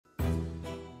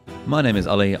My name is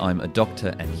Ali, I'm a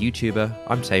doctor and YouTuber.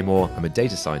 I'm Taimur, I'm a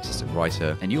data scientist and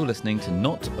writer, And you're listening to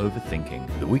Not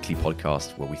Overthinking. the weekly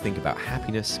podcast where we think about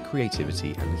happiness,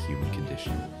 creativity, and the human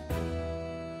condition.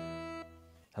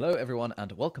 Hello everyone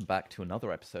and welcome back to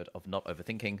another episode of Not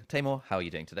Overthinking. Taimur, how are you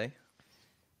doing today?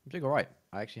 I'm doing all right.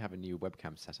 I actually have a new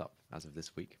webcam set up as of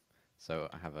this week. So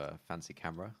I have a fancy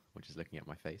camera, which is looking at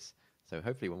my face. So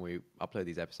hopefully when we upload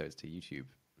these episodes to YouTube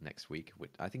next week,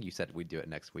 I think you said we'd do it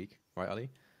next week, right,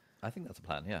 Ali? I think that's a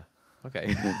plan, yeah.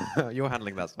 Okay. You're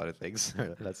handling that side of things.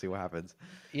 Let's see what happens.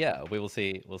 Yeah, we'll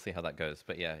see how that goes.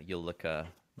 But yeah, you'll look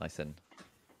nice and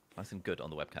good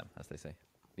on the webcam, as they say.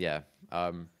 Yeah.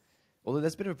 Although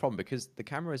there's a bit of a problem because the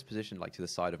camera is positioned like to the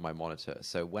side of my monitor.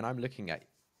 So when I'm looking at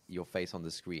your face on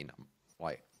the screen,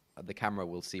 like the camera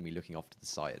will see me looking off to the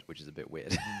side, which is a bit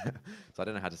weird. So I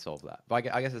don't know how to solve that.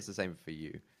 But I guess it's the same for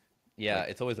you. Yeah,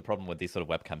 it's always a problem with these sort of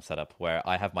webcam setup where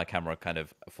I have my camera kind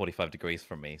of 45 degrees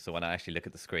from me. So when I actually look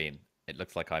at the screen, it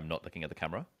looks like I'm not looking at the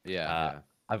camera. Yeah.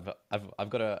 I've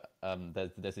got a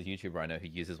there's a YouTuber I know who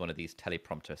uses one of these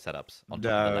teleprompter setups on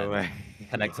top of the lens,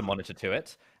 connects a monitor to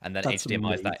it, and then That's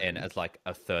HDMI's that amazing. in as like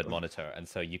a third monitor, and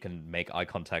so you can make eye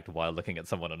contact while looking at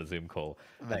someone on a Zoom call.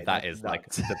 Mate, And that that's is like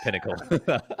nuts. the pinnacle.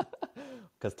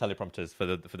 Because teleprompters, for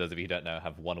those of you who don't know,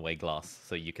 have one-way glass,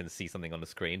 so you can see something on the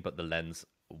screen, but the lens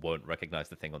won't recognize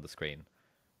the thing on the screen,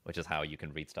 which is how you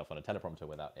can read stuff on a teleprompter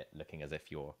without it looking as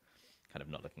if you're kind of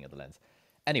not looking at the lens.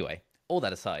 Anyway, all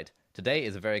that aside, today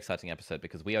is a very exciting episode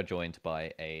because we are joined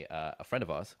by a friend of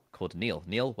ours called Neel.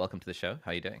 Neel, welcome to the show. How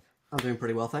are you doing? I'm doing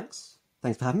pretty well, thanks.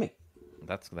 Thanks for having me.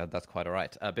 That's quite all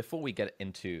right. Before we get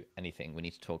into anything, we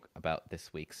need to talk about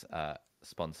this week's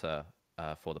sponsor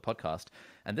for the podcast.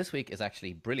 And this week is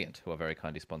actually Brilliant, who are very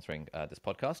kindly sponsoring this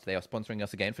podcast. They are sponsoring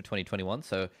us again for 2021.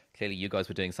 So clearly you guys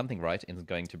were doing something right in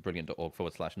going to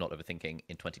brilliant.org/not overthinking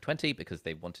in 2020 because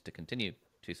they wanted to continue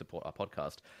to support our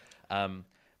podcast.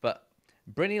 But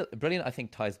Brilliant, I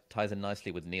think, ties in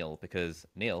nicely with Neel because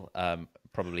Neel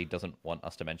probably doesn't want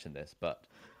us to mention this, but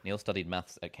Neel studied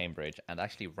maths at Cambridge and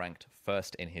actually ranked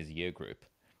first in his year group,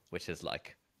 which is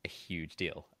like a huge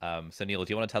deal. So Neel,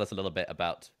 do you want to tell us a little bit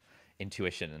about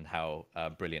intuition and how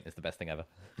Brilliant is the best thing ever?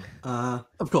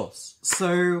 Of course.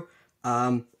 So,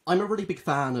 I'm a really big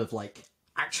fan of, like,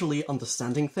 actually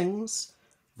understanding things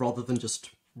rather than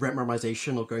just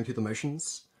memorization or going through the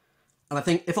motions. And I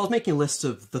think if I was making a list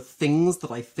of the things that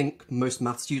I think most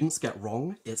math students get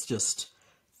wrong, it's just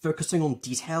focusing on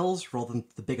details rather than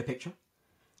the bigger picture.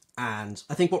 And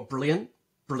I think what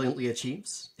brilliantly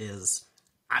achieves is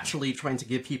actually trying to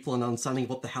give people an understanding of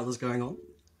what the hell is going on.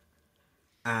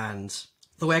 And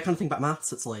the way I kind of think about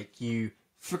maths, it's like you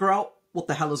figure out what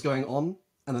the hell is going on,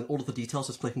 and then all of the details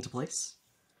just click into place.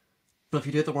 But if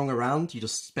you do it the wrong way around, you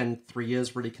just spend 3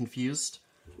 years really confused,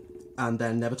 and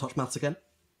then never touch maths again.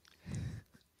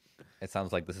 It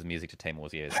sounds like this is music to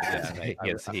Taimur's ears.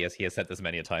 He has said this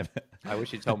many a time. I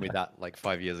wish you told me that like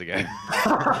 5 years ago.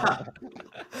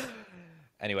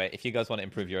 Anyway, if you guys want to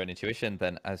improve your own intuition,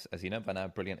 then as you know by now,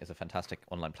 Brilliant is a fantastic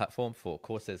online platform for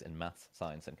courses in maths,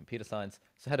 science, and computer science.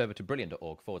 So head over to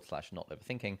brilliant.org/not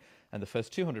overthinking. And the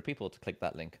first 200 people to click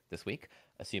that link this week,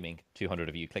 assuming 200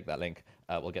 of you click that link,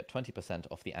 will get 20%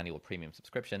 off the annual premium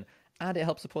subscription. And it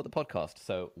helps support the podcast.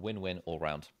 So win-win all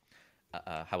round.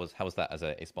 How was that as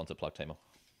a sponsored plug, Taimur?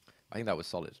 I think that was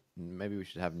solid. Maybe we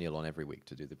should have Neel on every week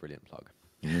to do the Brilliant plug.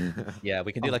 Yeah,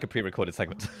 we can do like a pre-recorded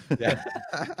segment. Yeah.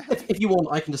 If you want,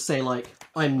 I can just say, like,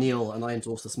 I'm Neil and I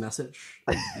endorse this message.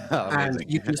 And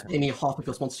you can just pay me half of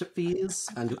your sponsorship fees,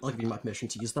 and I'll give you my permission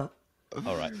to use that.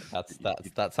 All right,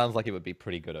 that sounds like it would be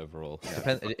pretty good overall.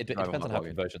 It depends on how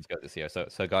conversions go this year.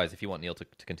 So guys, if you want Neel to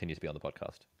continue to be on the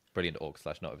podcast,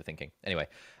 brilliant.org/not overthinking. Anyway,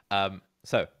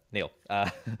 so Neel,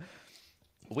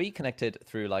 we connected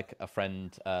through like a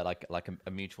friend, like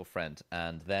a mutual friend,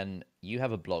 and then you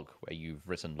have a blog where you've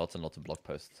written lots and lots of blog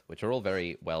posts, which are all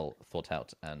very well thought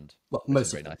out and Well, written most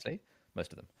of very them. nicely.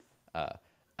 Most of them.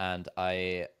 And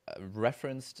I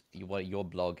referenced your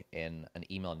blog in an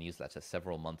email newsletter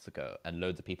several months ago, and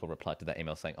loads of people replied to that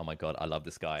email saying, "Oh my God, I love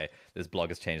this guy. This blog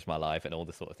has changed my life," and all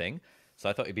this sort of thing. So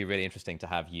I thought it'd be really interesting to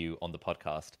have you on the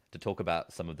podcast to talk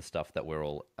about some of the stuff that we're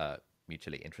all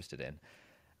mutually interested in.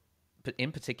 But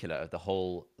in particular, the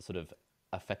whole sort of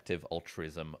effective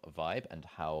altruism vibe and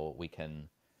how we can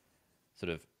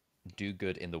sort of do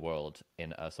good in the world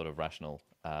in a sort of rational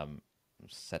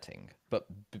setting. But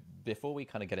before we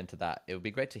kind of get into that, it would be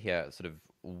great to hear sort of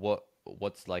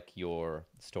what's like your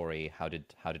story. How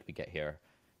did we get here?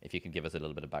 If you can give us a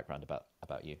little bit of background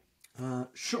about you.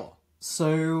 Sure.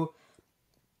 So,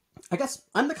 I guess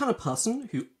I'm the kind of person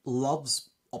who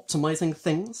loves optimizing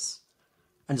things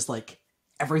and just like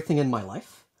everything in my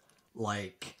life.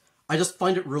 Like, I just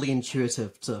find it really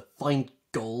intuitive to find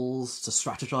goals, to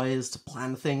strategize, to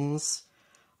plan things.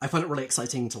 I find it really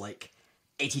exciting to, like,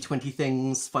 80/20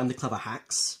 things, find the clever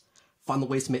hacks, find the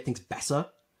ways to make things better.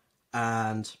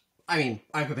 And, I mean,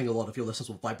 I'm hoping a lot of your listeners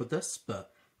will vibe with this,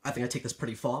 but I think I take this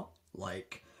pretty far.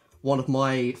 Like, one of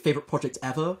my favorite projects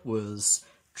ever was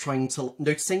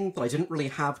noticing that I didn't really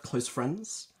have close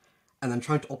friends, and then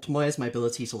trying to optimize my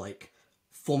ability to, like,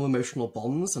 form emotional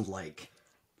bonds and, like,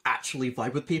 actually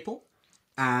vibe with people.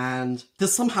 And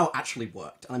this somehow actually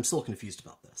worked, and I'm still confused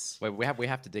about this. Wait, we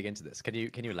have to dig into this. Can you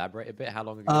elaborate a bit? How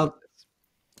long ago was this?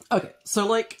 Okay, so,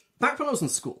 like, back when I was in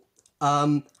school,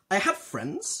 I had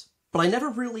friends, but I never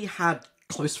really had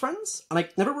close friends, and I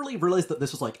never really realized that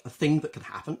this was, like, a thing that could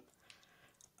happen.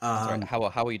 Sorry, how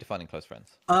are you defining close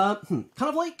friends? Kind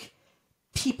of like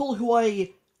people who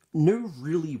I know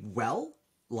really well.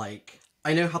 Like,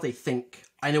 I know how they think,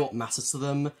 I know what matters to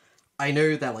them, I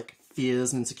know their, like,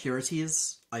 fears and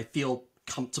insecurities. I feel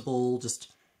comfortable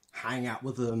just hanging out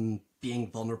with them,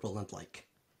 being vulnerable, and, like,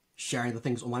 sharing the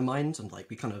things on my mind, and, like,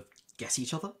 we kind of guess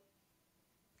each other.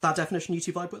 That definition you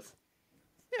two vibe with?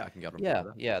 Yeah, I can get on board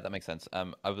with that. Yeah, that makes sense.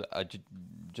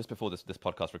 Just before this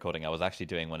podcast recording, I was actually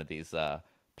doing one of these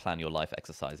plan your life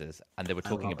exercises, and they were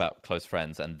talking about close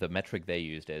friends, and the metric they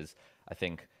used is, I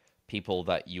think, people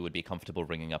that you would be comfortable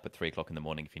ringing up at 3 o'clock in the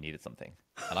morning if you needed something.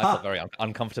 And I felt very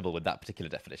uncomfortable with that particular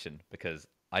definition, because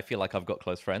I feel like I've got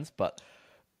close friends, but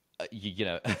you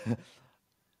know,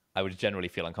 I would generally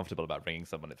feel uncomfortable about ringing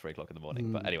someone at 3 o'clock in the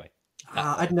morning. But anyway,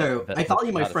 I don't know. I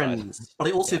value my friends, but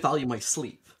I also value my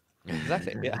sleep.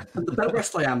 Exactly. Yeah. And the better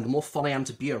rest I am, the more fun I am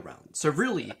to be around. So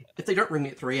really, if they don't ring me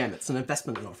at 3 a.m., it's an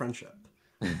investment in our friendship.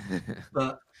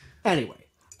 But anyway,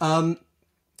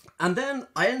 and then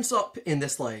I ended up in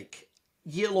this, like,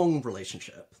 year-long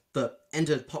relationship that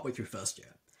ended partway through first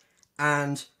year.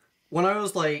 And when I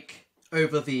was, like,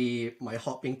 over my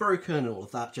heart being broken and all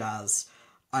of that jazz,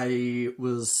 I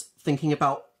was thinking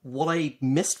about what I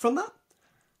missed from that.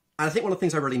 And I think one of the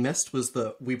things I really missed was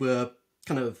that we were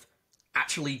kind of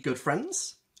actually good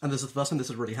friends, and this is the first time this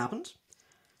had really happened.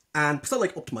 And because I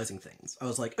like optimizing things, I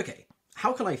was like, okay,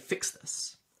 how can I fix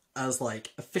this as,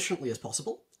 like, efficiently as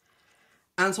possible?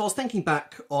 And so I was thinking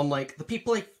back on, like, the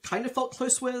people I kind of felt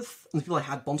close with, and the people I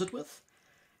had bonded with,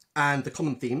 and the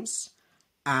common themes.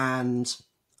 And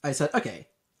I said, okay,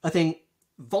 I think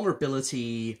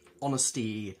vulnerability,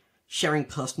 honesty, sharing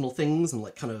personal things, and,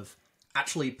 like, kind of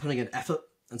actually putting in effort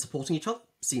and supporting each other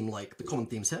seem like the common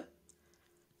themes here.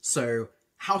 So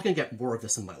how can I get more of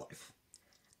this in my life?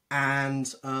 And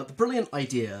the brilliant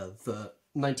idea that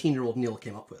 19-year-old Neel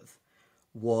came up with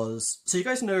was, so you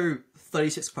guys know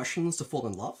 36 Questions to Fall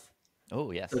in Love?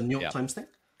 Oh, yes. The New York Times thing?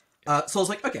 So I was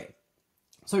like, okay,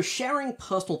 so sharing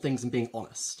personal things and being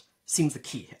honest seems the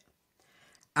key here.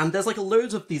 And there's, like, a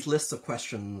load of these lists of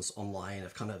questions online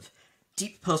of kind of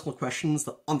deep personal questions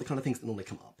that aren't the kind of things that normally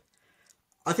come up.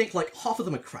 I think, like, half of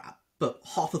them are crap, but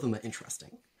half of them are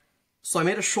interesting. So I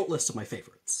made a short list of my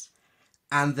favorites.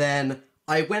 And then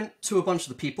I went to a bunch of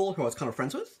the people who I was kind of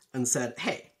friends with and said,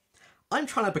 hey, I'm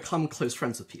trying to become close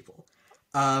friends with people.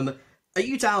 Are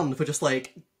you down for just,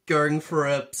 like, going for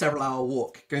a several-hour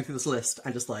walk, going through this list,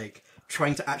 and just, like,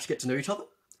 trying to actually get to know each other?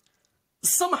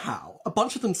 Somehow, a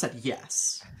bunch of them said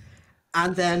yes.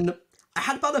 And then I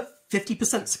had about a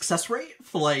 50% success rate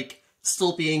for, like,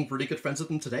 still being really good friends with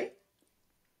them today.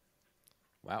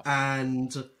 Wow.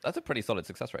 And That's a pretty solid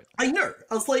success rate. I know.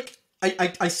 I was like,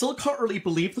 I still can't really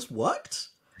believe this worked.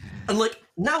 And, like,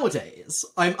 nowadays,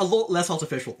 I'm a lot less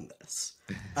artificial than this.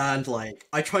 And, like,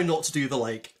 I try not to do the,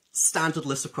 like, standard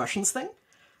list of questions thing.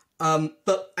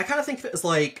 But I kind of think of it as,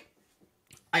 like,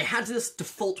 I had this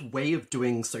default way of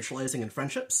doing socializing and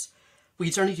friendships, where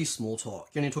you only do small talk,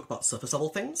 you only talk about surface level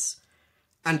things.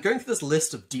 And going through this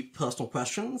list of deep personal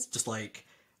questions just, like,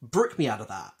 broke me out of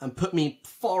that and put me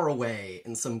far away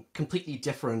in some completely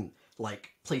different,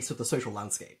 like, place of the social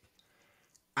landscape.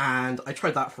 And I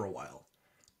tried that for a while.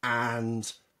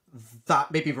 And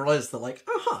that made me realize that, like,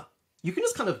 you can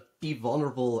just kind of be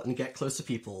vulnerable and get close to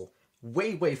people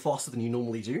way, way faster than you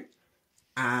normally do.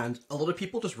 And a lot of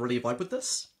people just really vibe with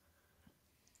this.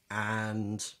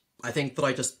 And I think that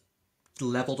I just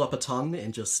leveled up a ton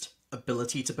in just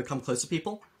ability to become close to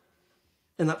people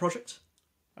in that project.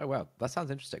 Oh wow, that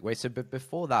sounds interesting. Wait, so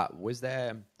before that, was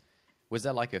there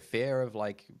like a fear of,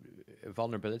 like,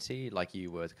 vulnerability? Like,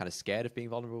 you were kind of scared of being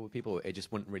vulnerable with people? It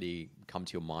just wouldn't really come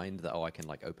to your mind that, oh, I can,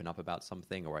 like, open up about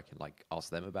something, or I can, like, ask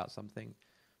them about something?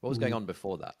 What was going on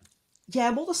before that? Yeah,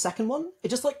 more the second one. It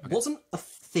just, like, wasn't a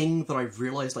thing that I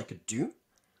realized I could do.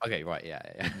 Okay, right, yeah,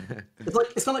 yeah.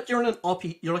 It's kind of like you're in an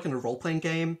you're like in a role playing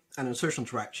game, and in social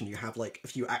interaction you have like a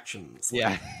few actions, like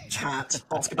Yeah. chat,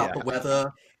 ask about Yeah. the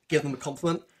weather, give them a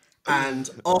compliment, and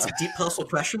ask a deep personal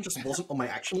question just wasn't on my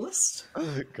action list.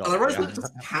 And Got I it, realize that yeah. it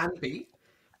just can be.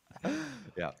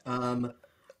 Yeah. Um,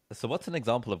 So what's an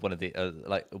example of one of the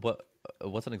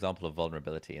what's an example of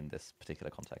vulnerability in this particular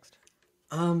context?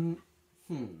 um,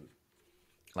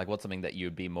 Like what's something that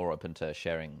you'd be more open to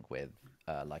sharing with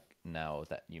like now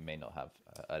that you may not have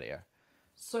earlier?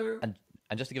 so And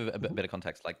just to give a bit of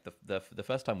context, like the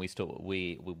first time we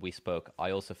spoke,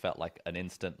 I also felt like an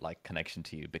instant like connection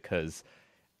to you because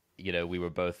we were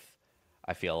both,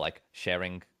 I feel like,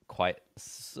 sharing quite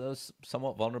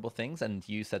somewhat vulnerable things, and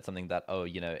you said something that, oh,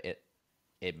 it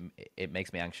it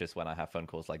makes me anxious when I have phone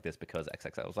calls like this because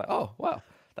XXX. I was like, oh wow,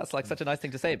 that's like such a nice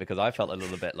thing to say because I felt a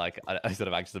little bit like I sort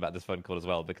of anxious about this phone call as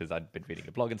well because I'd been reading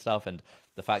your blog and stuff, and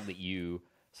the fact that you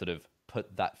sort of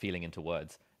put that feeling into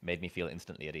words made me feel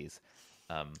instantly at ease.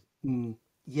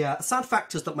 yeah, a sad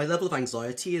fact is that my level of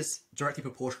anxiety is directly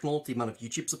proportional to the amount of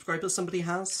YouTube subscribers somebody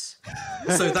has.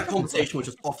 So that conversation was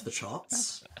just off the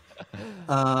charts.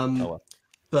 Oh well, it's all a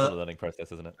But learning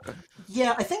process, isn't it?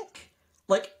 yeah, I think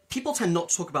like people tend not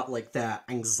to talk about like their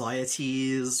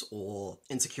anxieties or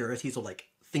insecurities or like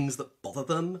things that bother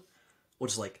them or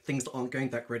just like things that aren't going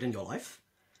that great in your life.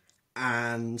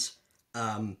 And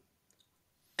um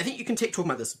I think you can take talking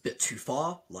about this a bit too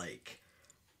far. Like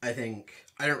I think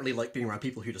I don't really like being around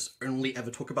people who just only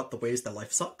ever talk about the ways their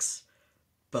life sucks.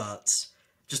 But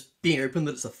just being open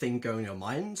that it's a thing going in your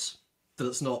mind, that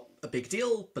it's not a big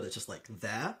deal, but it's just like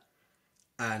there,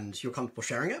 and you're comfortable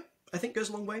sharing it, I think goes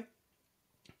a long way.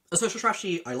 A social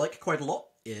strategy I like quite a lot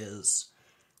is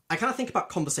I kind of think about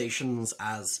conversations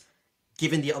as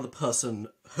giving the other person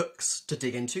hooks to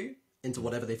dig into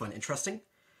whatever they find interesting.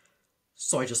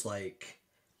 So I just like,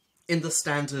 in the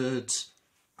standard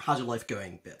how's your life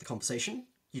going bit of the conversation,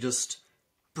 you just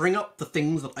bring up the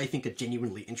things that I think are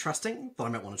genuinely interesting that I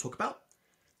might want to talk about,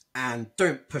 and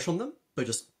don't push on them, but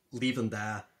just leave them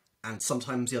there. And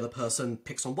sometimes the other person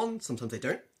picks on one, sometimes they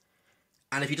don't.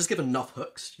 And if you just give enough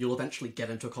hooks, you'll eventually get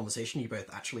into a conversation you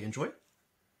both actually enjoy.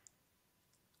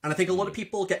 And I think a lot of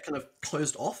people get kind of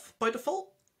closed off by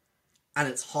default, and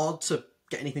it's hard to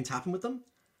get anything to happen with them.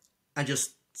 And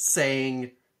just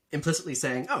implicitly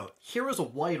saying, oh, here is a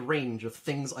wide range of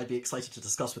things I'd be excited to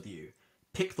discuss with you.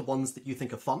 Pick the ones that you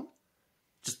think are fun.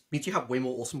 Just means you have way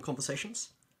more awesome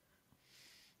conversations.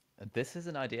 This is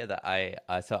an idea that I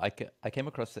came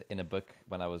across it in a book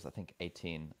when I was, I think,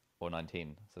 18 or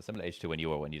 19, so similar age to when you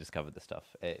were when you discovered this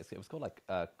stuff. It was called like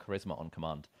Charisma on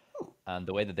Command, and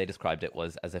the way that they described it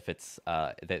was as if it's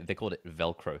they called it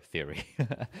Velcro theory,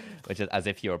 which is as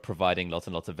if you're providing lots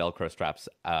and lots of Velcro straps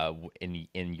in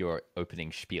your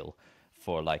opening spiel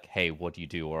for like, hey, what do you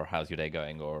do, or how's your day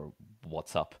going, or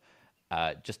what's up.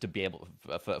 Just to be able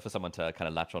for someone to kind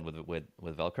of latch on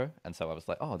with Velcro, and so I was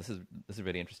like, oh, this is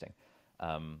really interesting,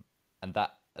 and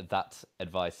that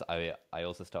advice I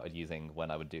also started using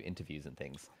when I would do interviews and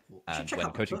things, and check when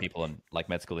out that coaching book. people on like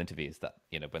med school interviews. That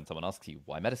when someone asks you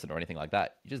why medicine or anything like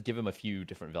that, you just give them a few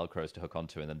different Velcros to hook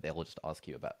onto, and then they'll just ask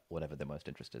you about whatever they're most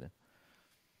interested in.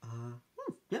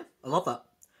 Yeah, I love that.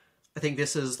 I think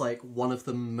this is like one of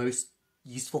the most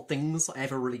useful things I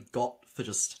ever really got for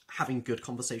just having good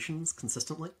conversations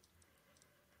consistently.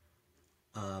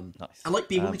 Nice. And like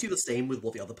being willing to do the same with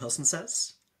what the other person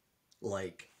says.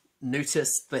 Like,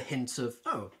 notice the hint of,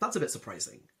 oh, that's a bit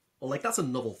surprising. Or like, that's a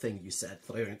novel thing you said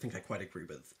that I don't think I quite agree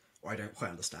with, or I don't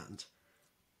quite understand.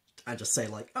 And just say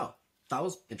like, oh, that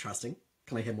was interesting.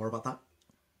 Can I hear more about that?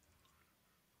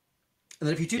 And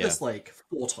then if you do Yeah. this like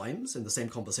 4 times in the same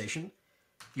conversation,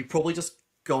 you've probably just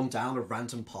gone down a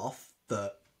random path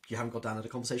that you haven't got down in a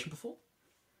conversation before.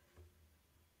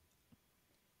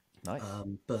 Nice.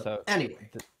 But So anyway,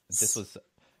 this was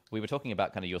we were talking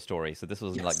about kind of your story. So this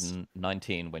was like yes.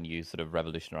 19 when you sort of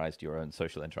revolutionized your own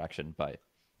social interaction by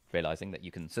realizing that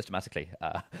you can systematically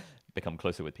become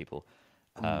closer with people.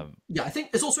 Yeah, I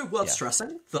think it's also worth Yeah.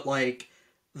 stressing that like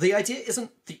the idea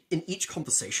isn't in each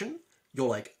conversation you're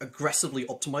like aggressively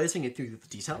optimizing it through the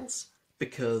details,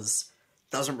 because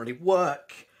that doesn't really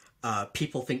work.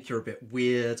 People think you're a bit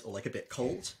weird or like a bit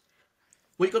cold.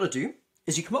 What you got to do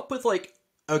is you come up with like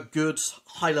a good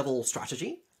high level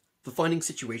strategy for finding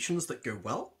situations that go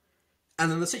well,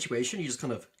 and then the situation you just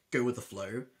kind of go with the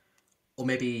flow, or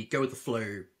maybe go with the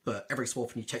flow, but every so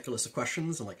often you check your list of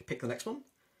questions and like pick the next one.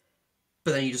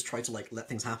 But then you just try to like let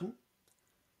things happen.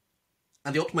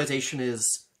 And the optimization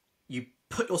is you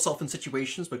put yourself in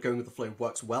situations where going with the flow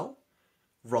works well,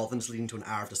 rather than just leading to an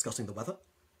hour of discussing the weather.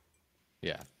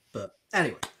 Yeah. But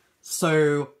anyway,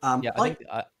 So Yeah,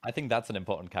 I think that's an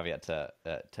important caveat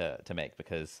to make,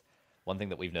 because one thing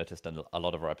that we've noticed in a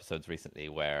lot of our episodes recently,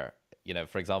 where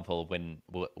for example, when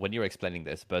you're explaining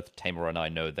this, both Tamer and I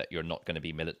know that you're not going to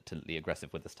be militantly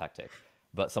aggressive with this tactic,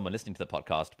 but someone listening to the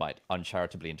podcast might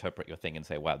uncharitably interpret your thing and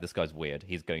say, "Wow, this guy's weird.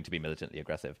 He's going to be militantly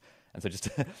aggressive." And so just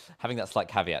having that slight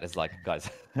caveat is like, guys,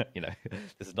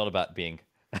 this is not about being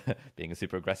being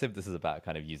super aggressive. This is about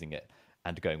kind of using it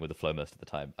and going with the flow most of the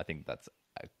time. I think that's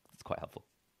it's quite helpful.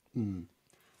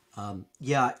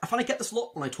 Yeah, I find I get this a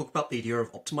lot when I talk about the idea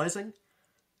of optimizing.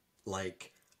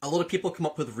 Like, a lot of people come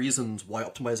up with reasons why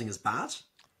optimizing is bad.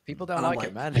 People don't And I'm like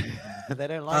it, man. They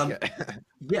don't like it.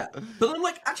 Yeah, but I'm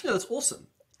like, actually, no, that's awesome.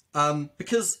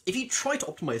 Because if you try to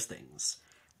optimize things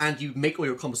and you make all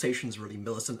your conversations really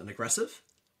militant and aggressive,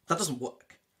 that doesn't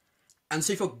work. And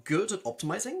so if you're good at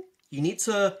optimizing, you need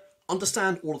to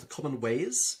understand all of the common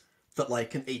ways that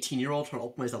like an 18-year-old trying to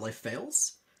optimize their life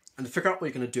fails, and figure out what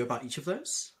you're going to do about each of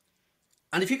those.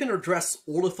 And if you can address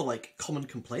all of the like common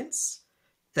complaints,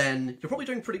 then you're probably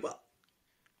doing pretty well.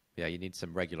 Yeah, you need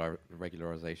some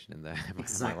regularization in there.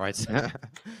 Exactly. Am I right? That's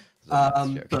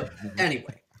a joke. But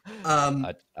anyway,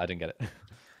 I didn't get it.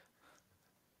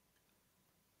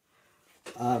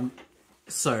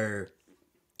 so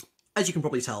as you can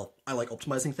probably tell, I like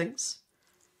optimizing things.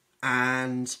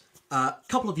 And a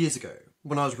couple of years ago,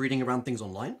 when I was reading around things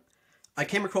online, I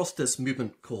came across this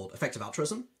movement called effective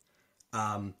altruism,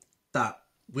 that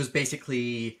was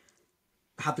basically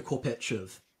had the core pitch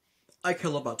of, I care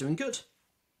a lot about doing good.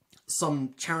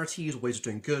 Some charities or ways of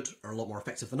doing good are a lot more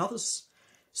effective than others,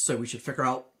 so we should figure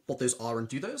out what those are and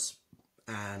do those.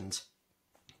 And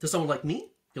to someone like me,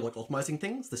 who like optimizing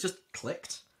things, this just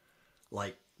clicked.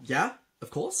 Like, yeah, of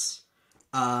course.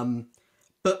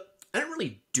 But I don't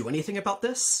really do anything about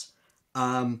this.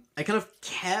 I kind of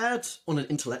cared on an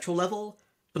intellectual level,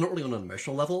 but not really on an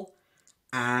emotional level.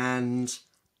 And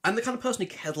I'm the kind of person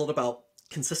who cared a lot about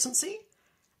consistency.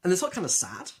 And it's not kind of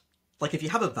sad. Like, if you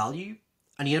have a value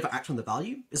and you never act on the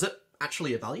value, is it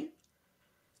actually a value?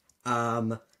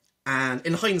 And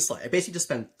in hindsight, I basically just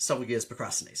spent several years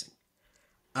procrastinating.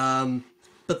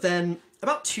 But then,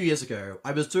 about 2 years ago,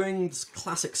 I was doing this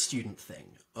classic student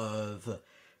thing of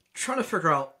trying to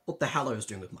figure out what the hell I was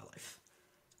doing with my life.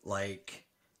 Like,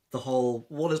 the whole,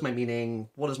 what is my meaning?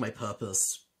 What is my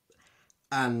purpose?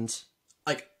 And,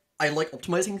 like, I like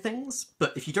optimizing things,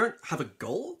 but if you don't have a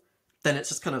goal, then it's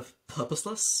just kind of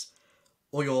purposeless,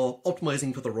 or you're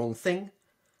optimizing for the wrong thing.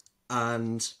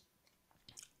 And,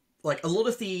 like, a lot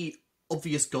of the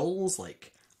obvious goals,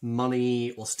 like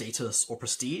money or status or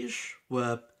prestige,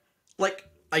 were, like,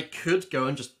 I could go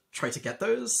and just try to get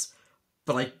those,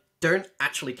 but I don't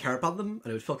actually care about them,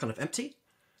 and it would feel kind of empty.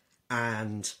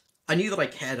 And I knew that I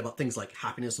cared about things like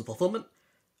happiness and fulfillment,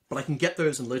 but I can get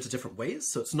those in loads of different ways,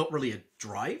 so it's not really a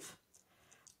drive.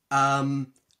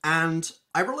 And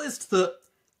I realized that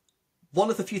one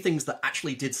of the few things that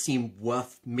actually did seem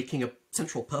worth making a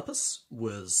central purpose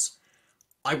was,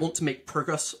 I want to make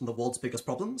progress on the world's biggest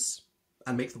problems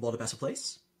and make the world a better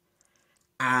place.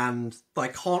 And I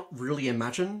can't really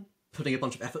imagine putting a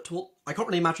bunch of effort toward... I can't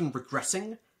really imagine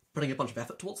regressing putting a bunch of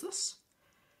effort towards this.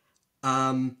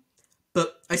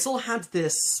 But I still had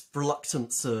this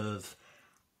reluctance of...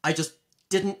 I just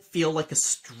didn't feel like a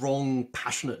strong,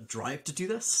 passionate drive to do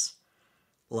this.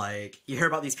 Like, you hear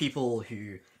about these people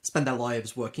who spend their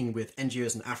lives working with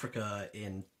NGOs in Africa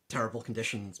in terrible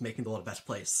conditions, making the world a better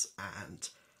place, and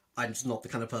I'm just not the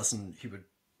kind of person who would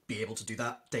be able to do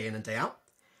that day in and day out.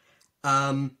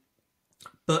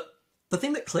 But the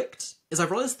thing that clicked is I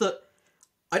realized that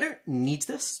I don't need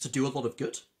this to do a lot of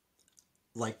good.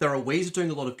 Like, there are ways of doing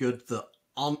a lot of good that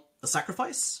aren't a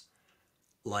sacrifice.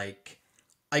 Like,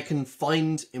 I can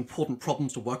find important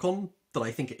problems to work on that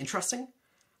I think are interesting.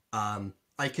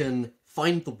 I can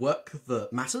find the work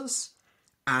that matters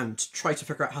and try to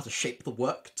figure out how to shape the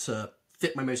work to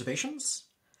fit my motivations.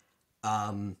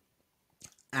 And,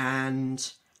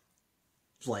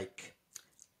 like,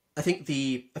 I think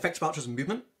the effective altruism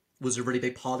movement was a really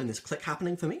big part in this click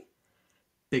happening for me,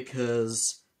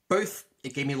 because both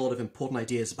it gave me a lot of important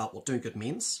ideas about what doing good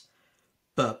means,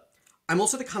 but I'm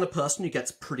also the kind of person who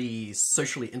gets pretty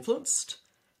socially influenced.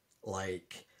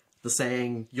 Like, the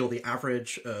saying, you're the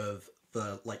average of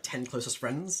the, like, 10 closest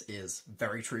friends is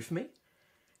very true for me.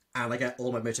 And I get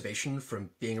all my motivation from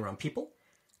being around people.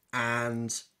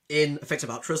 And in effective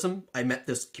altruism, I met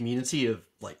this community of,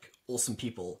 like, awesome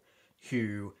people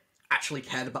who actually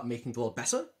cared about making the world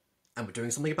better and were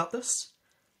doing something about this.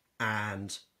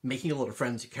 And making a lot of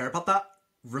friends who care about that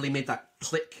really made that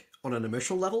click on an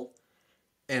emotional level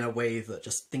in a way that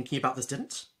just thinking about this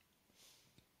didn't.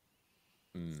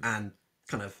 And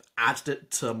kind of added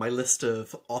it to my list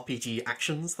of RPG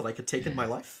actions that I could take in my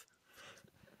life.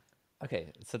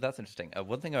 Okay, so that's interesting.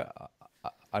 One thing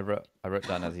I wrote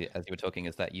down as you were talking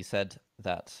is that you said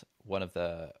that one of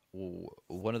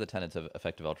the tenets of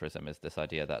effective altruism is this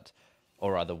idea that,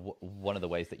 or rather, one of the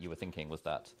ways that you were thinking was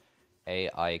that A,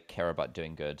 I care about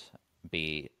doing good.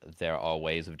 B, there are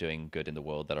ways of doing good in the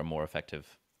world that are more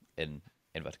effective in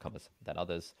inverted commas than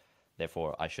others.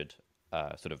 Therefore, I should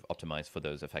sort of optimize for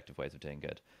those effective ways of doing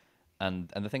good.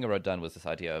 And the thing I wrote down was this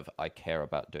idea of I care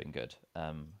about doing good.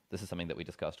 This is something that we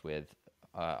discussed with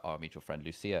our mutual friend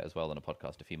Lucia as well on a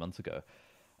podcast a few months ago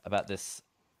about this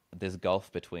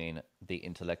gulf between the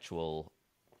intellectual,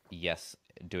 yes,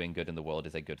 doing good in the world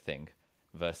is a good thing,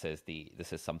 versus the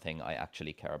this is something I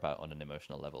actually care about on an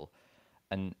emotional level.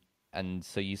 And and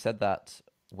so you said that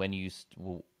when you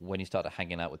started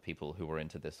hanging out with people who were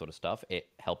into this sort of stuff, it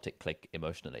helped it click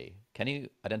emotionally. Can you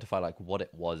identify like what it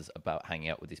was about hanging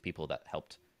out with these people that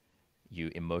helped you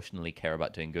emotionally care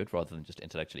about doing good rather than just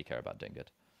intellectually care about doing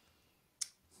good?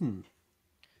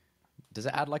 Does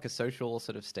it add like a social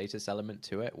sort of status element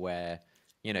to it where,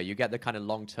 you know, you get the kind of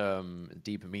long-term,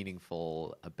 deep,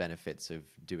 meaningful benefits of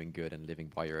doing good and living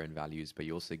by your own values, but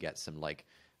you also get some like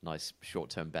nice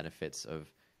short-term benefits of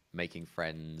making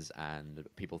friends and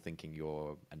people thinking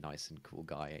you're a nice and cool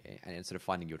guy and sort of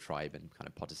finding your tribe and kind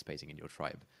of participating in your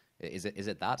tribe. Is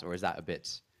it that, or is that a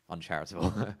bit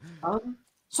uncharitable?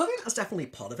 So I think that's definitely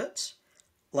part of it.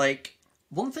 Like,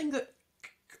 one thing that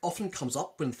often comes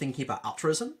up when thinking about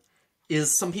altruism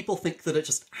is some people think that it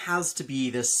just has to be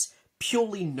this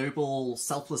purely noble,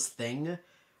 selfless thing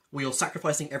where you're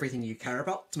sacrificing everything you care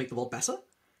about to make the world better.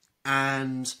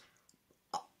 And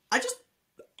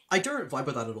I don't vibe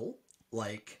with that at all.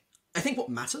 Like, I think what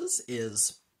matters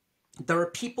is there are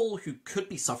people who could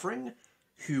be suffering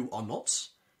who are not.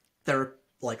 There are,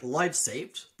 like, lives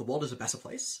saved. The world is a better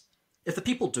place. If the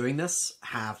people doing this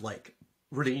have, like,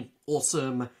 really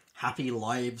awesome, happy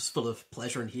lives full of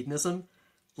pleasure and hedonism,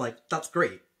 like, that's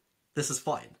great. This is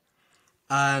fine.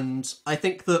 And I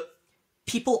think that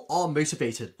people are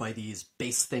motivated by these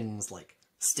base things like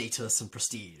status and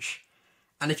prestige.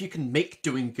 And if you can make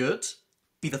doing good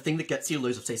be the thing that gets you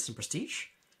loads of status and prestige,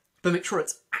 but make sure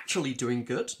it's actually doing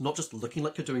good, not just looking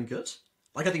like you're doing good,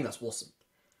 like, I think that's awesome.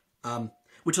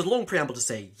 Which is a long preamble to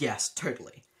say, yes,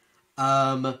 totally.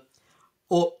 Or,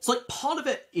 so, like, part of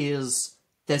it is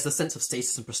there's a sense of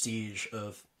status and prestige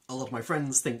of a lot of my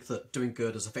friends think that doing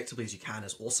good as effectively as you can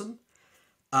is awesome.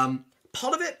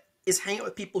 Part of it is hanging out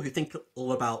with people who think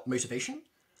all about motivation,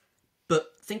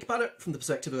 but think about it from the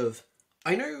perspective of,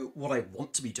 I know what I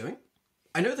want to be doing.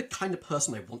 I know the kind of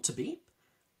person I want to be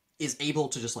is able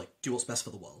to just, like, do what's best for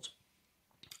the world.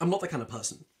 I'm not that kind of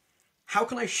person. How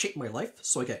can I shape my life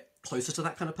so I get closer to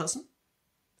that kind of person?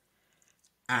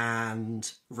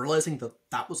 And realizing that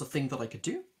that was a thing that I could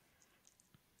do.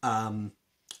 I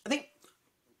think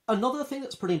another thing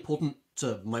that's pretty important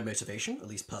to my motivation, at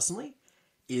least personally,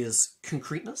 is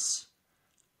concreteness.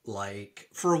 Like,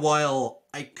 for a while,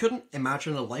 I couldn't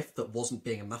imagine a life that wasn't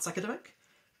being a maths academic,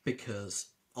 because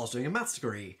I was doing a maths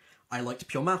degree, I liked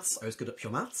pure maths, I was good at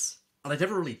pure maths, and I'd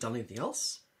never really done anything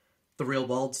else. The real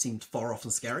world seemed far off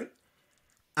and scary.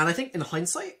 And I think in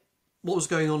hindsight, what was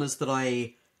going on is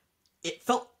that it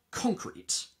felt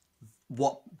concrete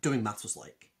what doing maths was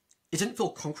like. It didn't feel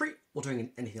concrete what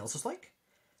doing anything else was like,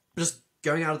 but just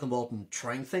going out of the world and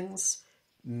trying things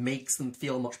makes them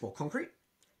feel much more concrete.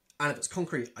 And if it's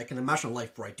concrete, I can imagine a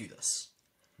life where I do this.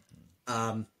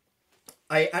 I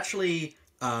actually,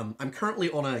 I'm currently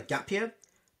on a gap year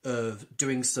of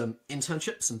doing some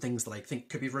internships and things that I think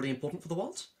could be really important for the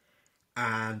world.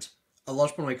 And a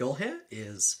large part of my goal here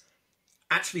is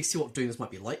actually see what doing this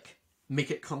might be like,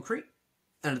 make it concrete,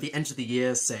 and at the end of the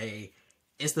year say,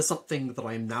 is there something that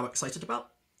I'm now excited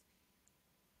about?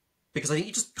 Because I think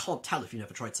you just can't tell if you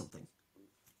never tried something.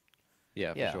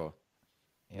 Yeah, for Yeah. sure.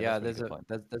 Yeah, Yeah, that's a really good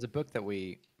point. there's a book that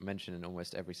we mention in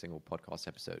almost every single podcast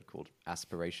episode called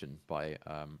Aspiration by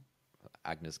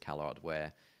Agnes Callard,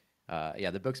 where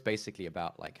the book's basically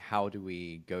about like how do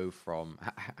we go from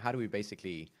how do we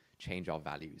basically change our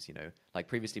values, you know? Like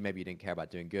previously maybe you didn't care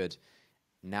about doing good.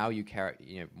 Now you care,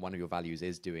 you know, one of your values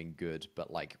is doing good, but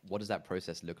like what does that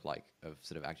process look like of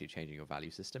sort of actually changing your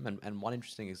value system? And one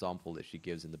interesting example that she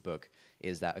gives in the book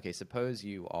is that, okay, suppose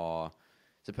you're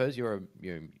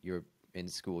in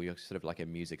school, you're sort of like a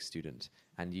music student,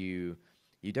 and you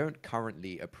don't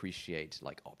currently appreciate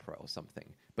like opera or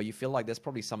something, but you feel like there's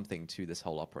probably something to this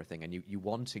whole opera thing, and you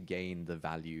want to gain the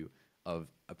value of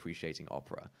appreciating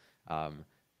opera.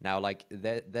 Now, like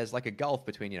there's like a gulf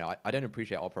between, you know, I don't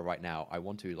appreciate opera right now. I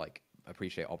want to like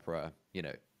appreciate opera, you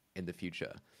know, in the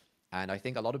future. And I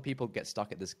think a lot of people get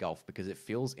stuck at this gulf because it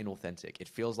feels inauthentic. It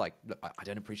feels like, look, I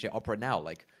don't appreciate opera now.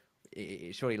 Like,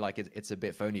 surely, like, it's a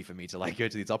bit phony for me to like go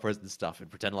to these operas and stuff and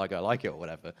pretend like I like it or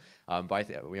whatever. But I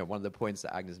think, you know, one of the points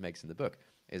that Agnes makes in the book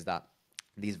is that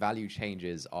these value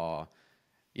changes are,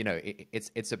 you know,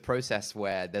 it's a process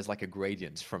where there's like a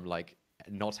gradient from like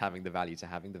not having the value to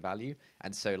having the value.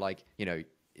 And so, like, you know,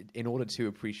 in order to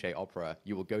appreciate opera,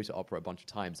 you will go to opera a bunch of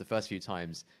times. The first few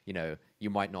times, you know, you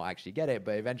might not actually get it,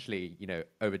 but eventually, you know,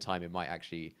 over time, it might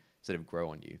actually sort of grow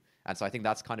on you. And so I think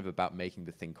that's kind of about making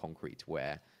the thing concrete,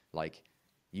 where like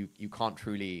you can't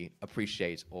truly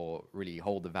appreciate or really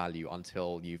hold the value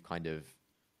until you've kind of,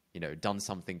 you know, done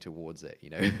something towards it,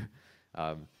 you know.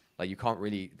 Like you can't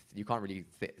really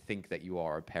think that you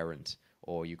are a parent,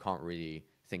 or you can't really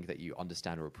think that you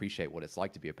understand or appreciate what it's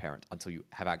like to be a parent until you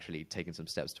have actually taken some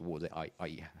steps towards it,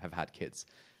 i.e. have had kids.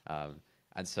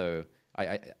 And so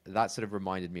I that sort of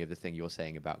reminded me of the thing you're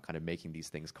saying about kind of making these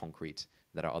things concrete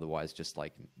that are otherwise just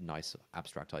like nice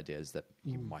abstract ideas that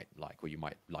you might like, or you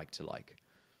might like to like.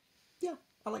 Yeah,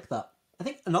 I like that. I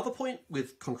think another point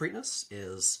with concreteness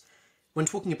is when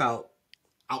talking about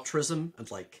altruism and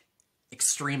like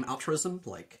extreme altruism,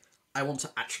 like I want to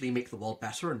actually make the world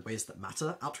better in ways that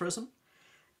matter altruism,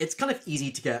 it's kind of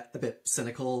easy to get a bit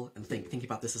cynical and thinking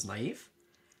about this as naive.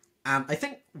 And I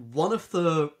think one of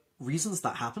the reasons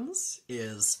that happens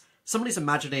is somebody's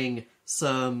imagining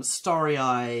some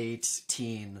starry-eyed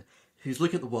teen who's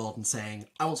looking at the world and saying,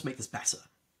 I want to make this better,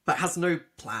 but has no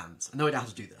plans, no idea how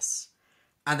to do this.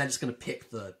 And they're just going to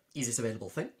pick the easiest available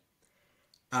thing.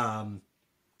 And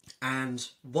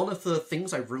one of the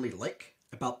things I really like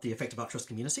about the effective altruist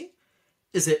community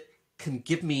is it can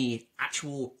give me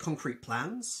actual concrete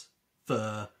plans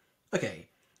for, okay,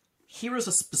 here is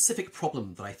a specific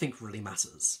problem that I think really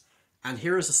matters, and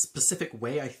here is a specific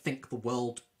way I think the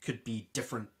world could be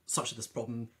different such that this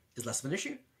problem is less of an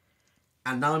issue.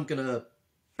 And now I'm going to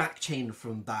backchain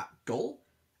from that goal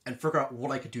and figure out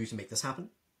what I could do to make this happen.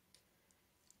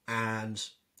 And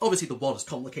obviously the world is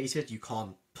complicated, you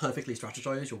can't perfectly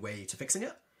strategize your way to fixing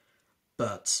it,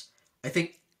 but I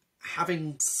think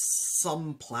having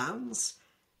some plans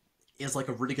is like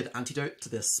a really good antidote to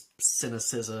this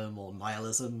cynicism or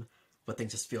nihilism where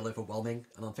things just feel overwhelming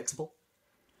and unfixable.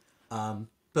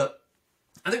 But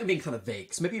I think I'm being kind of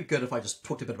vague, so maybe it'd be good if I just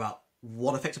talked a bit about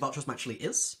what effective altruism actually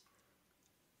is.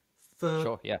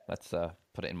 Sure, yeah, let's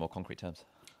put it in more concrete terms.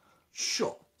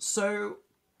 Sure. So,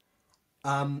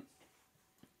 I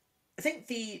think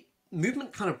the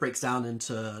movement kind of breaks down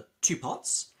into two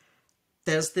parts.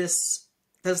 There's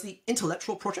the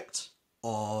intellectual project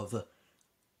of,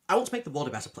 I want to make the world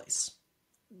a better place.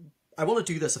 I want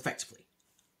to do this effectively.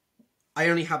 I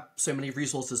only have so many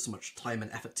resources, so much time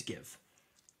and effort to give.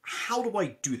 How do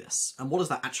I do this? And what does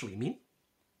that actually mean?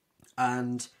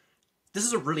 And this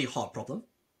is a really hard problem.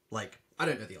 Like, I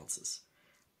don't know the answers.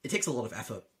 It takes a lot of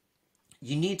effort.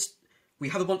 We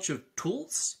have a bunch of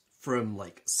tools from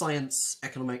like science,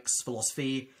 economics,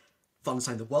 philosophy, for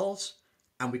understanding the world,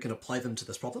 and we can apply them to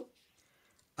this problem.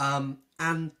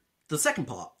 And the second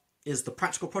part is the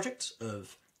practical project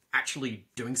of actually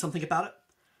doing something about it,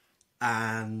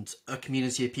 and a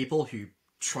community of people who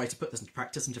try to put this into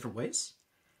practice in different ways.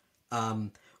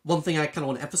 One thing I kind of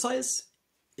want to emphasize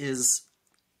is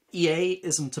EA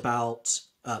isn't about...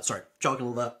 jargon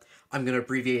alert. I'm going to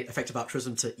abbreviate effective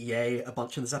altruism to EA a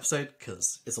bunch in this episode,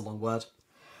 because it's a long word.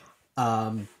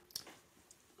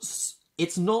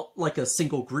 It's not like a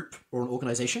single group or an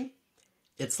organization.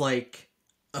 It's like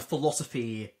a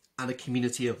philosophy and a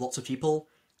community of lots of people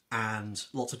and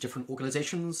lots of different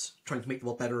organizations trying to make the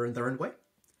world better in their own way.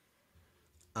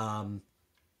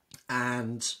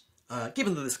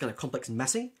 Given that this is kind of complex and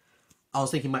messy, I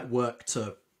was thinking it might work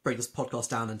to break this podcast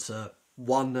down into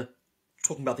one,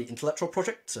 talking about the intellectual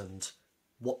project and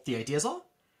what the ideas are,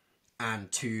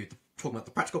 and two, talking about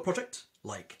the practical project,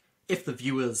 like if the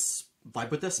viewers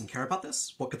vibe with this and care about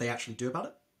this, what could they actually do about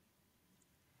it?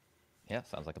 Yeah,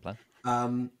 sounds like a plan.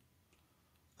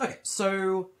 Okay,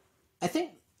 so I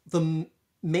think the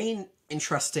main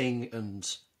interesting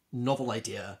and novel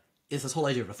idea is this whole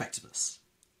idea of effectiveness.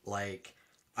 Like,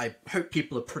 I hope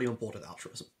people are pretty on board with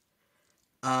altruism.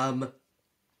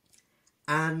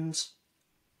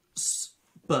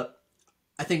 But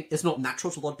I think it's not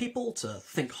natural to a lot of people to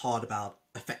think hard about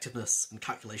effectiveness and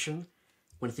calculation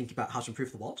when thinking about how to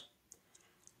improve the world.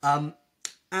 And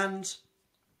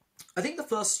I think the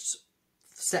first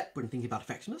step when thinking about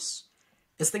effectiveness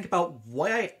is think about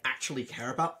why I actually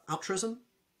care about altruism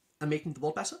and making the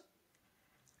world better.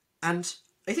 And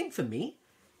I think for me,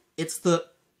 it's that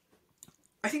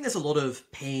I think there's a lot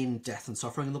of pain, death, and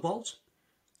suffering in the world.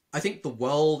 I think the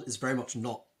world is very much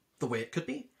not the way it could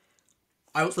be.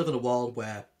 I want to live in a world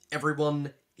where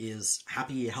everyone is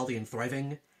happy, healthy, and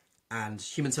thriving, and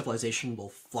human civilization will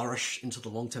flourish into the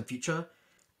long-term future,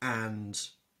 and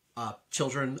our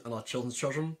children and our children's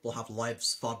children will have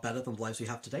lives far better than the lives we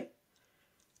have today.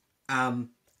 And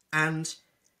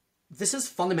this is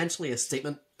fundamentally a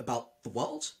statement about the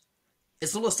world.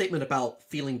 It's not a statement about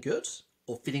feeling good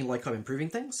or feeling like I'm improving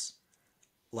things.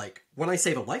 Like, when I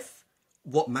save a life,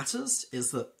 what matters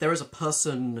is that there is a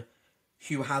person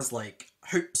who has, like,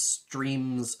 hopes,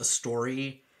 dreams, a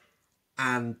story,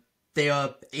 and they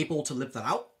are able to live that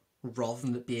out rather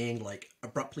than it being, like,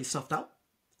 abruptly snuffed out.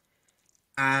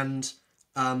 And,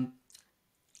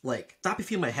 like, that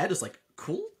being in my head is, like,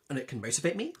 cool, and it can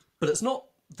motivate me, but it's not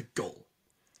the goal.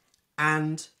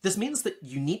 And this means that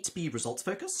you need to be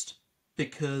results-focused,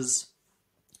 because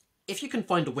if you can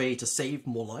find a way to save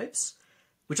more lives,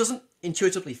 which doesn't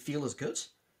intuitively feel as good,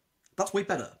 that's way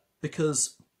better,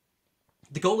 because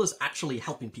the goal is actually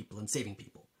helping people and saving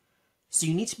people. So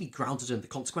you need to be grounded in the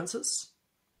consequences.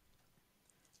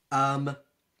 I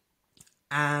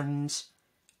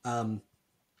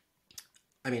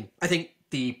mean, I think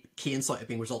the key insight of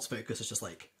being results-focused is just,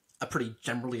 like, a pretty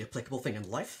generally applicable thing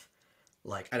in life.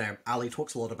 Like, I know Ali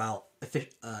talks a lot about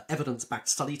evidence-backed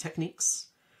study techniques.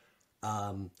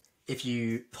 If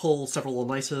you pull several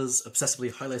all-nighters,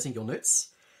 obsessively highlighting your notes,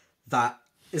 that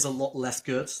is a lot less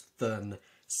good than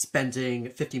spending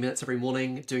 50 minutes every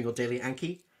morning doing your daily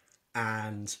Anki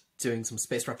and doing some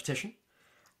spaced repetition,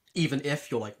 even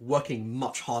if you're, like, working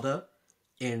much harder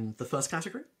in the first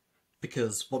category,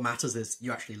 because what matters is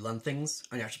you actually learn things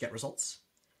and you actually get results.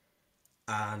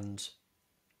 And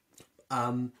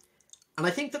I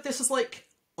think that this is, like,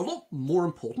 a lot more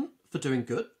important for doing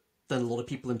good than a lot of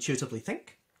people intuitively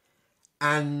think.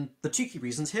 And the two key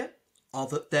reasons here are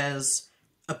that there's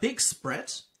a big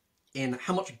spread in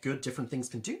how much good different things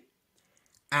can do,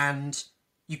 and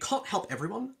you can't help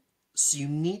everyone, so you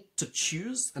need to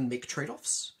choose and make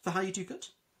trade-offs for how you do good.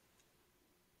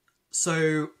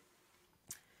 So,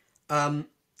 an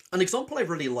example I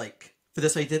really like for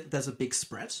this idea that there's a big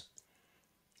spread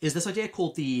is this idea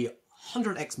called the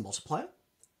 100x multiplier.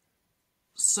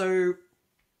 So,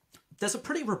 there's a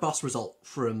pretty robust result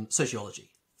from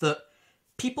sociology that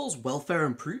people's welfare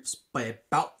improves by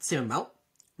about the same amount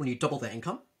when you double their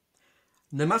income,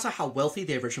 no matter how wealthy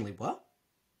they originally were,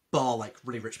 bar, like,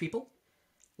 really rich people.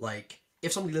 Like,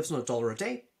 if somebody lives on $1 a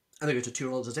day and they go to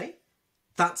 $2 a day,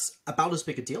 that's about as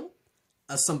big a deal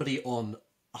as somebody on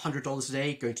 $100 a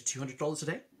day going to $200 a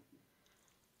day.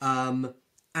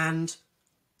 And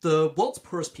the world's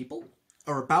poorest people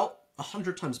are about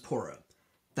 100 times poorer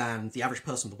than the average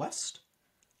person in the West.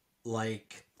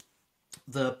 Like,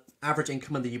 the average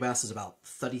income in the US is about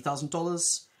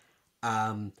 $30,000.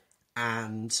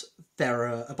 And there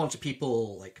are a bunch of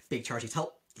people, like big charities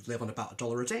help, that live on about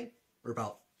 $1 a day, or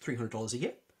about $300 a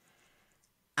year.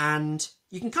 And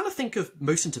you can kind of think of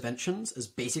most interventions as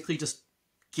basically just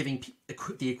giving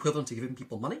the equivalent to giving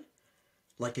people money.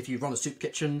 Like, if you run a soup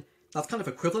kitchen, that's kind of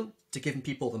equivalent to giving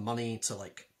people the money to,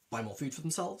 like, buy more food for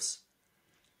themselves.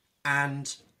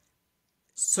 And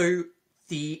so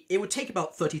it would take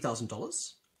about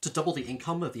 $30,000 to double the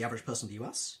income of the average person in the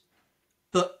US.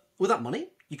 But with that money,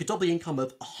 you could double the income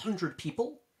of 100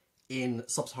 people in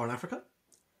sub-Saharan Africa.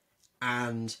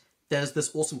 And there's this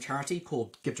awesome charity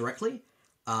called Give Directly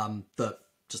that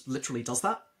just literally does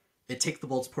that. It takes the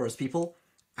world's poorest people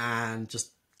and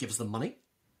just gives them money.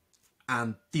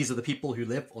 And these are the people who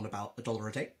live on about $1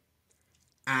 a day.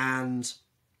 And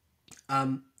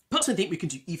personally, I think we can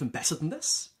do even better than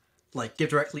this. Like, Give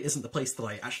Directly isn't the place that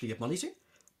I actually give money to.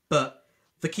 But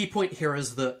the key point here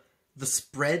is that the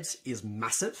spread is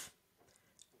massive.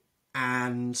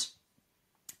 And,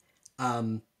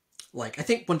 like, I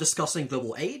think when discussing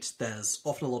global aid, there's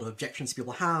often a lot of objections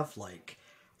people have, like,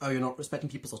 oh, you're not respecting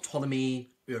people's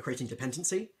autonomy, you're creating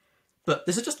dependency. But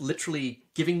this is just literally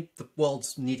giving the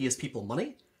world's neediest people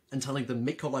money and telling them,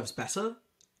 make your lives better,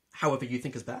 however you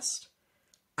think is best.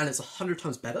 And it's 100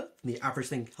 times better than the average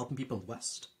thing helping people in the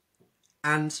West.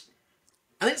 And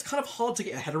it's kind of hard to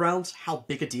get your head around how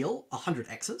big a deal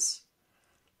 100x is.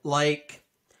 Like,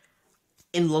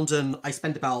 in London, I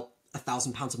spend about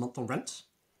 £1,000 a month on rent.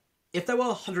 If there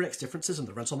were 100x differences in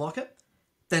the rental market,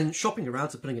 then shopping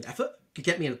around and putting in effort could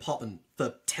get me an apartment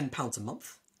for £10 a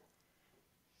month.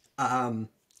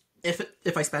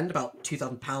 If I spend about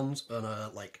 £2,000 on a,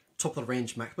 like,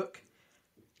 top-of-the-range MacBook,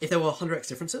 if there were 100x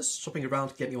differences, shopping around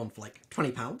could get me one for, like,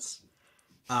 £20.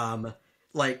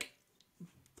 Like,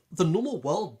 the normal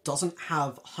world doesn't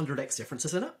have 100x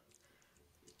differences in it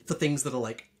for things that are,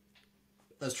 like,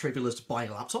 as trivial as buying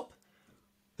a laptop.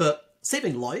 But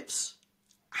saving lives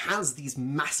has these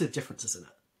massive differences in it.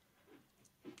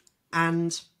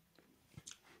 And,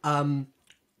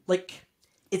 like,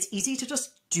 it's easy to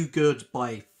just do good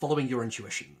by following your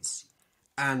intuitions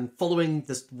and following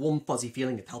this warm, fuzzy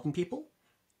feeling of helping people.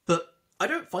 But I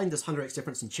don't find this 100x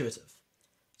difference intuitive.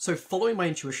 So following my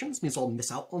intuitions means I'll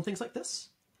miss out on things like this.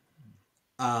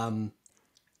 And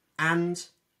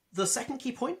the second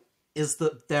key point is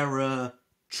that there are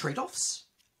trade-offs,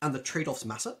 and the trade-offs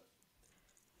matter.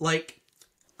 Like,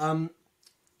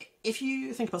 if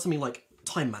you think about something like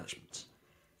time management,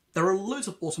 there are loads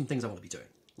of awesome things I want to be doing.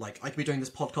 Like, I could be doing this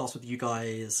podcast with you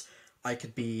guys, I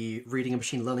could be reading a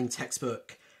machine learning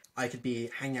textbook, I could be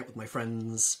hanging out with my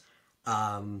friends,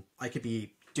 I could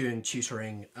be doing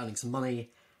tutoring, earning some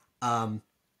money. I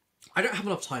don't have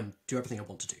enough time to do everything I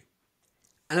want to do.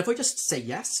 And if I just say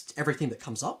yes to everything that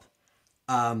comes up,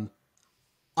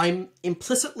 I'm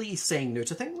implicitly saying no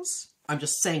to things. I'm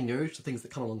just saying no to things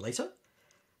that come along later.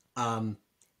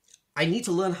 I need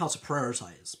to learn how to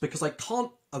prioritize, because I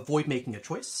can't avoid making a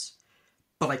choice,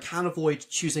 but I can avoid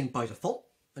choosing by default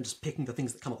and just picking the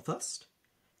things that come up first.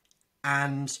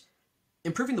 And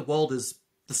improving the world is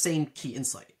the same key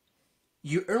insight.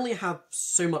 You only have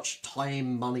so much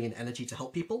time, money, and energy to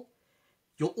help people.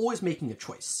 You're always making a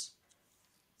choice.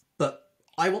 But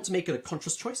I want to make it a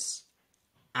conscious choice,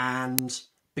 and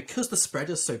because the spread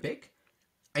is so big,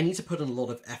 I need to put in a lot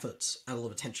of effort and a lot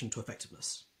of attention to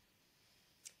effectiveness.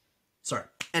 Sorry,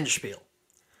 end spiel.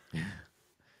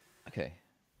 Okay.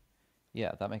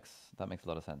 Yeah, that makes a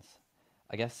lot of sense.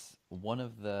 I guess one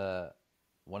of the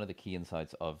key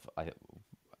insights of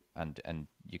and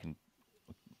you can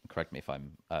correct me if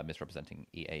I'm misrepresenting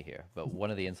EA here, but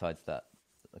one of the insights that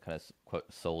kind of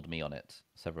quote sold me on it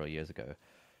several years ago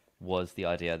was the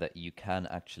idea that you can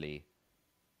actually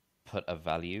put a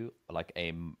value, like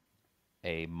a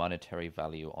monetary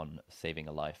value, on saving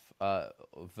a life.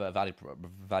 Value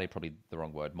probably the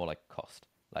wrong word, more like cost.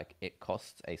 Like, it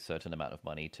costs a certain amount of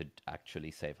money to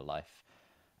actually save a life.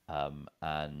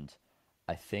 And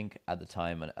I think at the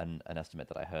time, an estimate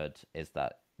that I heard is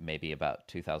that maybe about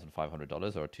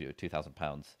 $2,500 or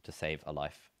 £2,000 to save a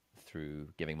life through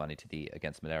giving money to the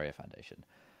Against Malaria Foundation.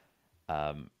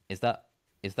 Is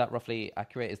that roughly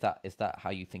accurate? Is that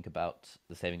how you think about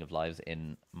the saving of lives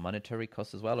in monetary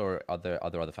costs as well, or are there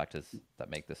other factors that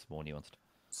make this more nuanced?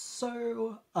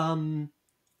 So,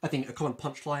 I think a common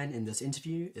punchline in this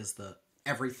interview is that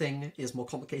everything is more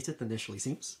complicated than initially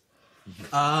seems.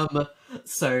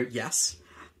 So yes.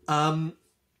 To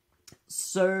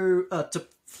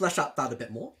flesh out that a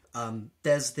bit more,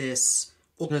 there's this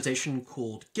organization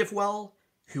called GiveWell,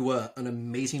 who are an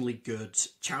amazingly good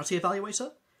charity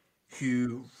evaluator,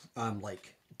 who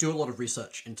do a lot of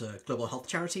research into global health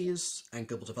charities and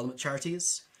global development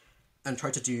charities, and try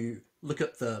to look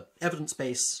at the evidence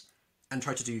base and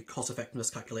try to do cost effectiveness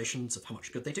calculations of how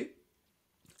much good they do.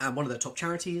 And one of their top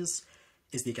charities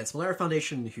is the Against Malaria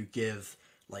Foundation, who give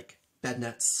bed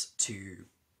nets to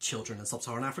children in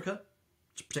sub-Saharan Africa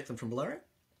to protect them from malaria.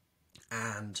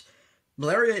 And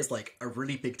malaria is a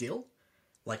really big deal.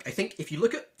 I think if you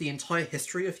look at the entire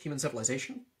history of human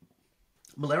civilization,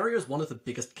 malaria is one of the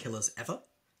biggest killers ever.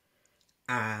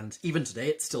 And even today,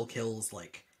 it still kills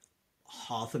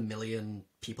 500,000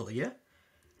 people a year.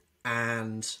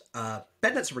 And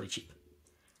bed nets are really cheap.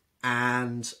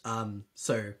 And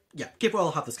so, yeah,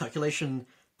 GiveWell have this calculation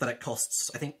that it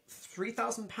costs, I think,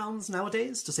 £3,000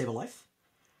 nowadays to save a life.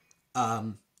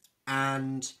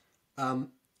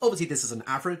 Obviously this is an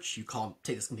average, you can't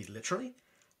take this completely literally.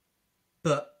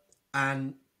 But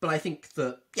I think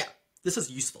that, yeah, this is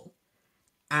useful.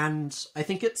 And I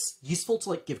think it's useful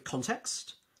to give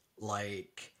context. I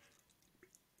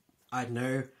don't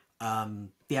know,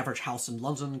 the average house in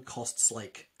London costs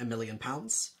 £1 million.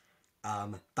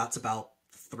 That's about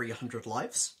 300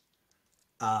 lives.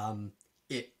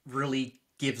 It really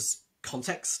gives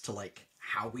context to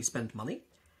how we spend money.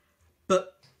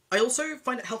 But I also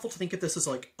find it helpful to think of this as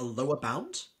a lower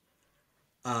bound.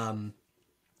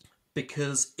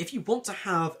 Because if you want to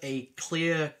have a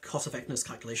clear cost effectiveness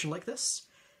calculation like this,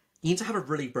 you need to have a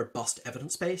really robust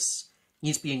evidence base. You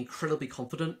need to be incredibly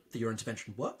confident that your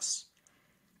intervention works.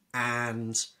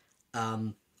 And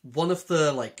one of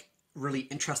the really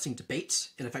interesting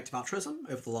debates in effective altruism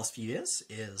over the last few years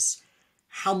is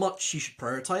how much you should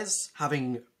prioritize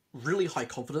having really high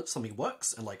confidence something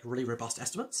works and really robust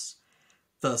estimates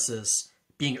versus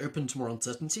being open to more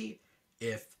uncertainty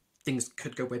if things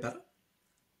could go way better.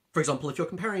 For example, if you're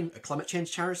comparing a climate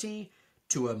change charity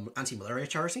to an anti-malaria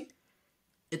charity,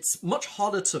 it's much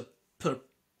harder to put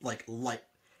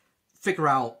figure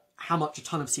out how much a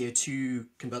ton of CO2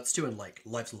 converts to and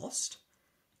lives lost.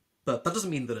 but that doesn't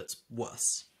mean that it's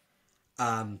worse.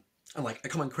 And like a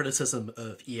common criticism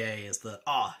of EA is that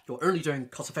you're only doing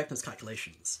cost effectiveness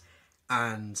calculations,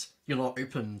 and you're not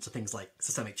open to things like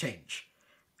systemic change.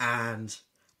 And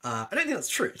I don't think that's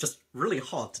true. It's just really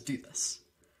hard to do this.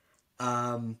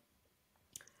 But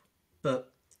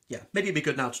yeah, maybe it'd be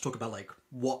good now to talk about like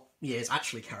what EAs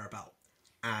actually care about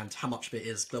and how much of it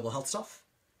is global health stuff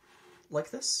like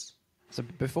this. So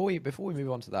before we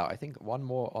move on to that, I think one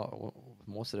more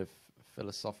sort of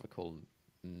philosophical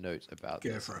note about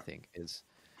this, I think, is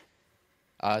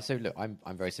so look, I'm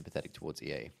very sympathetic towards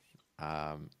EA.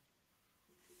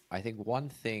 I think one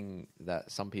thing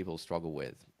that some people struggle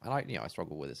with, and I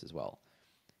struggle with this as well,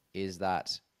 is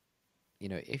that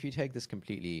if you take this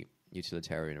completely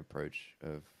utilitarian approach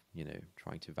of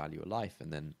trying to value a life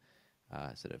and then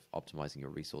sort of optimizing your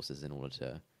resources in order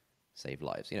to save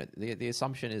lives, the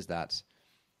assumption is that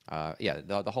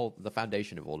the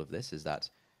foundation of all of this is that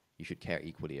you should care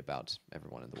equally about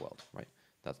everyone in the world, right?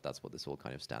 That's what this all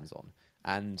kind of stands on,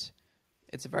 and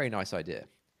it's a very nice idea,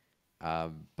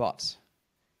 but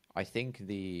I think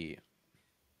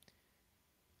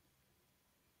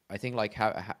like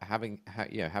having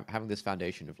this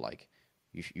foundation of like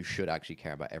you should actually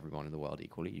care about everyone in the world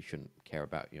equally. You shouldn't care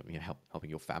about helping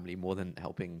your family more than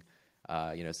helping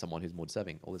someone who's more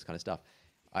deserving. All this kind of stuff.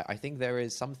 I think there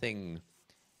is something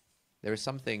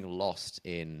lost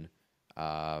in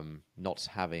not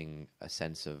having a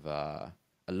sense of a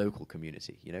local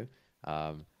community.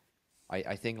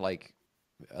 I think like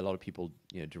a lot of people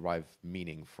derive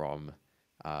meaning from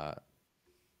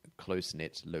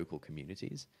close-knit local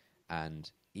communities, and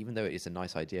even though it's a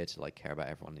nice idea to like care about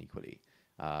everyone equally,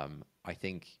 I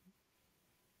think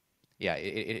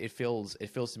it feels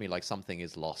to me like something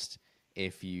is lost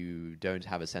if you don't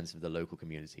have a sense of the local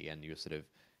community and you're sort of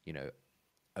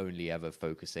only ever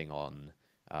focusing on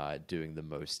doing the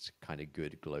most kind of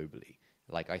good globally.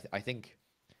 Like I think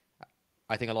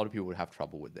a lot of people would have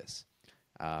trouble with this,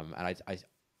 and I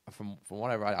from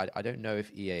what I read, I don't know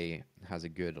if EA has a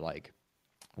good like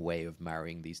way of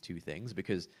marrying these two things,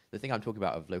 because the thing I'm talking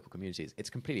about of local communities, it's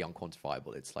completely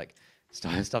unquantifiable. It's like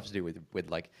stuff to do with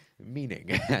like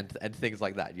meaning and things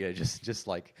like that. Just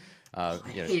like I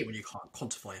hate when you can't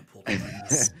quantify important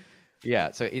things.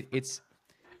 Yeah, so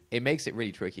it makes it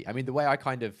really tricky. I mean, the way I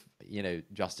kind of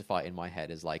justify it in my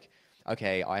head is like,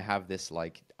 okay, I have this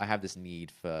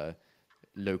need for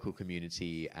local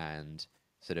community and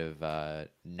sort of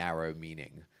narrow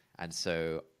meaning, and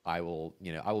so I will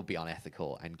be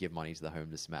unethical and give money to the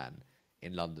homeless man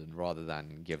in London rather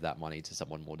than give that money to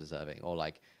someone more deserving, or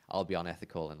like I'll be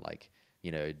unethical and like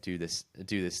do this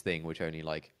thing which only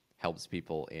like helps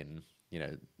people in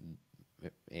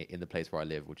in the place where I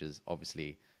live, which is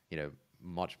obviously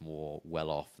much more well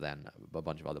off than a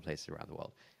bunch of other places around the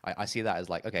world. I see that as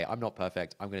like, okay, I'm not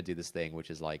perfect, I'm going to do this thing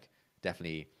which is like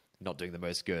definitely not doing the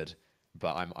most good,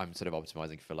 but I'm sort of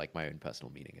optimizing for like my own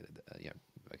personal meaning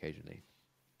occasionally.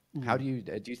 How do you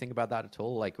think about that at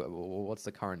all? Like, what's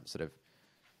the current sort of,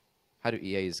 how do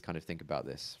EAs kind of think about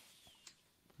this?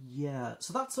 Yeah,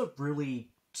 so that's a really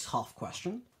tough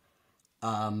question.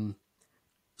 So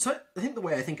I think the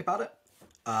way I think about it,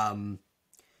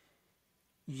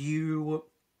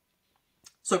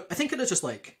 so I think it is just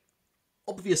like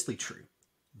obviously true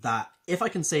that if I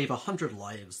can save 100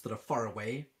 lives that are far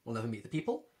away, will never meet the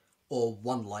people, or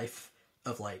one life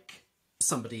of like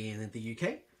somebody in the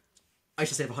UK, I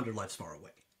should save 100 lives far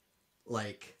away.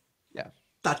 Like, yeah,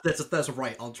 there's a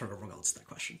right answer and a wrong answer to that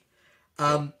question.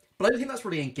 But I don't think that's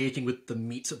really engaging with the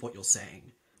meat of what you're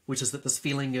saying, which is that this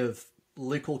feeling of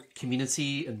local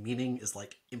community and meaning is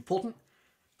like important,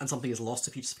 and something is lost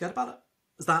if you just forget about it.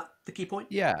 Is that the key point?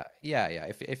 Yeah.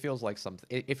 It feels like something.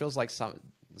 It feels like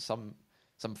some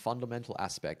fundamental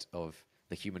aspect of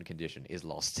the human condition is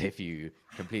lost if you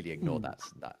completely ignore that.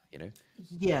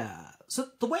 Yeah. So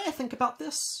the way I think about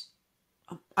this,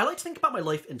 I like to think about my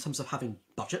life in terms of having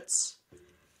budgets.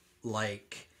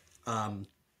 Like,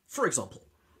 for example,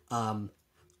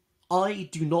 I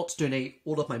do not donate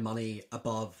all of my money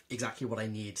above exactly what I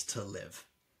need to live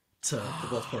to the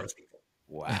world's poorest people.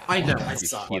 Wow. I know, I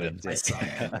suck. I suck.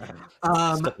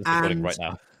 Stop this recording right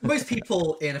now. Most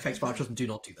people in effective altruism do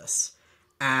not do this.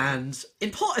 And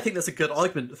in part, I think there's a good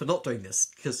argument for not doing this,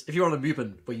 because if you're on a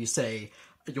movement where you say,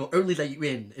 you'll only let you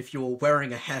in if you're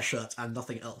wearing a hair shirt and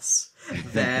nothing else,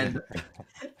 then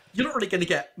you're not really going to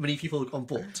get many people on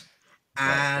board.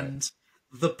 And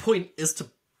the point is to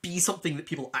be something that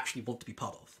people actually want to be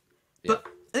part of. Yeah. But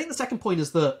I think the second point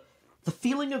is that the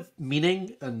feeling of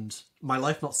meaning and my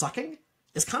life not sucking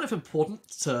is kind of important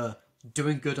to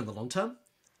doing good in the long term.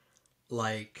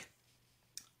 Like,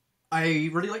 I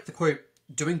really like the quote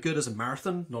doing good is a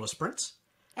marathon, not a sprint.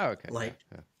 Oh, okay. Like,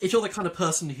 Yeah. if you're the kind of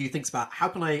person who thinks about how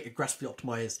can I aggressively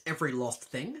optimize every last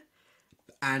thing,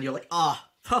 and you're like,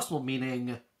 personal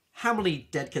meaning, how many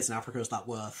dead kids in Africa is that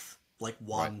worth? Like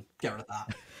one, get rid of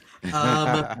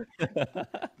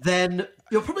that. Then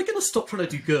you're probably going to stop trying to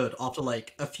do good after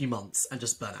like a few months and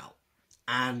just burn out.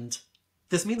 And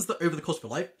this means that over the course of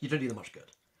your life, you don't do that much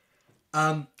good.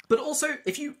 But also,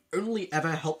 if you only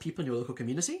ever help people in your local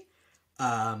community,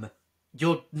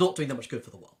 you're not doing that much good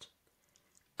for the world.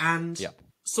 And Yeah.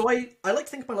 so I like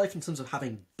to think of my life in terms of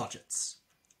having budgets.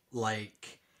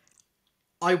 Like,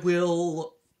 I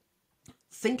will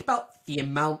think about the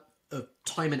amount of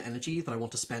time and energy that I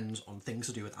want to spend on things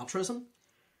to do with altruism,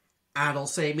 and I'll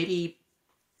say maybe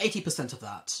 80% of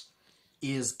that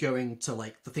is going to,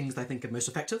 like, the things that I think are most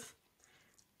effective,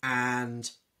 and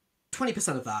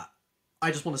 20% of that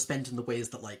I just want to spend in the ways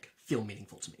that, like, feel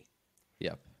meaningful to me.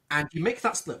 Yeah. And you make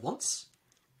that split once,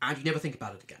 and you never think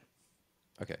about it again.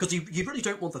 Okay. Because you really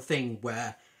don't want the thing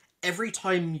where every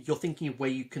time you're thinking of where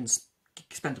you can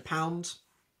spend £1,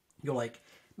 you're like,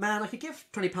 man, I could give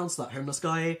 £20 to that homeless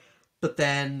guy, but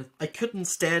then I could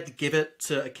instead give it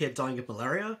to a kid dying of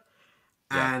malaria.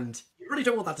 Yeah. And you really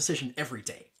don't want that decision every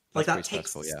day. Like, That's that pretty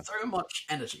takes stressful, so much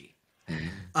energy.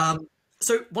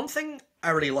 So one thing I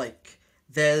really like,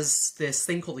 there's this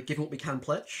thing called the Giving What We Can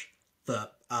pledge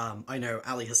that I know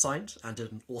Ali has signed and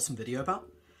did an awesome video about.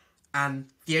 And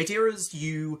the idea is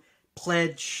you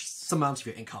pledge some amount of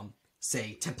your income,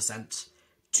 say 10%,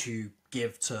 to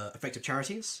give to effective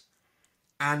charities.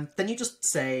 And then you just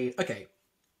say, okay,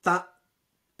 that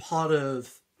part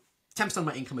of 10% of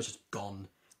my income is just gone.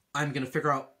 I'm going to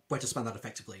figure out where to spend that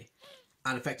effectively.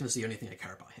 And effectiveness is the only thing I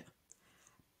care about here.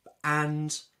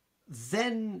 And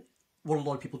then what a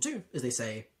lot of people do is they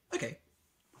say, okay,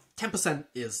 10%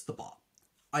 is the bar.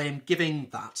 I am giving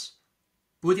that.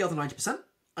 With the other 90%,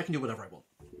 I can do whatever I want.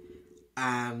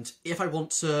 And if I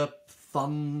want to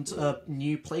fund a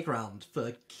new playground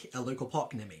for a local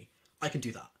park near me, I can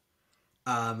do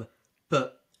that.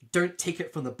 But don't take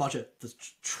it from the budget that's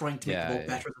trying to make the world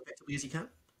better as effectively as you can.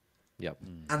 Yep.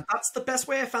 And that's the best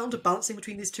way I found of balancing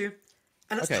between these two.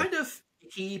 And it's kind of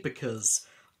key because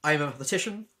I'm a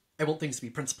mathematician. I want things to be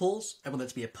principles. I want there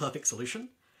to be a perfect solution.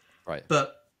 Right.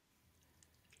 But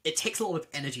it takes a lot of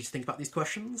energy to think about these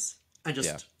questions. And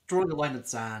just drawing a line in the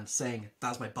sand, saying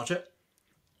that's my budget,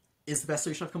 is the best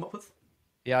solution I've come up with.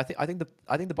 Yeah, I think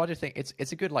the budget thing,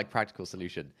 it's a good like practical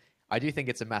solution. I do think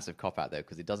it's a massive cop out though,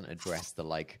 because it doesn't address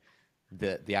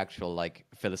the actual like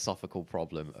philosophical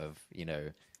problem of, you know,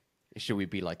 should we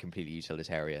be like completely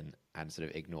utilitarian and sort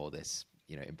of ignore this,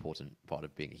 you know, important part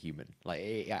of being a human? Like,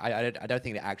 I don't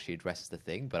think it actually addresses the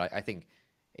thing, but I think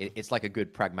it's like a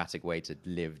good pragmatic way to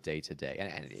live day to day,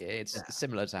 and it's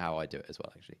similar to how I do it as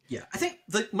well, actually. Yeah, I think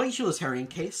my utilitarian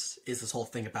case is this whole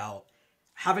thing about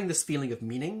having this feeling of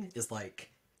meaning is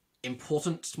like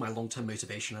important to my long-term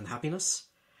motivation and happiness.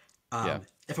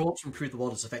 If I want to improve the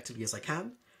world as effectively as I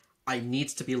can, I need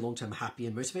to be long-term happy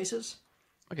and motivated.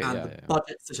 Okay, and the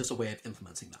budget is just a way of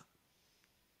implementing that.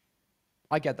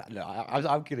 I get that. No, I'm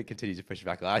going to continue to push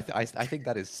back. I think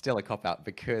that is still a cop out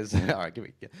because all right,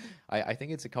 I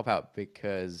think it's a cop out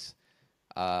because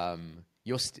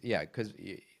because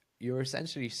you're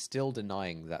essentially still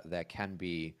denying that there can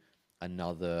be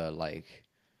another like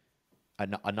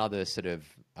another sort of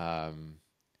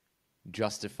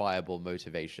justifiable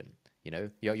motivation. You know,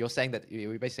 you're saying that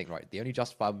you're basically saying, right, the only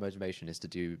justifiable motivation is to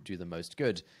do the most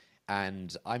good,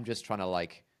 and I'm just trying to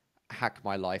like hack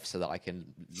my life so that I can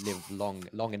live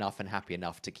long enough and happy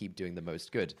enough to keep doing the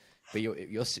most good. But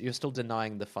you're still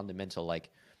denying the fundamental like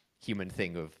human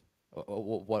thing of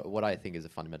what I think is a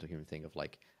fundamental human thing of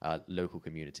like local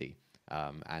community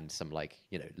and some like,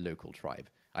 you know, local tribe.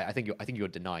 I think you're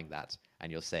denying that,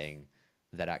 and you're saying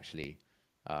that actually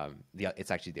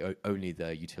it's actually only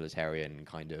the utilitarian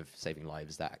kind of saving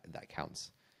lives that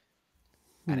counts.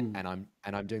 And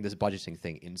I'm doing this budgeting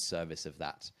thing in service of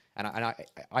that. And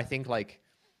I think like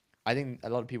I think a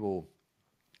lot of people,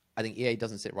 I think EA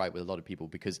doesn't sit right with a lot of people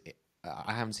because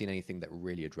I haven't seen anything that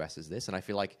really addresses this. And I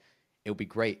feel like it would be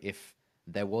great if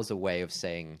there was a way of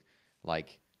saying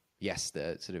like, yes,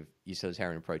 the sort of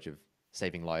utilitarian approach of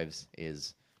saving lives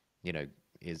is, you know,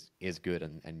 is good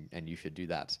and you should do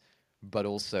that. But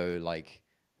also like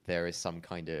there is some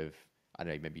kind of, I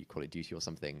don't know, maybe you call it duty or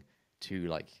something to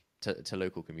like to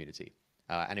local community.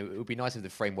 And it would be nice if the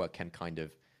framework can kind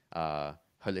of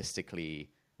holistically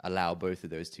allow both of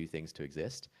those two things to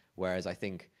exist. Whereas I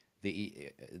think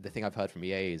the thing I've heard from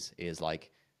EA is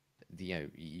like, you know,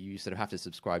 you sort of have to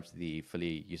subscribe to the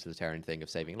fully utilitarian thing of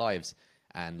saving lives,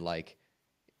 and like,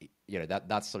 you know,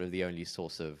 that's sort of the only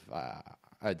source of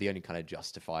the only kind of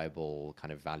justifiable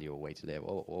kind of value or way to live,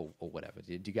 or whatever.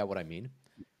 Do you get what I mean?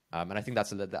 And I think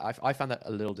that's I found that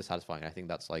a little dissatisfying. I think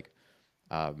that's like,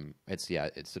 it's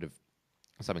sort of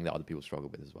something that other people struggle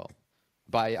with as well.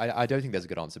 But I don't think there's a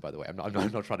good answer, by the way. I'm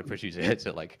not trying to push you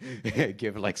to like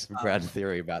give like some grand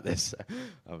theory about this.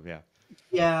 Yeah.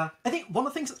 Yeah, I think one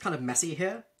of the things that's kind of messy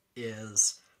here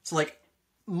is, so like,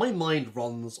 my mind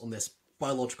runs on this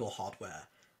biological hardware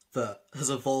that has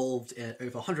evolved in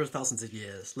over hundreds of thousands of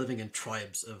years, living in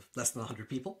tribes of less than 100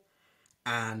 people.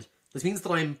 And this means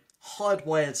that I'm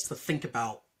hardwired to think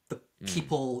about the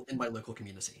people in my local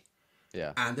community.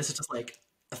 Yeah. And this is just like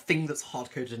a thing that's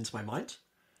hard-coded into my mind.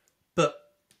 But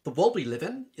the world we live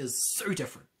in is so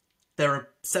different. There are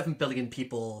 7 billion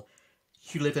people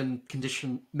who live in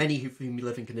many of whom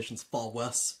live in conditions far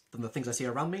worse than the things I see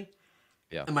around me.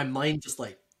 Yeah. And my mind just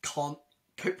like can't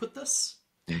cope with this.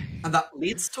 And that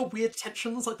leads to weird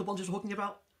tensions like the ones you're talking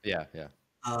about. Yeah. Yeah.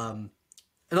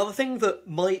 Another thing that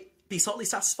might be slightly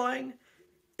satisfying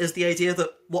is the idea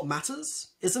that what matters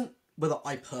isn't whether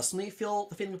I personally feel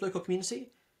the feeling of local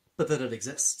community, but that it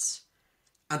exists.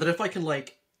 And that if I can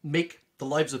like make the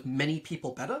lives of many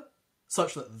people better,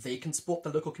 such that they can support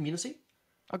their local community,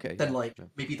 Okay. then like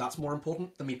maybe that's more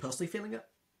important than me personally feeling it.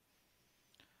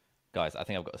 Guys, I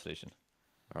think I've got a solution.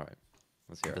 All right.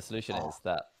 Let's hear The it. solution is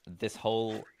that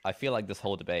I feel like this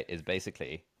whole debate is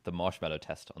basically the marshmallow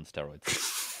test on steroids.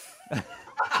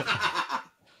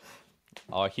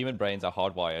 Our human brains are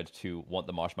hardwired to want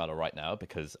the marshmallow right now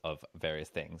because of various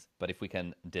things. But if we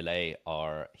can delay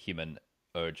our human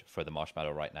urge for the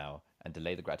marshmallow right now and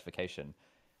delay the gratification,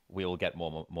 we will get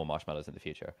more marshmallows in the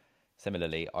future.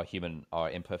 Similarly, our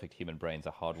imperfect human brains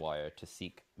are hardwired to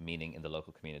seek meaning in the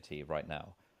local community right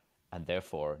now. And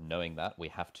therefore, knowing that, we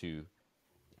have to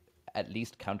at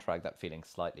least counteract that feeling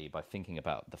slightly by thinking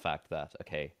about the fact that,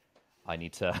 okay, I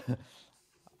need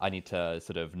to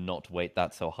sort of not weight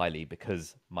that so highly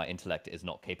because my intellect is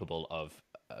not capable of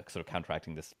sort of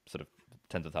counteracting this sort of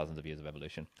tens of thousands of years of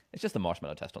evolution. It's just a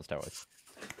marshmallow test on steroids.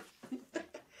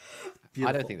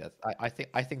 I don't think that.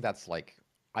 I think that's like,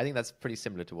 I think that's pretty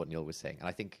similar to what Neil was saying, and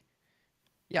I think,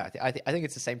 yeah, I think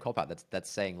it's the same cop out that's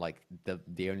saying like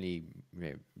the only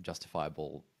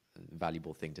justifiable,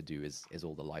 valuable thing to do is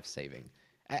all the life saving,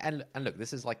 and look,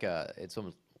 this is like it's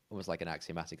almost like an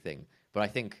axiomatic thing, but I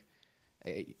think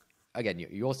again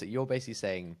you're basically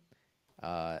saying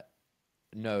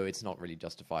no, it's not really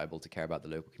justifiable to care about the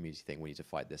local community thing. We need to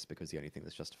fight this because the only thing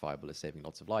that's justifiable is saving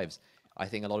lots of lives. I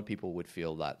think a lot of people would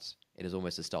feel that it is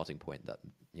almost a starting point that,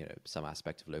 some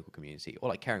aspect of local community, or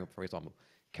like caring, for example,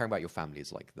 caring about your family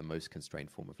is like the most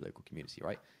constrained form of local community,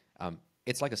 right?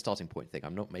 It's like a starting point thing.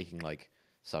 I'm not making like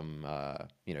some,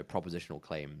 propositional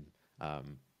claim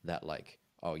that like,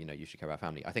 oh, you should care about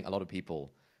family. I think a lot of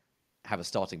people have a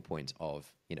starting point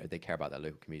of, they care about their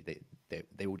local community.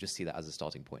 They will just see that as a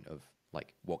starting point of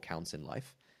like what counts in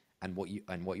life, and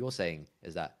what you're saying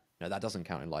is that no, that doesn't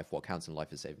count in life. What counts in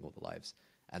life is saving all the lives,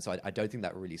 and so I don't think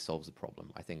that really solves the problem.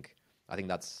 I think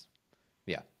that's,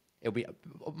 yeah. It'll be,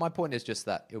 my point is just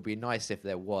that it would be nice if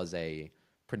there was a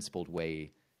principled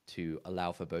way to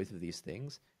allow for both of these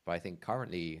things, but I think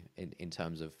currently in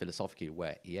terms of philosophically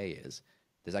where EA is,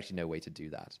 there's actually no way to do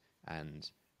that,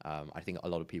 and I think a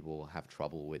lot of people have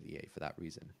trouble with EA for that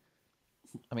reason.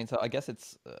 I mean, so I guess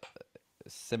it's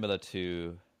similar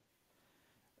to,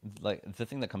 like, the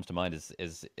thing that comes to mind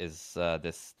is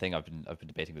this thing I've been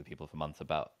debating with people for months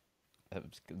about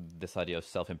this idea of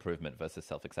self-improvement versus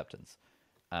self-acceptance,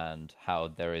 and how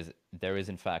there is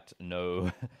in fact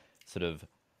no sort of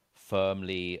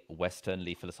firmly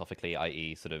Westernly philosophically,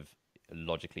 i.e., sort of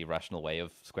logically rational way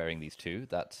of squaring these two.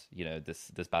 That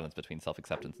this balance between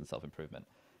self-acceptance and self-improvement.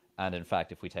 And in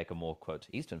fact, if we take a more, quote,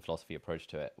 Eastern philosophy approach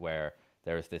to it, where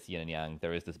there is this yin and yang,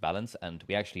 there is this balance, and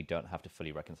we actually don't have to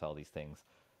fully reconcile these things.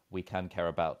 We can care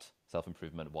about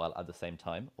self-improvement while at the same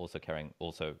time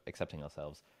also accepting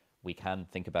ourselves. We can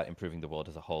think about improving the world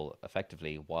as a whole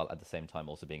effectively while at the same time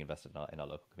also being invested in our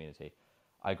local community.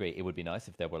 I agree. It would be nice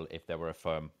if there were a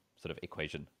firm sort of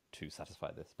equation to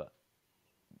satisfy this, but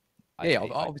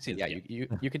obviously, you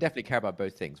can definitely care about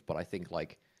both things, but I think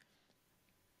like,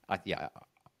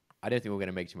 I don't think we're going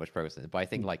to make too much progress in it, but I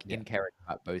think like in caring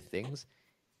about both things,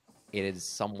 it is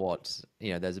somewhat,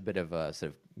 there's a bit of a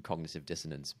sort of cognitive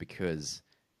dissonance because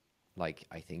like,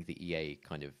 I think the EA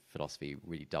kind of philosophy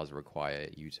really does require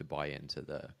you to buy into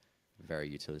the very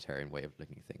utilitarian way of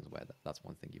looking at things where that's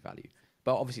one thing you value.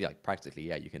 But obviously, like practically,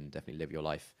 you can definitely live your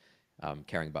life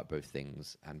caring about both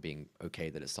things and being okay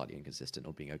that it's slightly inconsistent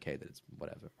or being okay that it's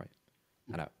whatever, right?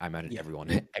 And I imagine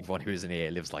everyone who's in EA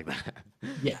lives like that.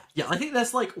 Yeah. I think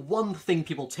there's like one thing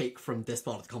people take from this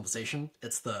part of the conversation.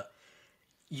 It's that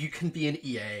you can be an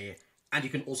EA and you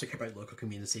can also care about your local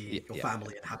community, your Yeah.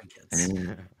 family, and having kids.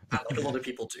 And like a lot of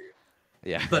people do.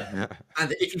 Yeah.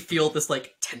 And if you feel this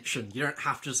like tension, you don't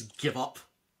have to just give up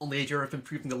on the idea of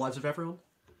improving the lives of everyone.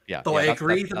 Yeah. Though Yeah. I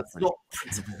agree that That's it's not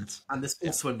principled, and this Yeah.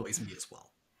 also annoys me as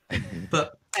well.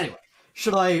 But anyway,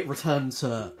 should I return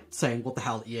to saying what the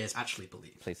hell EAs actually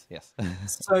believe? Please. Yes.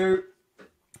 So,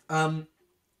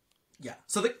 yeah.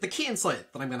 So the key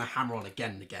insight that I'm going to hammer on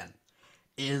again and again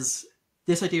is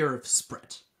this idea of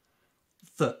spread.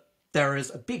 That there is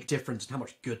a big difference in how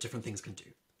much good different things can do.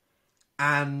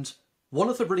 And one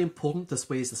of the really important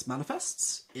ways this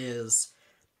manifests is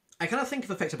I kind of think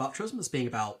of effective altruism as being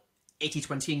about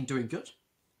 80-20ing doing good.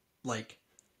 Like,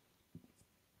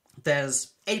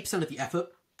 there's 80% of the effort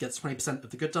gets 20% of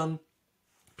the good done,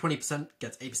 20%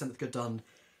 gets 80% of the good done.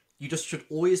 You just should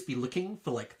always be looking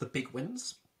for, like, the big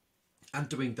wins and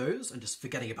doing those and just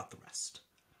forgetting about the rest.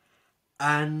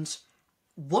 And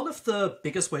one of the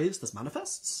biggest ways this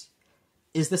manifests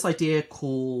is this idea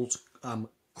called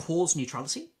cause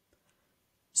neutrality.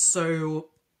 So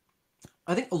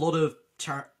I think a lot of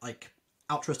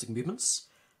altruistic movements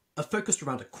are focused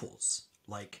around a cause,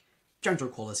 like gender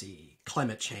equality,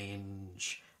 climate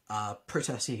change,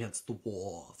 protesting against the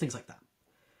war, things like that.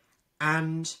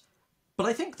 But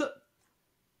I think that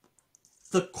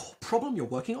the problem you're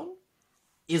working on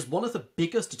is one of the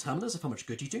biggest determinants of how much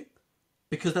good you do,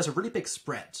 because there's a really big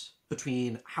spread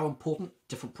between how important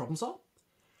different problems are.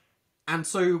 And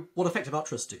so what effective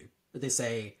altruists do, they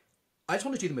say, I just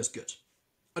want to do the most good.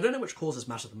 I don't know which causes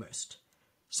matter the most,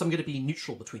 so I'm going to be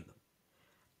neutral between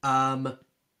them.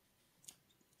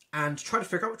 And try to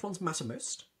figure out which ones matter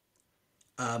most.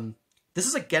 This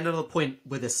is again another point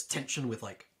where this tension with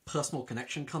like personal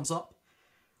connection comes up,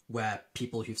 where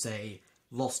people who say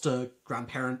lost a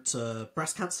grandparent to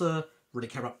breast cancer really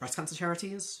care about breast cancer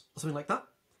charities or something like that.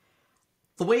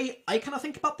 The way I kind of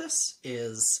think about this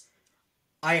is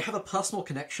I have a personal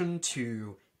connection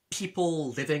to people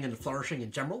living and flourishing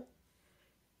in general.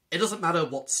 It doesn't matter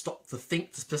what the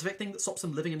specific thing that stops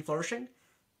them living and flourishing.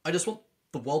 I just want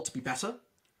the world to be better.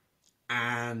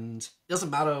 And it doesn't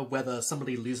matter whether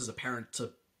somebody loses a parent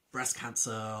to breast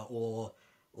cancer or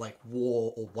like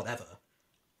war or whatever.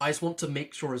 I just want to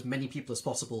make sure as many people as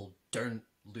possible don't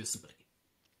lose somebody.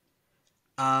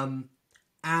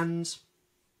 And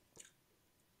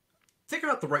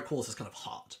figuring out the right cause is kind of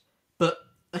hard. But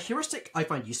a heuristic I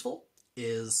find useful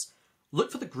is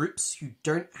look for the groups who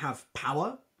don't have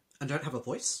power and don't have a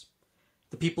voice.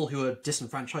 The people who are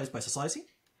disenfranchised by society.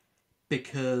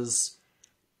 Because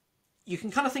you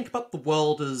can kind of think about the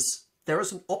world as there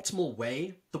is an optimal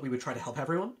way that we would try to help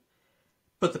everyone,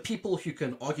 but the people who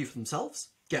can argue for themselves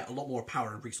get a lot more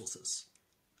power and resources.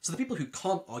 So the people who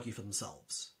can't argue for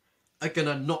themselves are going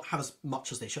to not have as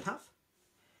much as they should have.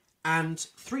 And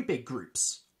three big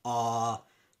groups are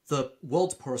the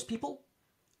world's poorest people.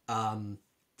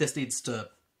 This leads to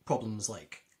problems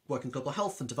like work in global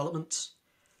health and development,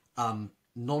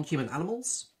 non-human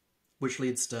animals, which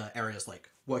leads to areas like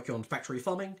working on factory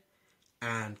farming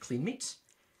and clean meat,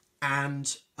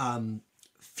 and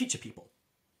future people,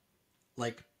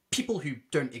 like people who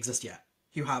don't exist yet,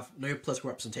 who have no political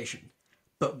representation,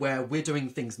 but where we're doing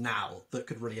things now that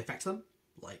could really affect them,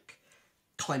 like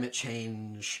climate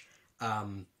change,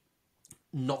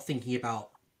 not thinking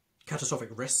about catastrophic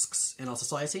risks in our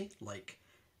society, like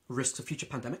risks of future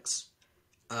pandemics.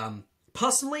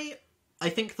 Personally, I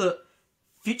think that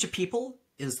future people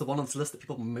is the one on this list that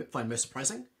people find most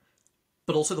surprising,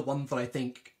 but also the one that I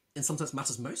think in some sense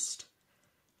matters most.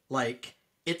 Like,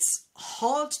 it's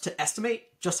hard to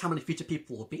estimate just how many future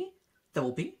people there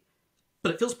will be,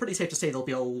 but it feels pretty safe to say there'll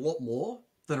be a lot more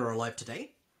than are alive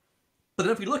today. But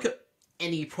then if we look at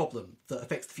any problem that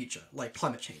affects the future, like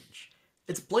climate change,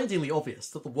 it's blindingly obvious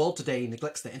that the world today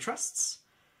neglects their interests,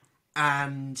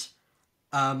 and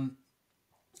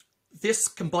this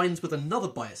combines with another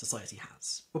bias society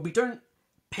has, where we don't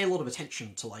pay a lot of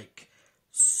attention to, like,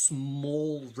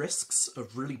 small risks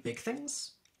of really big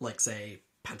things, like, say,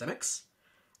 pandemics.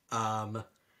 And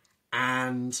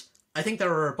I think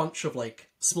there are a bunch of, like,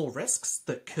 small risks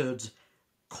that could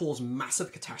cause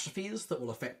massive catastrophes that will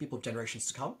affect people of generations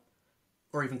to come,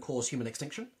 or even cause human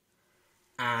extinction.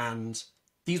 And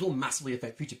these will massively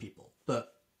affect future people,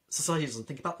 but society doesn't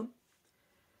think about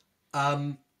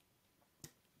them.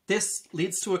 This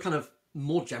leads to a kind of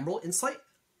more general insight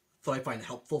that I find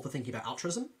helpful for thinking about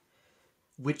altruism,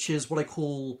 which is what I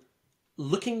call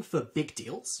looking for big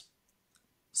deals.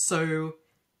 So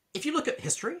if you look at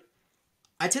history,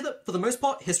 I'd say that for the most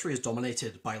part, history is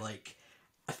dominated by like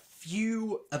a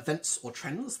few events or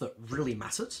trends that really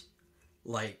mattered,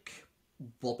 like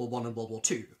World War One and World War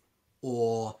Two,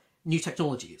 or new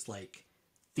technologies like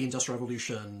the Industrial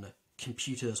Revolution,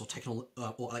 computers or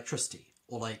electricity,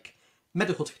 or like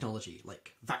medical technology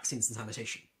like vaccines and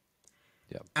sanitation.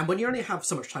 Yeah. And when you only have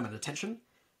so much time and attention,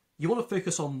 you want to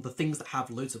focus on the things that have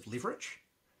loads of leverage.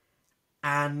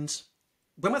 And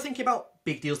when we're thinking about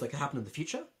big deals that could happen in the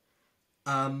future,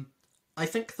 I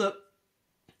think that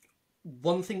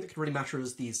one thing that could really matter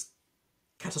is these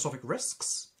catastrophic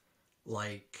risks,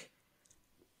 like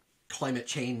climate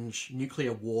change,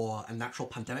 nuclear war, and natural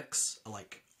pandemics are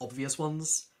like obvious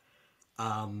ones.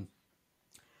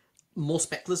 More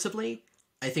speculatively,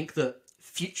 I think that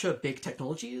future big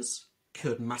technologies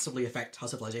could massively affect how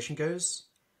civilization goes,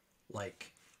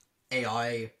 like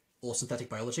AI or synthetic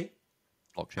biology.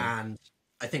 Blockchain. And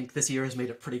I think this year has made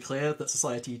it pretty clear that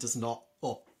society does not,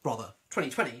 or rather,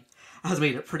 2020 has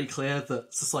made it pretty clear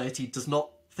that society does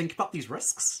not think about these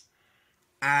risks.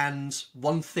 And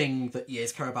one thing that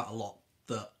EAs care about a lot,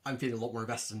 that I'm feeling a lot more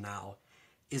invested in now,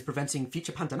 is preventing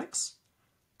future pandemics.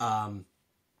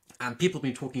 And people have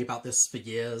been talking about this for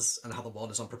years and how the world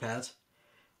is unprepared.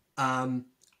 And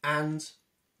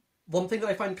one thing that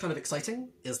I find kind of exciting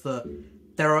is that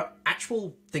there are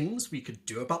actual things we could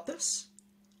do about this.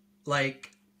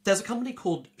 Like, there's a company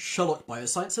called Sherlock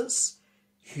Biosciences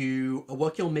who are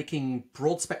working on making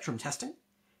broad spectrum testing,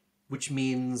 which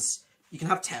means you can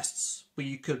have tests where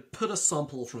you could put a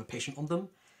sample from a patient on them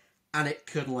and it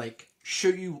could like show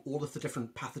you all of the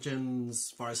different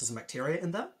pathogens, viruses and bacteria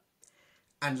in there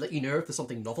and let you know if there's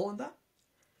something novel in there.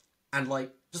 And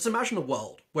like, just imagine a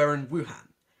world where in Wuhan,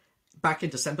 back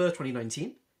in December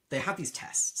 2019, they had these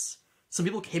tests. Some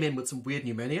people came in with some weird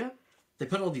pneumonia. They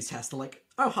put on these tests. They're like,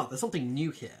 oh, huh, there's something new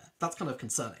here. That's kind of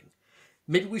concerning.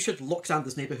 Maybe we should lock down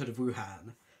this neighborhood of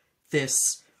Wuhan.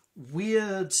 This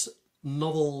weird,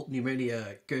 novel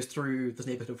pneumonia goes through this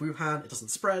neighborhood of Wuhan. It doesn't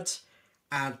spread.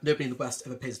 And nobody in the West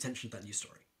ever pays attention to that news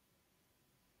story.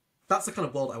 That's the kind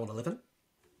of world I want to live in.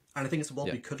 And I think it's a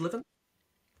world we could live in.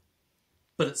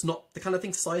 But it's not the kind of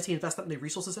thing society invests that many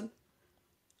resources in.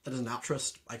 That is an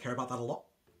altruist. I care about that a lot.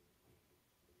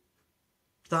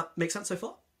 Does that make sense so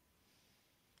far?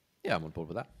 Yeah, I'm on board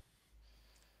with that.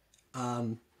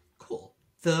 Cool.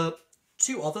 The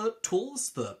two other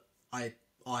tools that I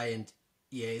and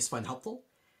EAs find helpful.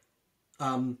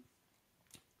 The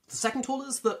second tool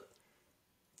is that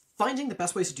finding the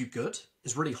best ways to do good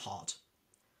is really hard.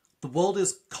 The world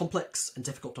is complex and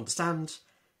difficult to understand,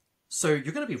 so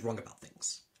you're going to be wrong about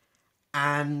things.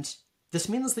 And this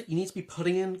means that you need to be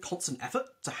putting in constant effort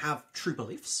to have true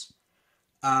beliefs.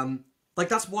 Like,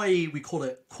 that's why we call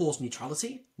it cause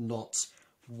neutrality, not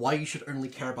why you should only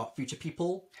care about future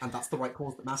people, and that's the right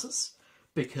cause that matters.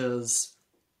 Because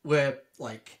we're,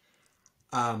 like,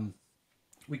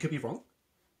 we could be wrong.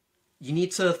 You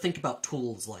need to think about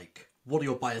tools like, what are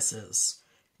your biases?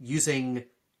 Using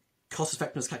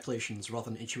cost-effectiveness calculations rather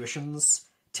than intuitions,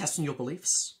 testing your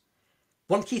beliefs.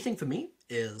 One key thing for me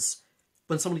is,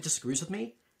 when somebody disagrees with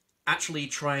me, actually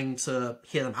trying to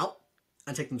hear them out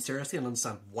and take them seriously and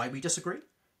understand why we disagree.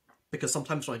 Because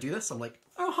sometimes when I do this, I'm like,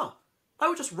 oh, huh, I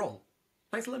was just wrong.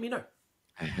 Thanks for letting me know.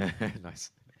 Nice.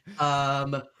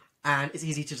 And it's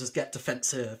easy to just get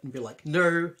defensive and be like,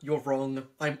 no, you're wrong,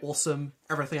 I'm awesome,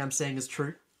 everything I'm saying is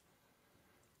true.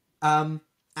 And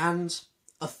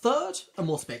a third, a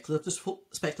more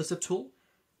speculative tool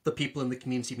that people in the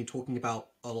community have been talking about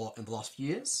a lot in the last few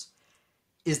years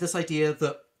is this idea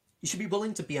that you should be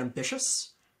willing to be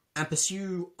ambitious and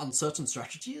pursue uncertain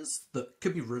strategies that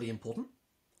could be really important.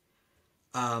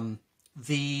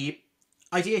 The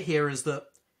idea here is that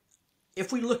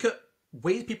if we look at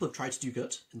ways people have tried to do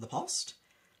good in the past,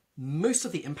 most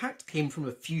of the impact came from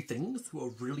a few things that were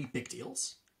really big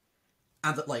deals.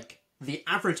 And that, like, the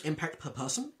average impact per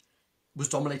person was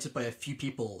dominated by a few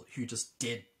people who just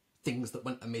did things that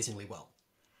went amazingly well.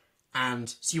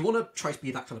 And so you want to try to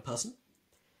be that kind of person.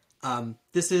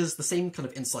 This is the same kind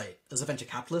of insight as a venture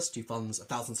capitalist who funds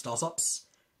 1,000 startups,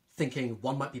 thinking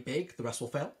one might be big, the rest will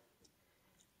fail.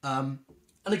 An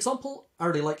example I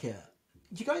really like here.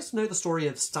 Do you guys know the story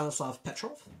of Stanislav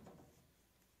Petrov?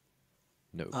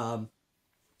 No.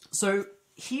 So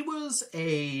he was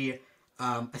I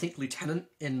think, lieutenant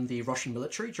in the Russian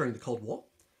military during the Cold War,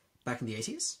 back in the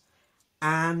 80s.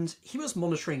 And he was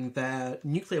monitoring their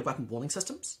nuclear weapon warning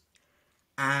systems.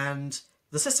 And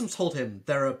the systems told him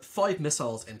there are 5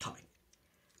 missiles incoming.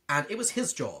 And it was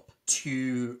his job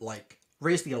to, like,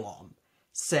 raise the alarm,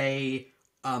 say,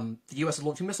 the US is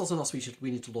launching missiles on us,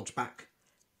 we need to launch back,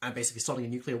 and basically starting a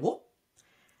nuclear war.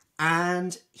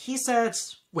 And he said,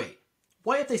 wait,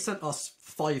 why have they sent us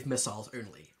 5 missiles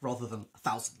only rather than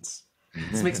thousands?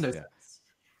 This makes no sense.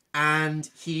 And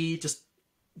he just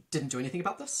didn't do anything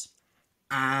about this.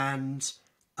 And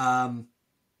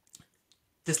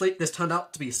this turned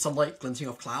out to be sunlight glinting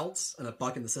off clouds and a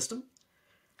bug in the system.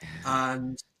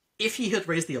 And if he had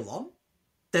raised the alarm,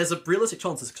 there's a realistic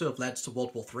chance this could have led to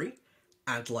World War III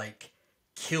and, like,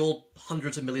 killed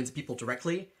hundreds of millions of people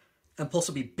directly, and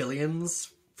possibly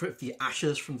billions for the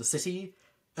ashes from the city,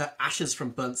 ashes from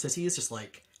burnt cities just,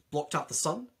 like, blocked out the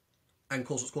sun and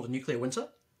caused what's called a nuclear winter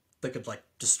that could, like,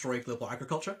 destroy global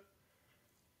agriculture.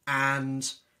 And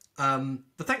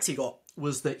the thanks he got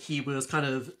was that he was kind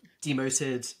of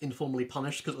demoted, informally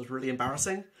punished because it was really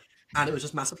embarrassing, and it was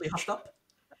just massively hushed up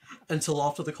until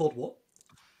after the Cold War.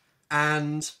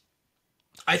 And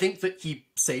I think that he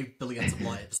saved billions of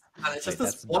lives. And it's just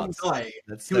this one nuts. guy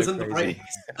That's who was so in the crazy. right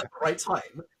place at the right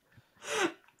time.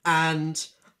 And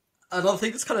another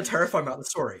thing that's kind of terrifying about the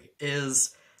story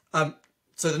is,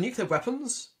 so the nuclear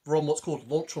weapons were on what's called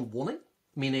launch on warning,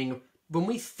 meaning when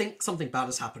we think something bad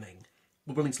is happening,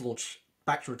 we're willing to launch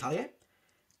back to retaliate.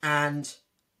 And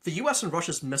the US and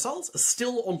Russia's missiles are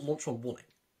still on launch on warning.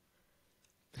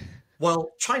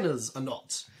 Well, China's are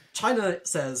not. China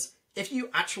says, if you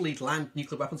actually land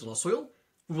nuclear weapons on our soil,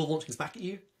 we will launch things back at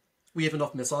you. We have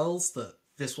enough missiles that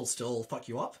this will still fuck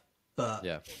you up, but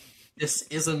this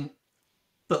isn't...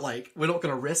 But, like, we're not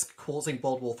going to risk causing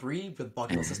World War III with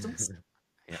bug in our systems.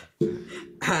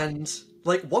 And,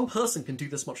 like, one person can do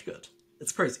this much good.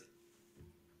 It's crazy.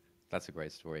 That's a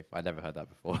great story. I never heard that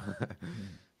before.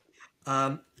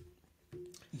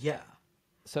 Yeah.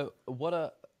 So what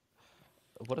are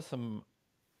some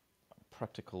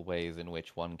practical ways in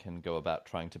which one can go about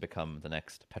trying to become the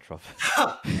next Petrov?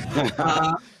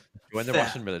 Join the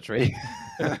Russian military.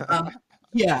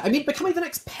 Yeah, I mean, becoming the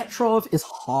next Petrov is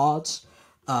hard.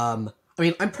 I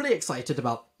mean, I'm pretty excited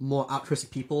about more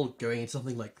altruistic people going into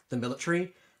something like the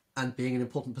military and being in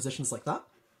important positions like that,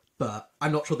 but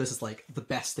I'm not sure this is, like, the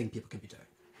best thing people can be doing.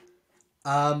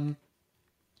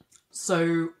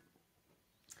 So,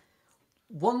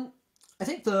 I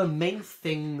think the main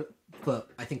thing that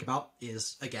I think about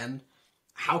is, again,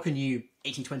 how can you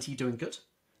 80-20 doing good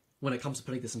when it comes to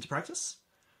putting this into practice?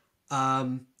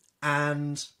 And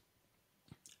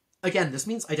again, this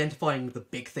means identifying the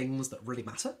big things that really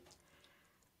matter.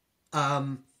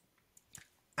 A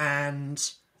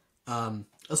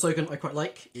slogan I quite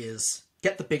like is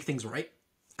get the big things right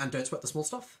and don't sweat the small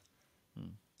stuff.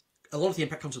 A lot of the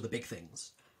impact comes with the big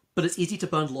things, but it's easy to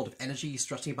burn a lot of energy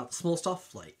stressing about the small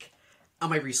stuff, like,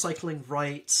 am I recycling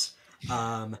right?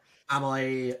 Am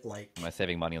I, like... Am I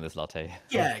saving money on this latte?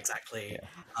 Yeah, exactly.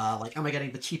 Like, am I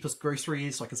getting the cheapest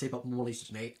groceries so I can save up more money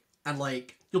to donate? And,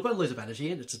 like, you'll burn loads of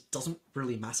energy and it just doesn't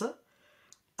really matter.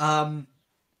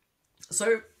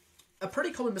 So, a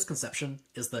pretty common misconception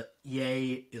is that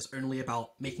EA is only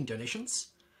about making donations,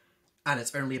 and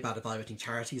it's only about evaluating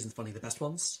charities and funding the best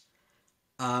ones.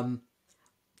 The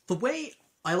way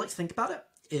I like to think about it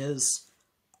is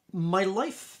my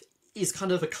life is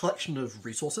kind of a collection of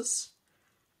resources,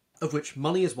 of which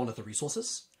money is one of the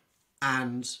resources,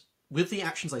 and with the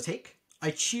actions I take, I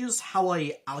choose how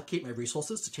I allocate my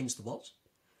resources to change the world.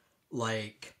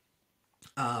 Like,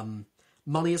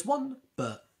 money is one,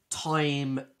 but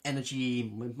time,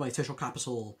 energy, my social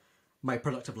capital, my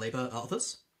productive labor are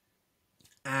others.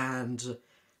 And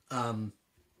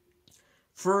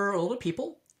for a lot of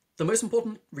people, the most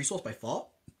important resource by far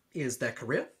is their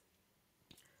career.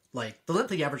 Like, the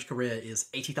length of the average career is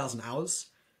 80,000 hours,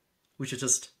 which is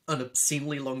just an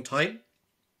obscenely long time.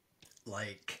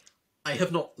 Like, I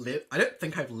don't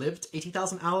think I've lived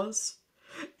 80,000 hours.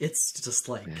 It's just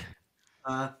like...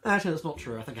 actually, that's not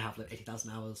true. I think I have lived 80,000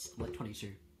 hours. I'm like 22.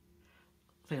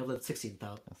 I think I've lived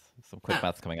 16,000. Some quick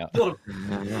maths coming out.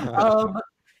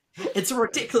 It's a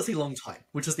ridiculously long time,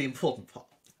 which is the important part.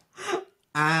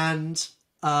 And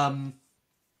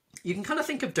you can kind of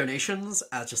think of donations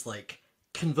as just like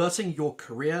converting your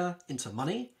career into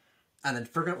money and then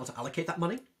figuring out what to allocate that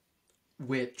money,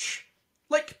 which,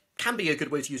 like, can be a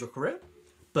good way to use your career,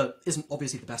 but isn't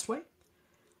obviously the best way.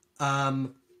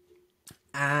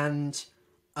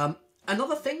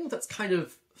 Another thing that's kind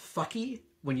of fucky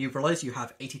when you realize you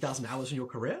have 80,000 hours in your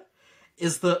career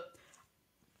is that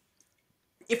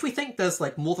if we think there's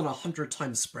like more than 100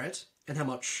 times spread in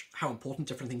how important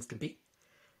different things can be,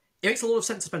 it makes a lot of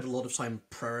sense to spend a lot of time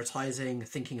prioritizing,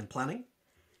 thinking, and planning.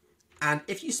 And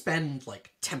if you spend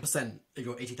like 10% of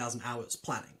your 80,000 hours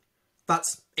planning,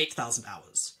 that's 8,000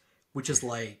 hours, which is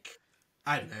like,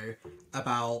 I don't know,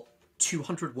 about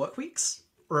 200 work weeks,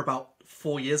 or about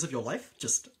 4 years of your life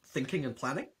just thinking and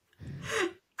planning.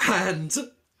 And,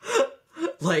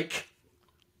 like,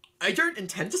 I don't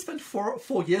intend to spend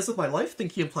four years of my life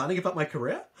thinking and planning about my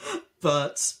career,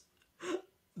 but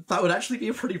that would actually be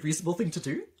a pretty reasonable thing to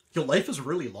do. Your life is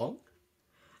really long.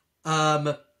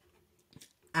 And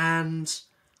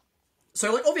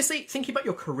so, like, obviously, thinking about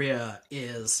your career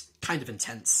is kind of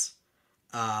intense.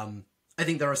 I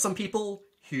think there are some people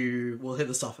who will hear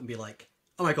this stuff and be like,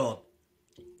 oh my god,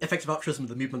 effective altruism,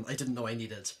 the movement I didn't know I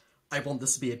needed. I want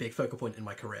this to be a big focal point in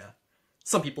my career.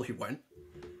 Some people who won't.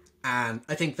 And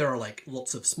I think there are, like,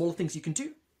 lots of smaller things you can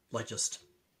do, like just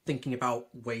thinking about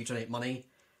where you donate money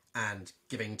and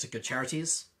giving to good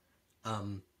charities.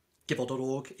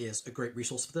 Give.org is a great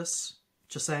resource for this,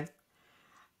 just saying.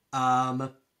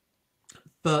 But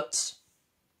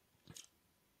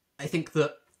I think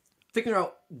that figuring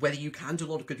out whether you can do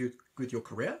a lot of good with your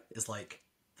career is, like,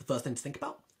 the first thing to think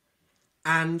about.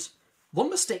 And one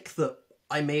mistake that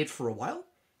I made for a while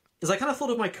is I kind of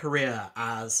thought of my career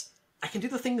as I can do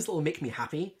the things that will make me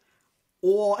happy,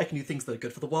 or I can do things that are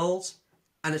good for the world,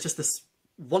 and it's just this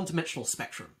one-dimensional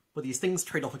spectrum where these things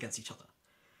trade off against each other.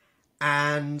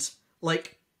 And,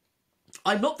 like,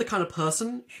 I'm not the kind of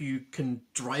person who can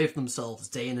drive themselves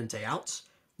day in and day out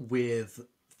with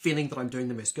feeling that I'm doing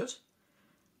the most good.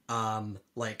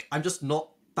 Like, I'm just not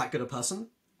that good a person,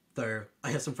 though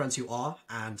I have some friends who are,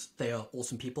 and they are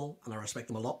awesome people, and I respect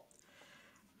them a lot.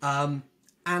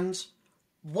 And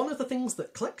one of the things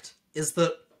that clicked is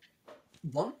that,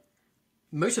 one,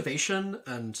 motivation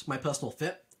and my personal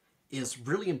fit is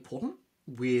really important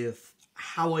with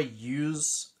how I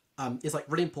use, is, like,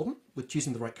 really important with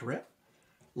choosing the right career.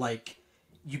 Like,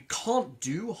 you can't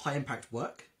do high-impact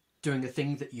work doing a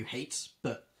thing that you hate,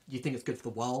 but you think it's good for the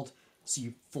world, so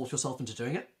you force yourself into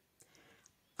doing it.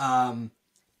 I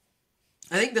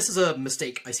think this is a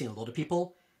mistake I see in a lot of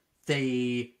people.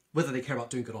 Whether they care about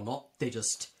doing good or not, they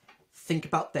just think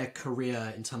about their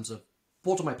career in terms of,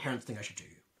 what do my parents think I should do?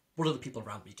 What do the people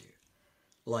around me do?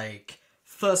 Like,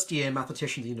 first-year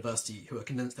mathematicians at university who are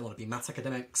convinced they want to be maths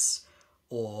academics,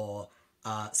 or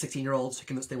 16-year-olds who are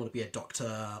convinced they want to be a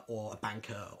doctor or a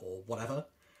banker or whatever.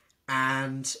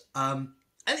 And I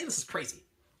think this is crazy.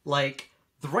 Like,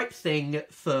 the right thing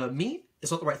for me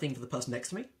is not the right thing for the person next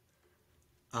to me.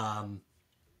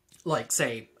 Like,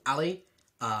 say, Ali,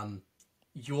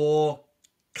 you're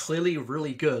clearly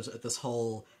really good at this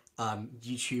whole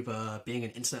YouTuber being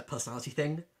an internet personality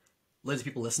thing. Loads of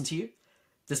people listen to you.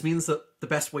 This means that the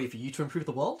best way for you to improve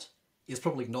the world is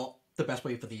probably not the best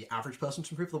way for the average person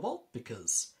to improve the world,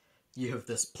 because you have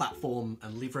this platform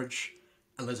and leverage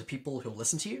and loads of people who'll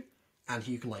listen to you and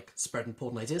who you can, like, spread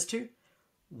important ideas to.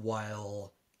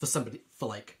 While for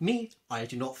like me, I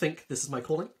do not think this is my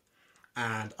calling,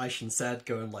 and I should instead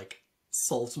go and, like,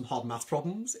 solve some hard math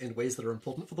problems in ways that are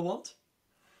important for the world.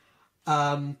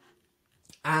 And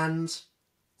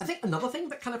I think another thing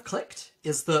that kind of clicked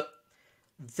is that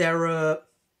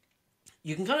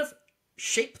you can kind of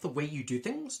shape the way you do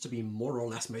things to be more or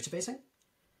less motivating.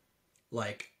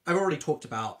 Like, I've already talked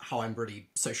about how I'm really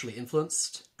socially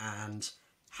influenced, and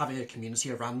having a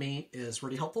community around me is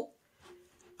really helpful.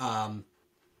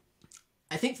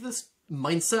 I think this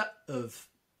mindset of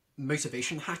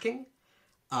motivation hacking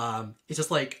is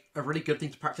just, like, a really good thing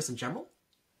to practice in general.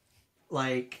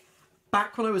 Like,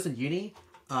 back when I was in uni,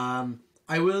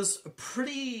 I was a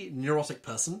pretty neurotic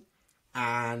person,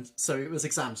 and so it was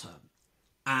exam term.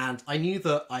 And I knew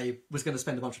that I was going to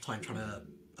spend a bunch of time trying to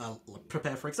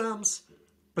prepare for exams,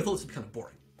 but I thought this would be kind of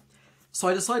boring. So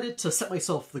I decided to set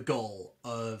myself the goal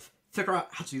of figure out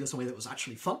how to do this in a way that was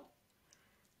actually fun.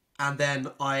 And then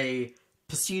I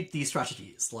pursued these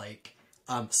strategies, like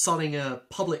starting a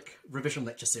public revision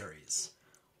lecture series,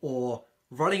 or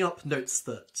writing up notes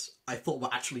that I thought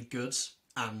were actually good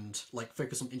and, like,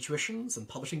 focus on intuitions and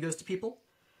publishing those to people,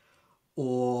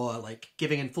 or, like,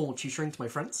 giving informal tutoring to my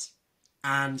friends.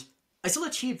 And I still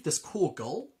achieved this core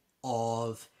goal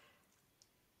of,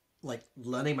 like,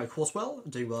 learning my course well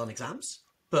and doing well in exams.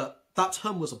 But that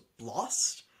term was a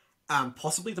blast, and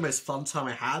possibly the most fun time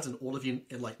I had in all of in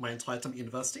like, my entire time at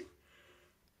university.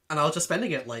 And I was just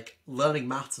spending it, like, learning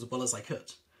maths as well as I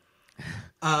could.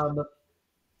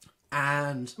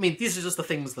 And, I mean, these are just the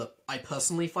things that I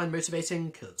personally find motivating,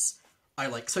 because I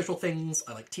like social things,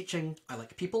 I like teaching, I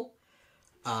like people.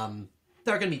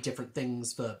 There are going to be different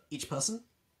things for each person.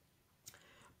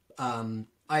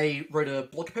 I wrote a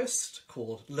blog post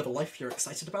called Live a Life You're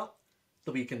Excited About,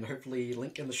 that we can hopefully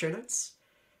link in the show notes,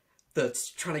 that's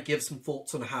trying to give some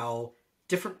thoughts on how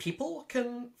different people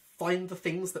can find the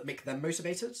things that make them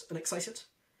motivated and excited.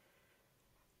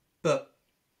 But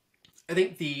I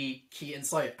think the key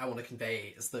insight I want to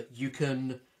convey is that you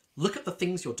can look at the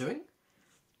things you're doing,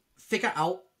 figure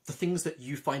out the things that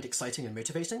you find exciting and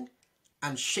motivating,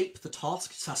 and shape the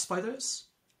task to satisfy those.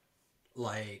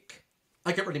 Like,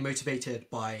 I get really motivated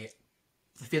by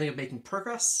the feeling of making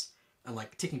progress and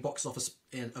like ticking boxes off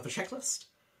of a checklist.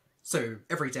 So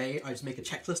every day I just make a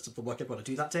checklist of the work I've got to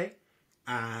do that day,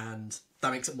 and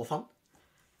that makes it more fun.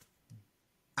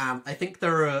 And I think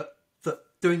that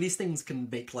doing these things can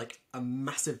make like a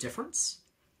massive difference.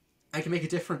 And can make a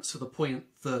difference to the point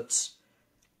that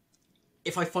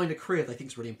if I find a career that I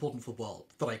think is really important for the world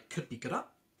that I could be good at,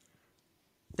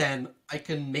 then I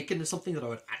can make it into something that I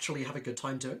would actually have a good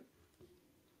time doing.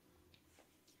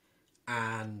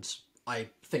 And I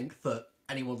think that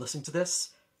anyone listening to this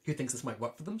who thinks this might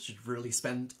work for them should really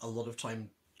spend a lot of time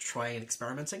trying and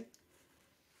experimenting.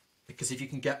 Because if you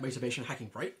can get motivation hacking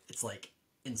right, it's like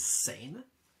insane.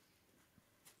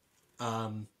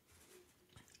 And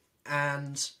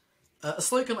a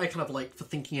slogan I kind of like for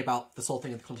thinking about this whole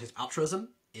thing in the context of altruism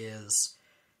is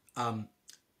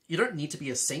you don't need to be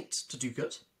a saint to do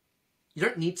good. You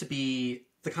don't need to be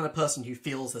the kind of person who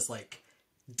feels this like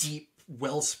deep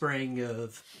wellspring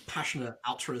of passionate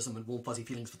altruism and warm fuzzy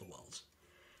feelings for the world.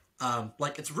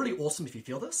 Like, it's really awesome if you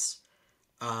feel this.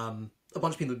 A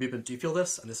bunch of people in the movement do feel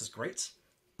this, and this is great.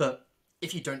 But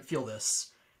if you don't feel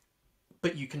this,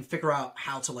 but you can figure out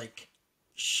how to like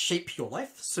shape your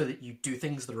life so that you do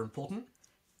things that are important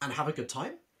and have a good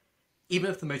time, even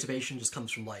if the motivation just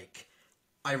comes from like,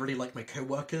 I really like my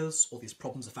co-workers or these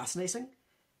problems are fascinating,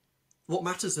 what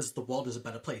matters is the world is a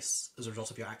better place as a result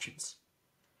of your actions.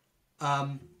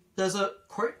 There's a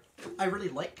quote I really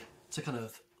like to kind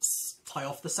of tie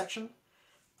off this section.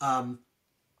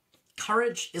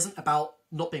 Courage isn't about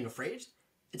not being afraid,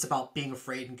 it's about being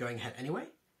afraid and going ahead anyway.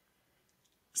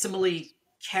 Similarly,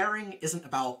 caring isn't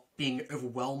about being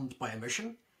overwhelmed by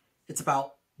emotion, it's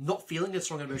about not feeling a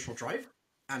strong emotional drive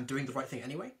and doing the right thing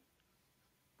anyway.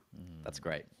 That's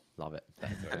great. Love it.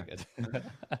 That's very good.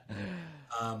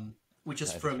 Which is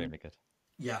That is from extremely good.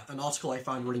 an article I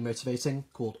found really motivating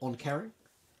called On Caring.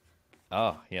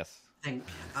 Oh, yes. I think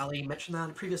Ali mentioned that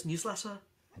in a previous newsletter.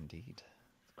 Indeed.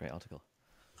 Great article.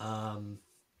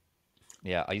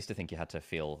 Yeah, I used to think you had to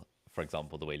feel, for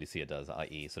example, the way Lucia does,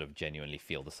 i.e. sort of genuinely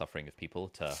feel the suffering of people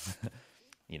to,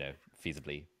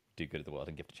 feasibly do good in the world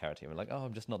and give to charity. And we're like, oh,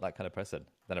 I'm just not that kind of person.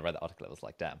 Then I read the article, I was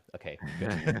like, damn, okay,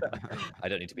 good. I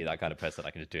don't need to be that kind of person. I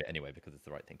can just do it anyway because it's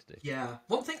the right thing to do. Yeah.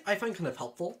 One thing I find kind of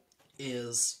helpful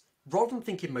is, rather than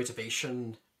thinking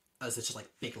motivation as it's just like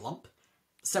big lump,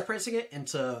 separating it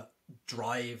into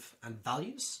drive and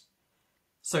values.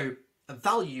 So a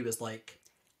value is like,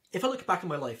 if I look back in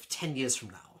my life 10 years from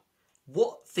now,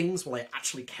 what things will I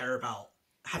actually care about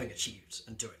having achieved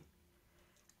and doing?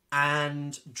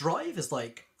 And drive is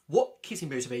like, what keeps me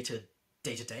motivated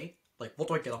day to day? Like, what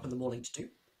do I get up in the morning to do?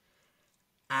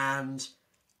 And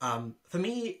for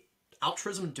me,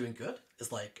 altruism and doing good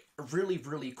is like a really,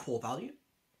 really core value.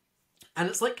 And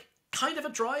it's like kind of a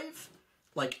drive.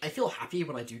 Like, I feel happy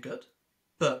when I do good,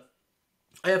 but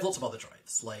I have lots of other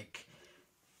drives, like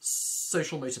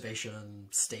social motivation,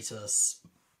 status,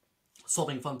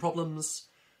 solving fun problems,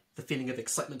 the feeling of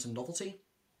excitement and novelty.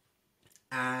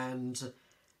 And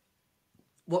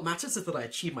what matters is that I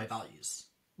achieve my values.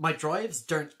 My drives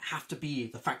don't have to be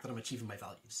the fact that I'm achieving my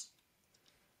values.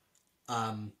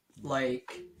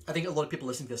 Like, I think a lot of people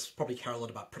listening to this probably care a lot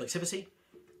about productivity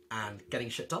and getting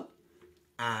shit done.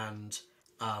 And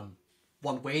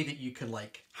one way that you can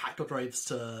like hack your drives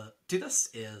to do this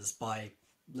is by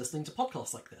listening to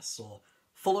podcasts like this or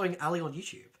following Ali on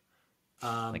YouTube.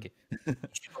 Thank you.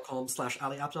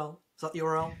 YouTube.com/Ali Abdal. Is that the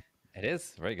URL? It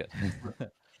is very good.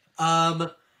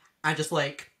 And just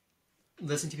like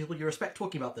listening to people you respect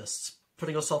talking about this,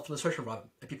 putting yourself in a social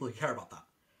environment and people who care about that.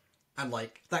 And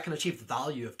like that can achieve the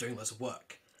value of doing loads of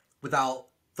work without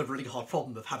the really hard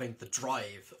problem of having the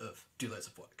drive of do loads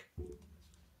of work.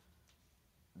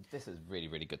 This is really,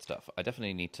 really good stuff. I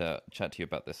definitely need to chat to you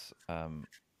about this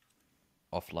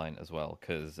offline as well,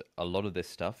 because a lot of this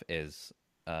stuff is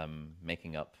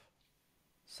making up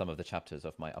some of the chapters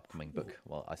of my upcoming book.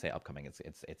 Well, I say upcoming;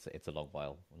 it's a long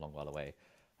while away.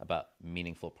 About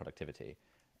meaningful productivity,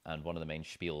 and one of the main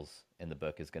spiels in the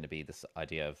book is going to be this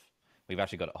idea of, we've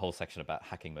actually got a whole section about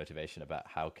hacking motivation, about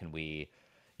how can we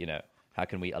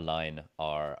align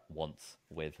our wants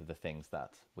with the things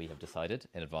that we have decided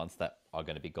in advance that are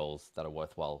going to be goals that are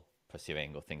worthwhile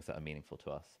pursuing or things that are meaningful to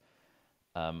us.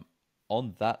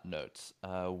 On that note,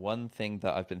 one thing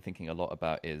that I've been thinking a lot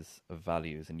about is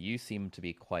values, and you seem to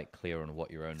be quite clear on what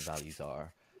your own values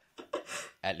are.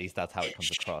 At least that's how it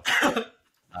comes across.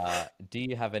 Do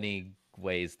you have any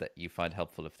ways that you find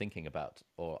helpful of thinking about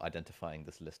or identifying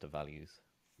this list of values?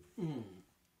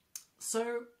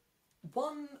 So,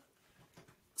 one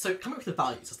so coming up with the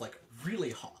values is like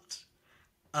really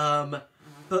hard.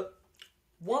 But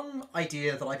one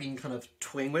idea that I've been kind of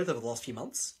toying with over the last few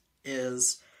months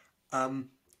is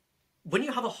when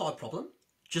you have a hard problem,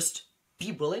 just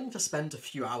be willing to spend a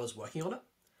few hours working on it.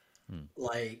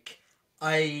 Like,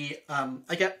 I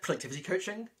get productivity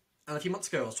coaching, and a few months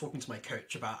ago I was talking to my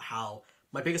coach about how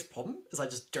my biggest problem is I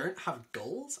just don't have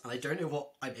goals, and I don't know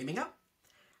what I'm aiming at.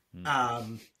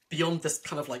 Beyond this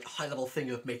kind of like high-level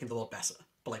thing of making the world better.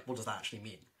 But like, what does that actually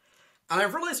mean? And I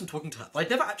realized from talking to her that I'd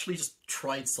never actually just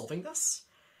tried solving this.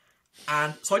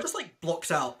 And so I just like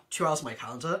blocked out 2 hours of my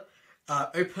calendar,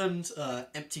 opened an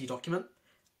empty document,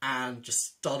 and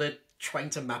just started trying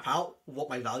to map out what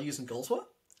my values and goals were.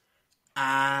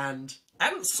 And I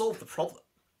haven't solved the problem,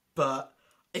 but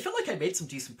I feel like I made some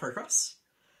decent progress.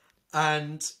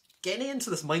 And getting into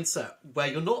this mindset where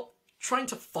you're not trying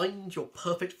to find your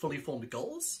perfect, fully formed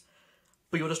goals,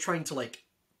 but you're just trying to like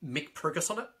make progress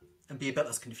on it and be a bit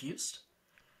less confused.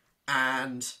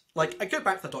 And like, I go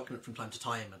back to the document from time to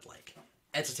time and like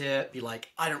edit it, be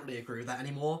like, I don't really agree with that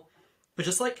anymore. But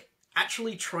just like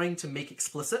actually trying to make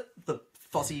explicit the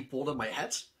fuzzy border in my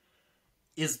head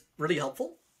is really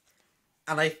helpful.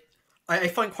 And I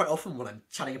find quite often when I'm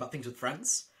chatting about things with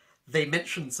friends, they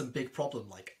mention some big problem,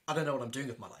 like, I don't know what I'm doing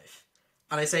with my life.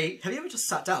 And I say, have you ever just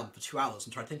sat down for 2 hours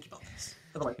and tried thinking about this?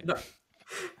 And they're like, no.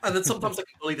 And then sometimes I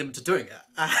can bully them into doing it.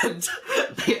 And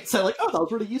they say like, oh, that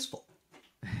was really useful.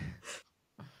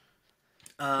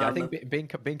 Yeah, I think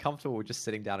being comfortable with just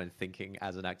sitting down and thinking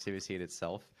as an activity in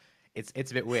itself,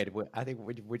 it's a bit weird. I think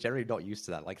we're generally not used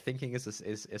to that. Like thinking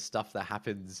is stuff that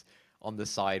happens on the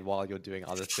side while you're doing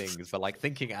other things, but like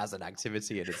thinking as an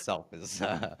activity in itself is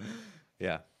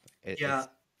yeah. It's,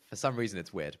 for some reason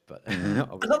it's weird, but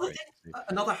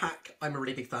another hack I'm a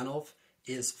really big fan of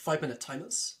is 5-minute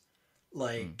timers.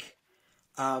 Like,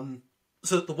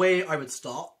 so the way I would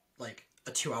start like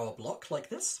a 2-hour block like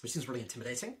this, which seems really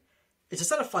intimidating, is to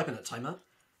set a 5-minute timer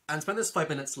and spend those 5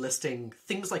 minutes listing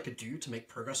things I could do to make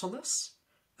progress on this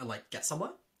and like get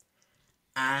somewhere.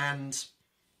 And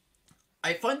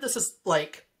I find this is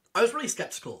like, I was really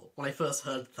skeptical when I first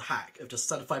heard the hack of just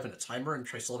set a 5-minute timer and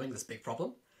try solving this big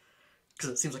problem, because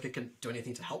it seems like it can do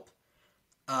anything to help.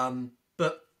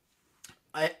 But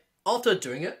after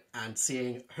doing it and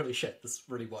seeing, holy shit, this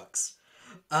really works,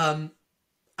 I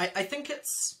think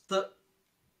it's that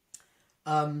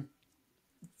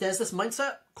there's this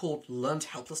mindset called learned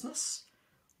helplessness,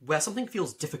 where something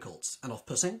feels difficult and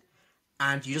off-putting,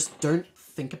 and you just don't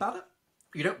think about it.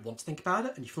 You don't want to think about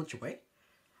it, and you flinch away.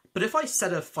 But if I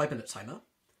set a 5-minute timer,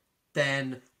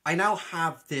 then I now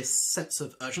have this sense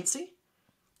of urgency.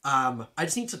 I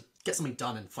just need to get something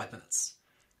done in 5 minutes.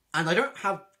 And I don't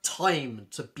have time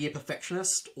to be a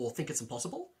perfectionist or think it's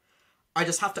impossible. I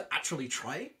just have to actually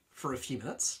try for a few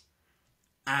minutes.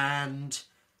 And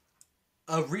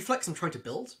a reflex I'm trying to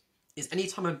build is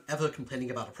anytime I'm ever complaining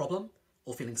about a problem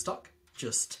or feeling stuck,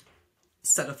 just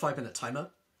set a 5-minute timer.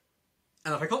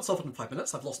 And if I can't solve it in 5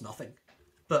 minutes, I've lost nothing.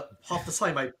 But half the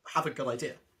time I have a good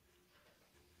idea.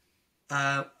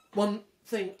 One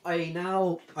thing, I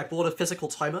bought a physical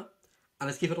timer and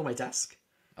I keep it on my desk.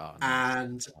 Oh, nice.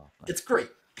 And it's great,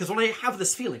 because when I have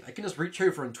this feeling, I can just reach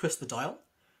over and twist the dial,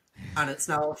 and it's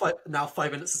now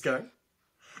 5 minutes is going.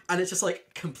 And it's just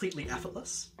like completely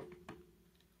effortless.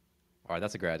 All right,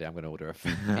 that's a great idea. I'm going to order a.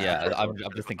 Yeah, I'm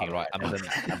just thinking, right,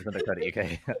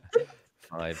 Amazon.co.uk.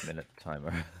 5-minute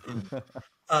timer.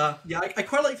 Yeah, I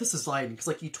quite like this design, because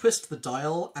like you twist the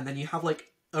dial and then you have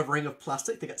like a ring of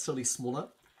plastic that gets slowly smaller.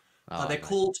 They're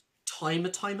called timer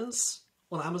timers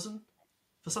on Amazon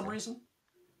for some reason.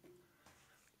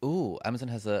 Ooh, Amazon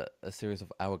has a series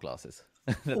of hourglasses.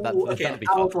 Okay,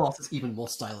 hourglass is even more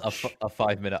stylish. A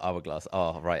 5-minute hourglass.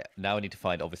 Oh, right. Now I need to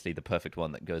find, obviously, the perfect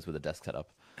one that goes with a desk setup.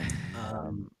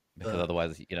 Because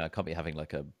otherwise, I can't be having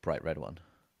like a bright red one.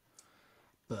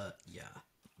 But yeah.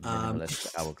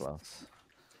 Minimalist hourglass.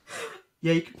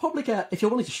 Yeah, you can probably get, if you're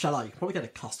wanting to shell out, you can probably get a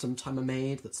custom timer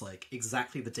made that's like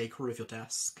exactly the decor of your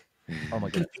desk. Oh my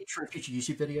god! Can feature in future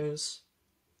YouTube videos.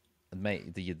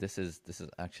 Mate, this is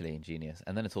actually ingenious,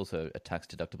 and then it's also a tax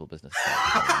deductible business. Am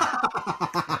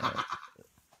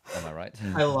I right?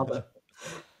 I love it.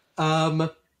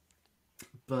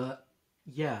 But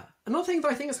yeah, another thing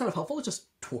that I think is kind of helpful is just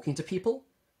talking to people.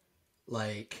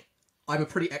 Like, I'm a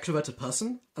pretty extroverted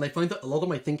person, and I find that a lot of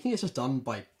my thinking is just done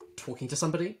by talking to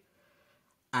somebody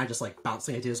and just like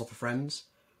bouncing ideas off of friends,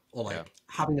 or like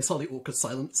having a slightly awkward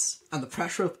silence. And the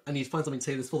pressure of I need to find something to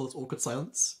say this for this awkward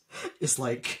silence is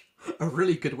like a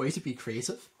really good way to be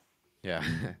creative. Yeah.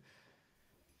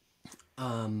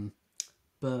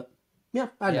 But Yeah,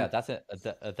 I don't Yeah, know. that's it.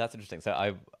 That's interesting. So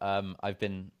I've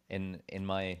been in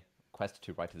my quest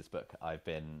to write this book. I've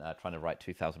been trying to write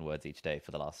 2,000 words each day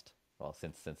for the last, well,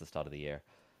 since the start of the year,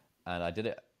 and I did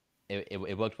it.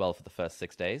 It worked well for the first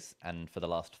 6 days, and for the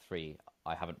last three,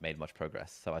 I haven't made much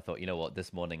progress. So I thought, you know what,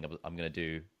 this morning I'm going to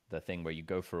do the thing where you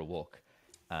go for a walk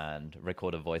and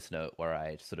record a voice note where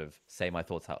I sort of say my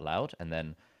thoughts out loud and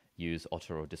then use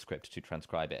Otter or Descript to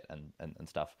transcribe it and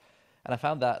stuff. And I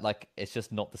found that like it's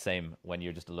just not the same when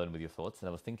you're just alone with your thoughts. And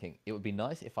I was thinking it would be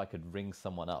nice if I could ring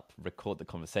someone up, record the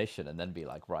conversation, and then be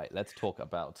like, right, let's talk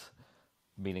about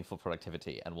meaningful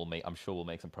productivity, and I'm sure we'll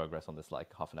make some progress on this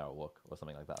like half an hour walk or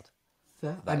something like that.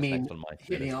 Fair. So I that is mean, next on my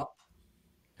to-do hit me list. up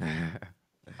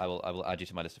I will add you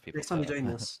to my list of people next time you're to doing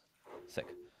this. sick.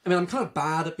 I mean, I'm kind of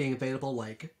bad at being available,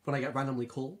 like, when I get randomly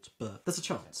called, but there's a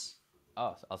chance.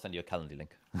 Oh, I'll send you a Calendly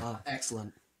link.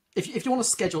 Excellent. If you want to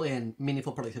schedule in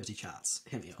meaningful productivity chats,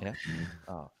 hit me up. Yeah.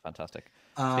 Oh, fantastic.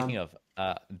 Speaking of,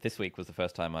 this week was the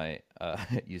first time I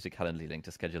used a Calendly link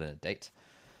to schedule in a date.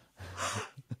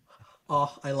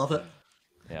 Oh, I love it.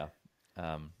 Yeah. But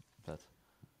I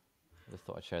just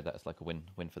thought I'd share that as like a win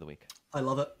for the week. I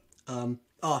love it.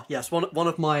 Yes, one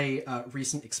of my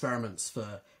recent experiments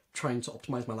for trying to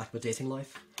optimize my lack of a dating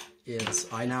life is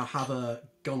I now have a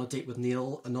go on a date with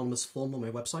Neel anonymous form on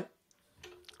my website.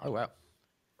 Oh wow.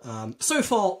 So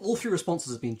far, all three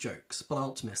responses have been jokes, but I'm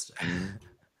optimistic.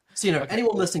 So, you know,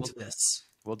 anyone listening to this,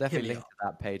 We'll hit definitely me link up. to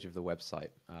that page of the website.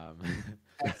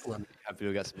 Excellent. Hopefully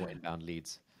we'll get some more inbound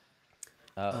leads.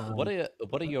 What are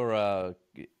your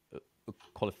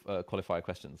qualifier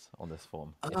questions on this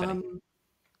form, if any?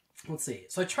 Let's see.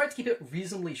 So I tried to keep it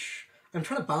reasonably. I'm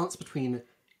trying to balance between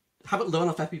have it low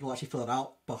enough effort people actually fill it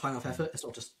out, but high enough effort it's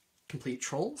not just complete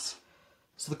trolls.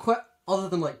 So other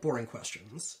than like boring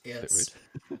questions, it's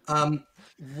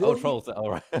Oh, trolls!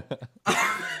 All right.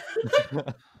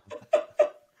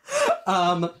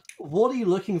 what are you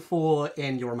looking for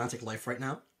in your romantic life right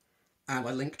now? And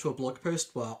I link to a blog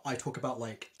post where I talk about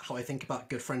like how I think about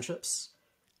good friendships,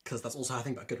 because that's also how I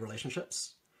think about good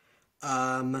relationships.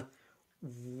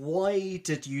 Why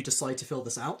did you decide to fill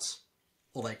this out?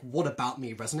 Or like, what about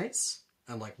me resonates?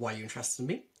 And like, why are you interested in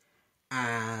me?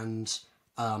 And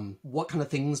what kind of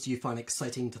things do you find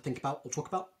exciting to think about or talk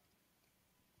about?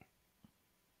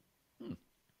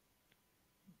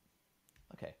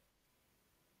 Okay.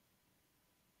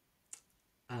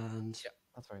 And Yeah,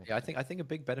 that's very. Yeah, I think a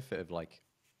big benefit of like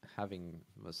having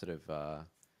a sort of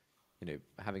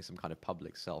having some kind of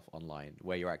public self online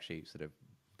where you're actually sort of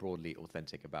broadly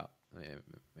authentic about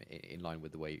in line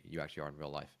with the way you actually are in real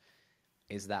life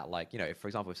is that like, you know, if for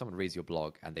example if someone reads your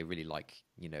blog and they really like,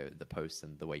 you know, the posts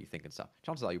and the way you think and stuff,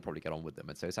 chances are you'll probably get on with them,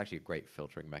 and so it's actually a great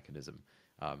filtering mechanism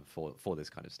for this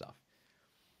kind of stuff.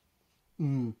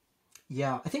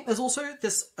 yeah, I think there's also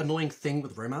this annoying thing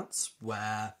with romance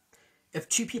where if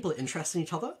two people are interested in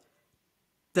each other,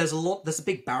 there's a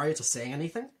big barrier to saying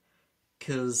anything,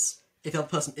 because if the other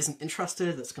person isn't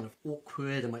interested, that's kind of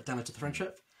awkward and might damage the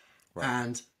friendship. Right.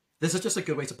 And this is just a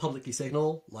good way to publicly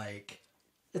signal, like,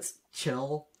 it's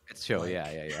chill. It's chill, Like,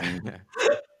 yeah.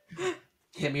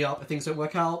 hit me up if things don't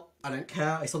work out. I don't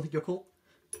care. I still think you're cool.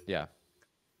 Yeah.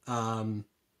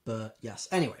 But yes.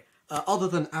 Anyway, other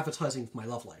than advertising for my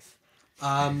love life,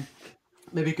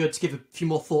 maybe good to give a few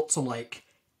more thoughts on like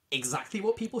exactly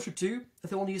what people should do if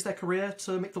they want to use their career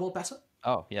to make the world better.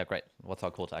 Oh, yeah, great. What's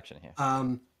our call to action here?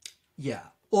 Yeah.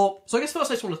 Or so I guess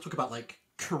first I just want to talk about like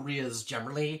careers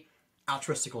generally,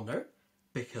 altruistic or no,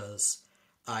 because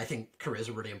I think careers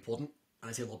are really important, and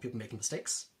I see a lot of people making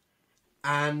mistakes.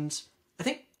 And I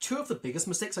think two of the biggest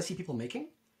mistakes I see people making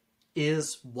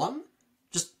is one,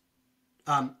 just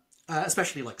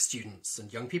especially like students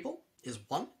and young people, is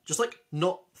one, just like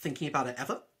not thinking about it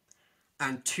ever,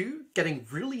 and two, getting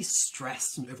really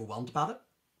stressed and overwhelmed about it.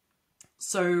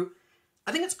 So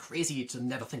I think it's crazy to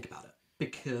never think about it,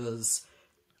 because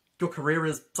your career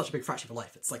is such a big fraction of your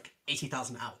life. It's like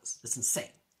 80,000 hours. It's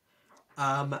insane.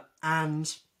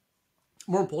 And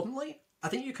more importantly, I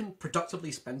think you can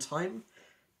productively spend time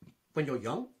when you're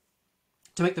young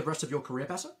to make the rest of your career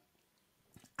better.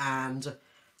 And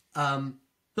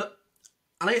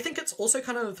I think it's also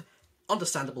kind of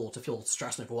understandable to feel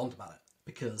stressed and overwhelmed about it,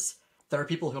 because there are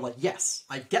people who are like, yes,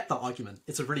 I get that argument.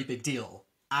 It's a really big deal.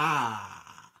 Yeah.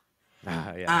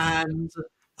 And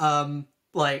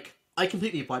like, I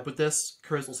completely vibe with this.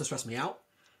 Careers also stress me out.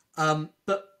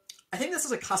 But I think this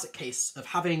is a classic case of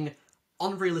having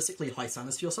unrealistically high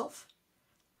standards for yourself.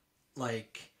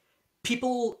 Like,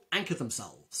 people anchor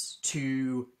themselves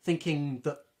to thinking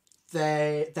that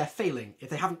they're failing if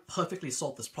they haven't perfectly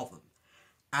solved this problem,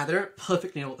 and they don't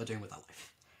perfectly know what they're doing with their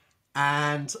life.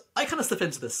 And I kind of slip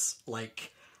into this,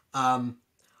 like,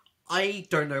 I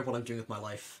don't know what I'm doing with my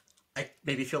life. I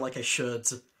maybe feel like I should.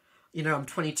 You know, I'm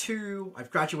 22, I've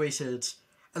graduated,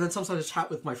 and then sometimes I chat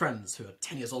with my friends who are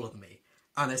 10 years older than me,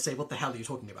 and they say, what the hell are you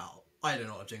talking about? I don't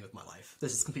know what I'm doing with my life.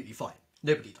 This is completely fine.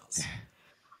 Nobody does.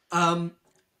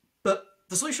 But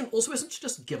the solution also isn't to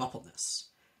just give up on this.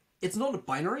 It's not a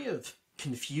binary of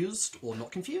confused or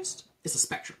not confused. It's a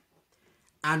spectrum.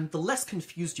 And the less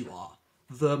confused you are,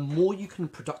 the more you can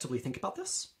productively think about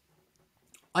this.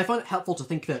 I find it helpful to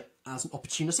think of it as an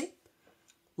opportunity.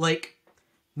 Like,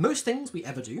 most things we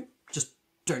ever do just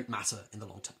don't matter in the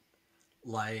long term.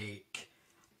 Like,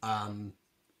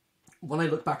 when I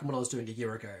look back on what I was doing a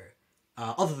year ago,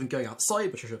 other than going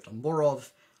outside, which I should have done more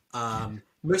of,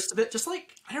 most of it just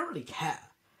like, I don't really care.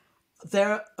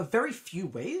 There are very few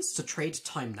ways to trade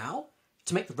time now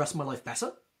to make the rest of my life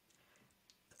better.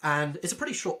 And it's a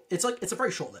pretty short, it's a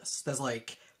very short list. There's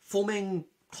like forming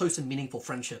close and meaningful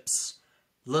friendships,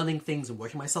 learning things and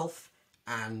working myself,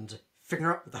 and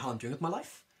figuring out what the hell I'm doing with my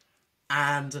life.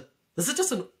 And this is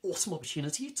just an awesome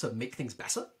opportunity to make things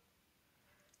better.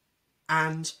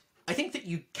 And I think that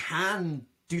you can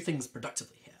do things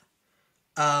productively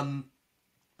here.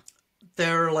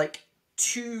 There are like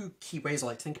two key ways I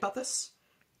like to think about this.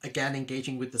 Again,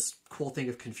 engaging with this core thing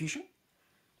of confusion.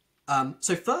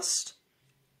 So first,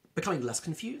 becoming less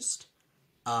confused.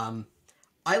 I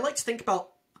like to think about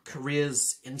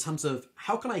careers in terms of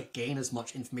how can I gain as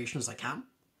much information as I can?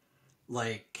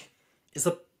 Like, is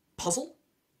a puzzle?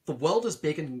 The world is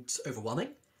big and overwhelming.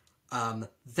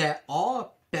 There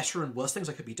are better and worse things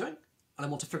I could be doing, and I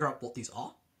want to figure out what these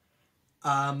are.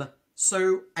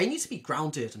 So I need to be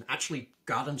grounded and actually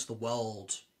go out into the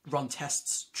world, run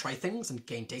tests, try things, and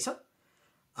gain data.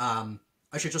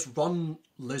 I should just run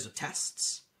loads of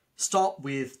tests. Start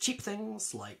with cheap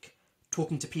things like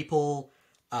talking to people,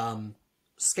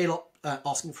 scale up,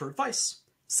 asking for advice,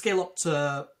 scale up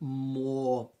to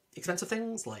more expensive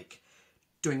things like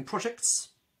doing projects,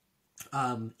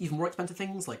 even more expensive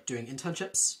things like doing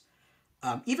internships,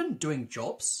 even doing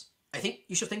jobs. I think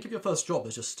you should think of your first job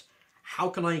as just, how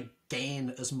can I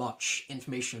gain as much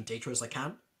information and data as I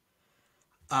can?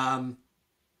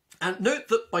 And note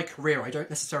that by career, I don't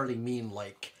necessarily mean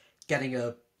like getting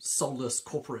a soulless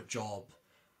corporate job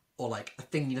or like a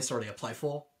thing you necessarily apply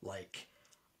for. Like,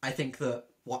 I think that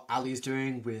what Ali's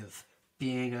doing with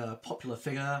being a popular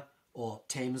figure or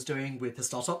Tame's doing with his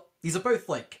startup, these are both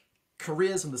like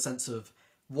careers in the sense of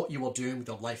what you are doing with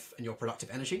your life and your productive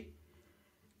energy.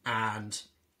 And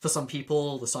for some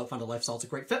people, the startup founder lifestyle is a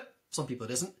great fit. For some people,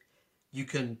 it isn't. You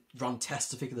can run tests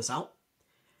to figure this out.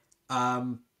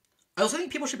 I also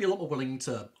think people should be a lot more willing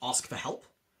to ask for help.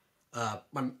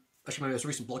 My most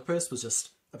recent blog post was just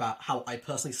about how I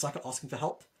personally suck at asking for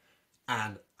help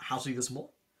and how to do this more.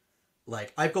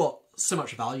 Like, I've got so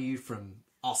much value from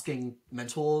asking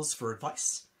mentors for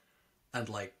advice and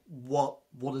like, what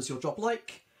is your job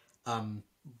like?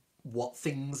 What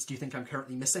things do you think I'm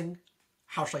currently missing?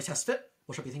 How should I test fit?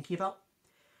 What should I be thinking about?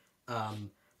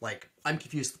 Like, I'm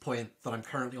confused to the point that I'm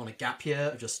currently on a gap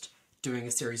year of just doing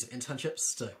a series of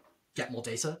internships to get more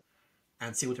data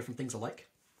and see what different things are like.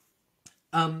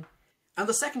 And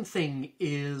the second thing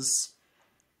is,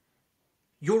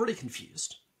 you're already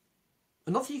confused.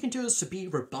 Another thing you can do is to be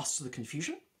robust to the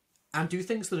confusion and do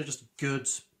things that are just good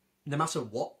no matter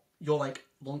what your like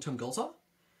long-term goals are.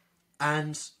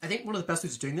 And I think one of the best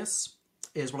ways of doing this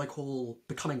is what I call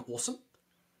becoming awesome.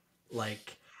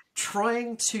 Like,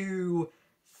 trying to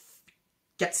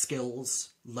get skills,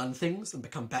 learn things, and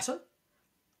become better.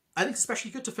 I think it's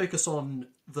especially good to focus on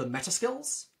the meta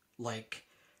skills, like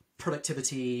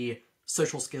productivity,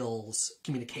 social skills,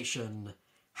 communication,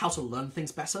 how to learn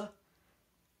things better.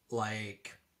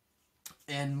 Like,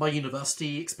 in my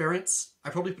university experience, I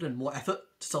probably put in more effort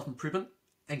to self-improvement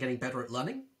and getting better at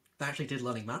learning than I actually did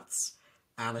learning maths,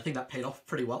 and I think that paid off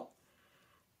pretty well.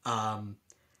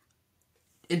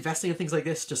 Investing in things like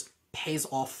this just pays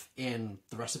off in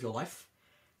the rest of your life.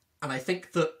 And I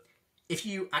think that if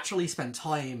you actually spend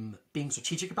time being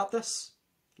strategic about this,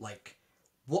 like,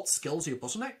 what skills are your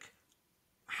bottleneck?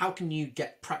 How can you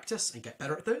get practice and get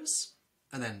better at those?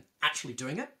 And then actually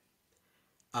doing it,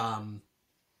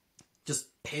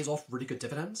 just pays off really good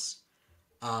dividends.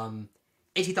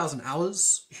 80,000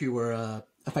 Hours, who were an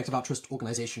effective altruist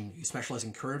organization who specialize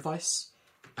in career advice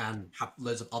and have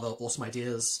loads of other awesome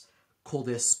ideas, call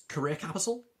this career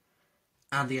capital.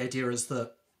 And the idea is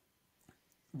that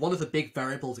one of the big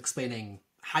variables explaining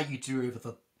how you do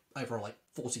over a like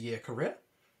 40-year career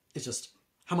is just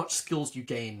how much skills you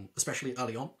gain, especially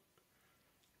early on,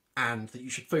 and that you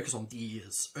should focus on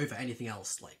these over anything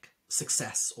else like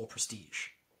success or prestige.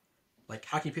 Like,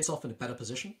 how can you put yourself in a better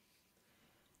position?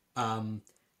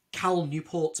 Cal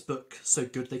Newport's book, So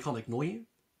Good They Can't Ignore You,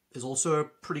 is also a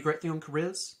pretty great thing on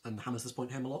careers, and hammers this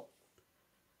point home a lot.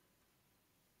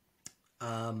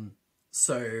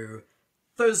 So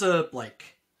those are,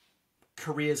 like,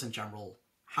 careers in general.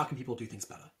 How can people do things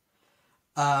better?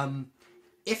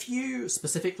 If you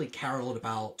specifically care a lot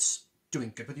about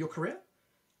doing good with your career,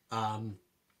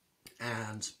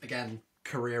 and again,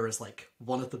 career is like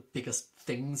one of the biggest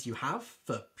things you have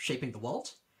for shaping the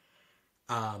world.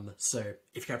 So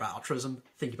if you care about altruism,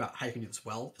 thinking about how you can do this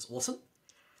well is awesome.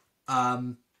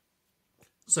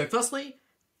 So firstly,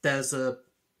 there's a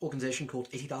organization called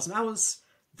 80,000 Hours.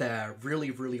 They're really,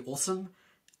 really awesome,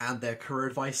 and their career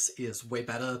advice is way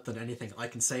better than anything I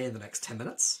can say in the next 10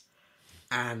 minutes.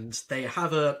 And they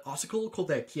have an article called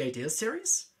their Key Ideas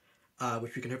series,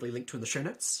 which we can hopefully link to in the show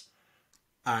notes.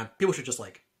 And people should just,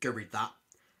 like, go read that.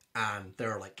 And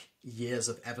there are, like, years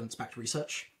of evidence-backed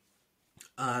research.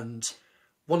 And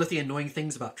one of the annoying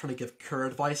things about trying to give career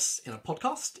advice in a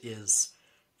podcast is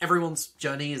everyone's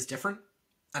journey is different,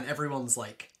 and everyone's,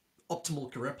 like, optimal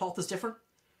career path is different.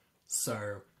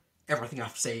 So everything I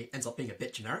have to say ends up being a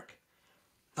bit generic.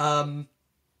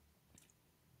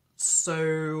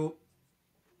 So,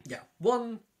 yeah.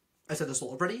 One, I said this a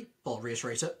lot already, but I'll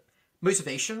reiterate it.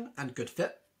 Motivation and good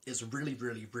fit is really,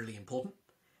 really, really important.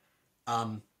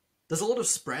 There's a lot of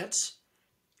spread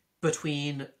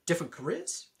between different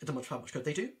careers in terms of how much good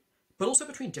they do, but also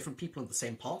between different people in the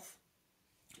same path.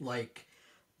 Like,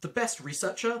 the best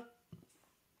researcher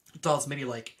does maybe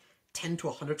like 10 to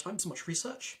 100 times as much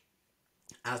research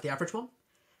as the average one.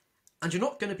 And you're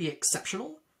not going to be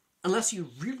exceptional unless you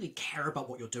really care about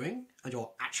what you're doing and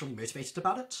you're actually motivated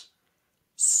about it.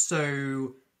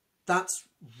 So that's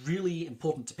really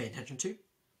important to pay attention to.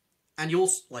 And you're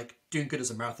also, like, doing good as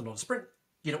a marathon, not a sprint.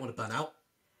 You don't want to burn out.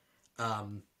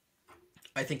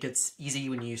 I think it's easy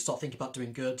when you start thinking about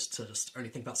doing good to just only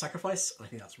think about sacrifice, and I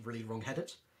think that's really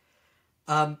wrong-headed.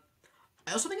 I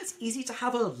also think it's easy to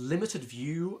have a limited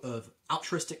view of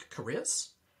altruistic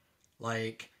careers.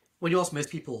 Like, when you ask most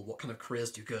people what kind of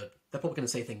careers do good, they're probably going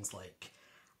to say things like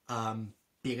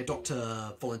being a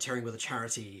doctor, volunteering with a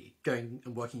charity, going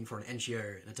and working for an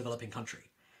NGO in a developing country.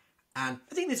 And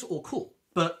I think these are all cool,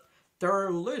 but there are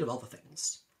a load of other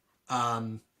things.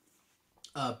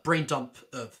 Brain dump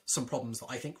of some problems that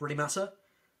I think really matter.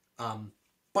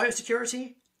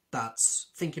 Biosecurity, that's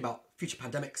thinking about future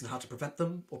pandemics and how to prevent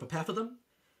them or prepare for them,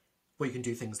 where you can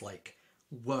do things like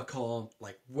work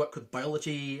with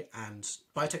biology and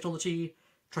biotechnology,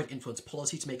 try to influence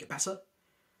policy to make it better.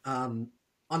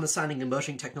 Understanding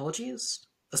emerging technologies,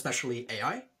 especially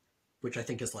AI, which I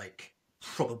think is like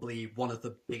probably one of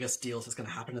the biggest deals that's going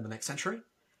to happen in the next century.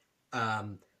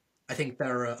 I think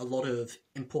there are a lot of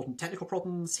important technical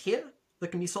problems here that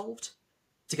can be solved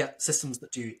to get systems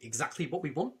that do exactly what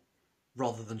we want,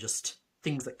 rather than just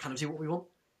things that kind of do what we want.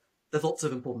 There's lots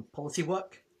of important policy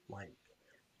work, like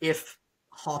if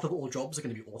half of all jobs are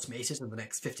going to be automated in the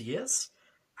next 50 years,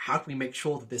 how can we make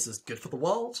sure that this is good for the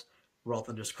world, rather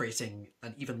than just creating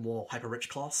an even more hyper-rich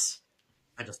class?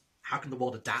 And just how can the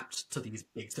world adapt to these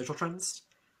big social trends?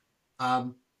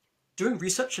 Doing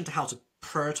research into how to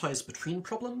prioritize between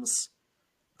problems,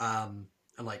 and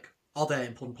like, are there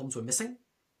important problems we're missing?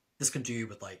 This can do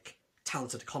with like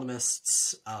talented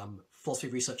economists, philosophy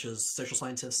researchers, social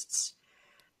scientists.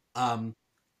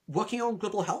 Working on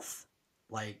global health,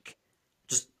 like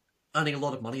just earning a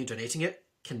lot of money and donating it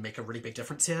can make a really big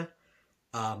difference here.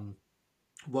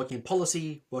 Working in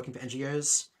policy, working for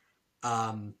NGOs,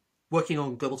 working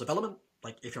on global development,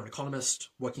 like if you're an economist,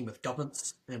 working with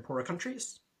governments in poorer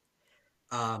countries.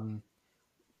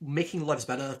 Making lives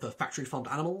better for factory farmed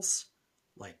animals,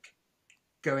 like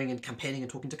going and campaigning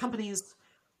and talking to companies,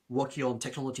 working on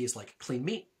technologies like clean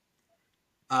meat,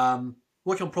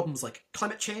 working on problems like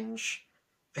climate change.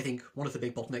 I think one of the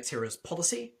big bottlenecks here is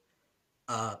policy.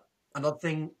 Another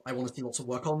thing I want to see lots of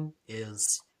work on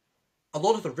is a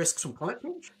lot of the risks from climate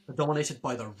change are dominated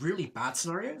by the really bad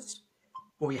scenarios,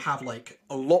 where we have like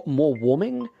a lot more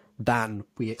warming than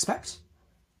we expect.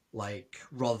 Like,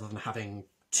 rather than having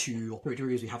 2 or 3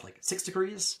 degrees, we have like 6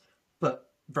 degrees,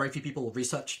 but very few people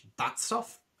research that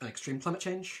stuff and extreme climate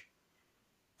change.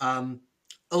 A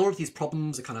lot of these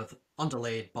problems are kind of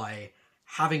underlaid by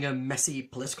having a messy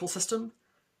political system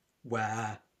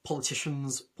where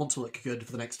politicians want to look good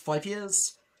for the next 5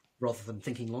 years rather than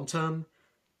thinking long term.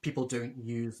 People don't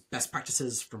use best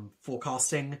practices from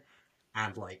forecasting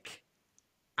and like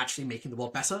actually making the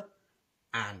world better,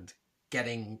 and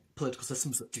getting political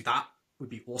systems that do that would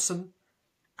be awesome.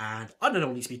 And I don't know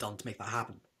what needs to be done to make that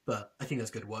happen, but I think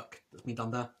there's good work that's been done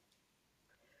there.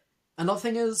 Another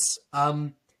thing is,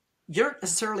 you don't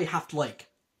necessarily have to like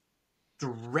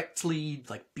directly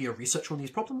like be a researcher on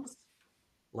these problems.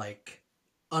 Like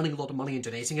earning a lot of money and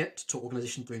donating it to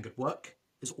organizations doing good work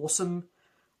is awesome.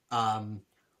 Um,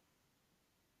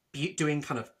 doing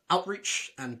kind of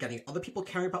outreach and getting other people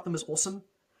caring about them is awesome.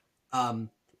 Um,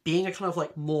 being a kind of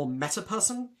like more meta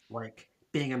person, like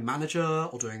being a manager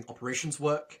or doing operations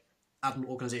work at an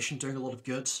organization doing a lot of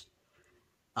good.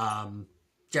 Um,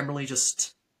 generally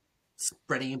just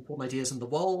spreading important ideas in the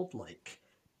world, like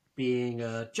being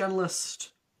a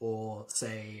journalist or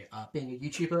say being a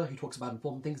YouTuber who talks about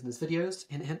important things in his videos.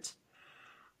 Hint, hint.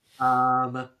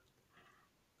 Um,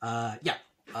 yeah.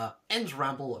 End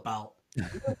ramble about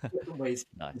different ways to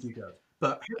Nice. do good.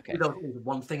 But Okay. hopefully there was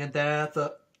one thing in there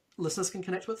that listeners can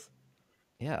connect with.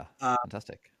 Yeah.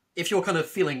 Fantastic. If you're kind of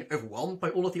feeling overwhelmed by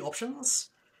all of the options,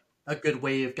 a good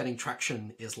way of getting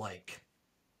traction is like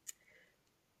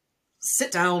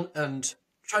sit down and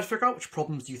try to figure out which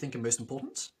problems you think are most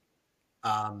important.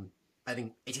 I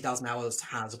think 80,000 Hours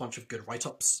has a bunch of good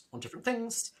write-ups on different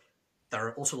things. There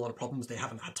are also a lot of problems they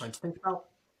haven't had time to think about,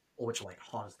 or which are like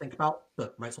hard to think about,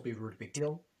 but might still be a really big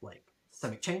deal, like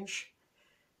systemic change.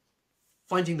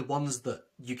 Finding the ones that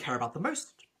you care about the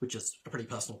most, which is a pretty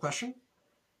personal question,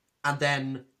 and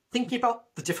then thinking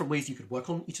about the different ways you could work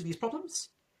on each of these problems,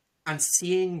 and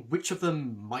seeing which of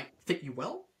them might fit you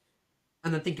well,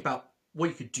 and then think about what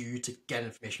you could do to get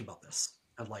information about this,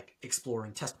 and like explore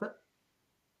and test it.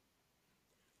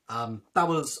 That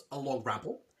was a long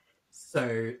ramble.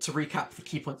 So to recap the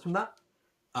key points from that,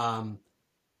 um,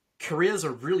 careers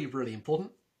are really, really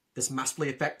important. This massively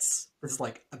affects, this is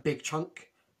like a big chunk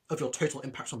of your total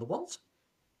impact on the world.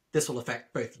 This will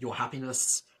affect both your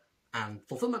happiness and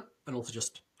fulfillment, and also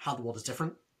just how the world is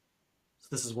different. So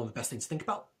this is one of the best things to think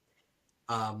about.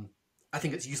 I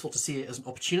think it's useful to see it as an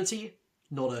opportunity,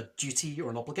 not a duty or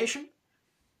an obligation.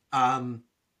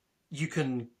 You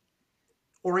can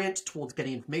orient towards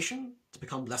getting information to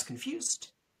become less confused.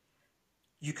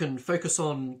 You can focus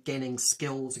on gaining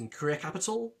skills and career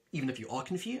capital, even if you are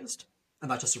confused, and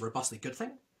that's just a robustly good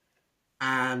thing.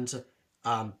 And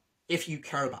if you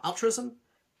care about altruism,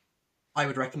 I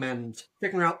would recommend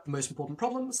figuring out the most important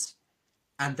problems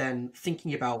and then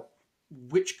thinking about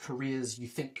which careers you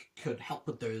think could help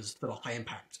with those that are high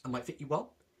impact and might fit you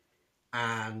well.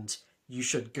 And you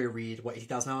should go read what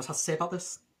 80,000 Hours has to say about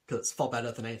this, because it's far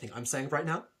better than anything I'm saying right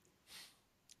now.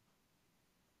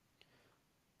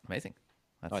 Amazing.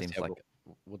 That Nice. seems Yeah, like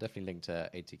we'll definitely link to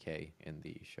 80K in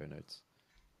the show notes.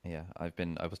 yeah. I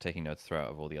was taking notes throughout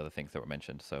of all the other things that were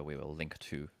mentioned, so we will link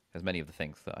to as many of the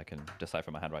things that I can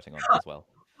decipher my handwriting on as well,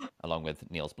 along with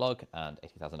Neil's blog and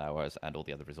 80,000 Hours and all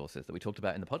the other resources that we talked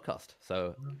about in the podcast.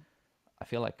 So I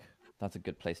feel like that's a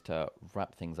good place to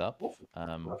wrap things up.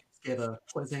 Give a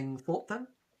closing thought then.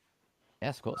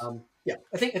 Yes, of course. Yeah,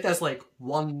 I think if there's like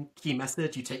one key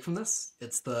message you take from this,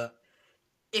 it's that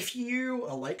if you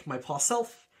are like my past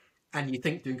self and you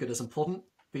think doing good is important,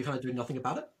 but you're kind of doing nothing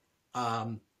about it,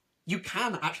 you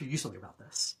can actually do something about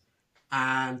this.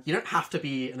 And you don't have to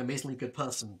be an amazingly good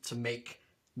person to make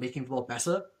making the world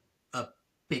better a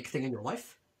big thing in your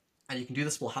life. And you can do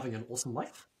this while having an awesome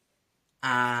life.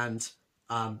 And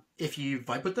if you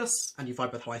vibe with this and you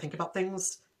vibe with how I think about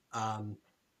things,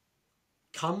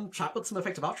 come chat with some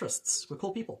effective altruists. We're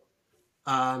cool people.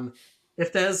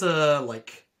 If there's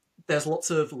there's lots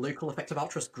of local effective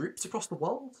altruist groups across the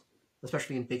world,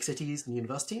 especially in big cities and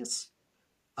universities.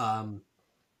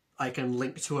 I can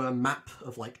link to a map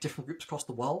of like different groups across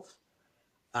the world,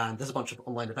 and there's a bunch of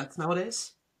online events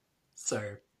nowadays.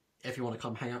 So if you want to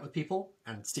come hang out with people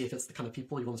and see if it's the kind of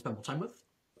people you want to spend more time with,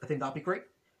 I think that'd be great.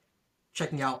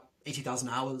 Checking out 80,000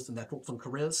 Hours and their thoughts on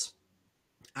careers.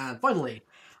 And finally,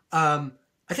 I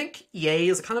think EA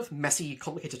is a kind of messy,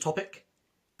 complicated topic,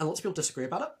 and lots of people disagree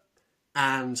about it.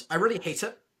 And I really hate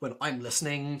it when I'm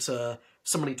listening to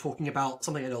somebody talking about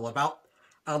something I know a lot about,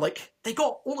 and I'm like, they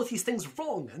got all of these things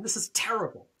wrong, and this is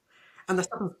terrible. And this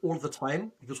happens all the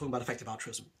time if you're talking about effective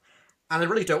altruism. And I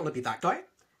really don't want to be that guy.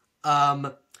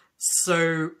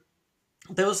 So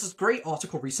there was this great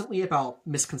article recently about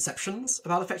misconceptions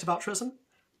about effective altruism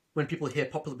when people hear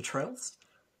popular betrayals.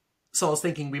 So I was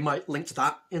thinking we might link to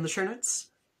that in the show notes,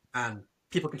 and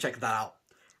people can check that out.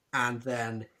 And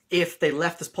then if they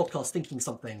left this podcast thinking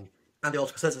something, and the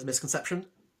article says it's a misconception,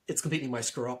 it's completely my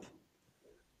screw up.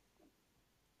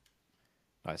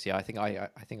 Nice. Yeah, I think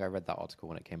I read that article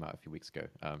when it came out a few weeks ago.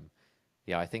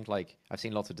 Yeah, I think like I've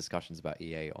seen lots of discussions about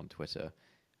EA on Twitter,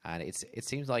 and it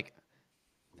seems like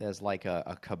there's like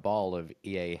a cabal of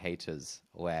EA haters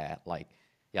where like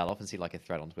Yeah, I'll often see like a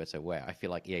thread on Twitter where I feel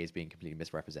like EA is being completely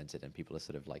misrepresented and people are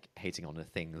sort of like hating on a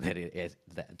thing that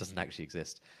that doesn't actually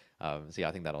exist. So yeah,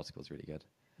 I think that article is really good.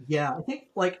 Yeah, I think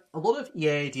like a lot of EA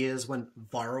ideas went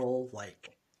viral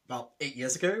like about 8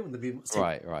 years ago when the movement was taking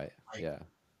Right, right. like Yeah,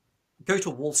 go to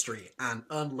Wall Street and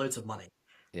earn loads of money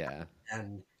yeah,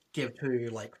 and give to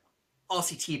like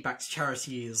RCT-backed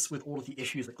charities with all of the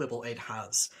issues that global aid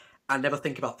has, and never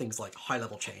think about things like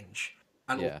high-level change,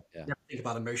 and also yeah, yeah. never think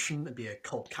about emotion and be a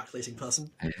cold, calculating person.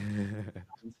 I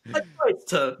try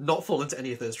to not fall into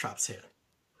any of those traps here.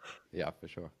 Yeah, for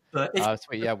sure. But if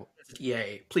Sweet. Yeah, you're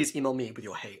EA, please email me with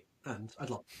your hate, and I'd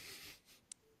love.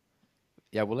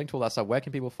 yeah. We'll link to all that stuff. Where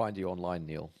can people find you online,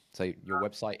 Neil? So your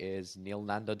website is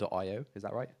neelnanda.io. Is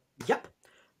that right? Yep,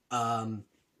 um,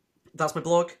 that's my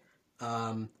blog.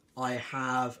 I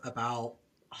have about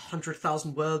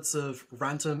 100,000 words of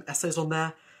random essays on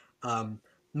there, um,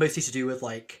 mostly to do with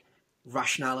like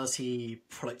rationality,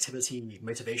 productivity,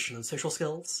 motivation, and social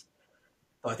skills.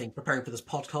 So I think preparing for this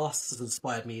podcast has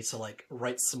inspired me to like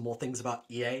write some more things about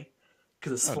EA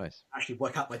because it's Oh, fun to nice. actually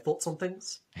work out my thoughts on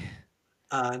things.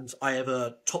 And I have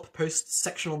a top posts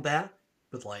section on there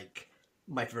with like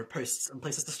my favorite posts and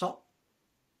places to start.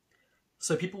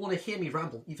 So if people want to hear me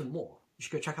ramble even more, you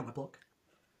should go check out my blog.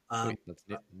 Um, Sweet.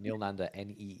 That's Neel Nanda,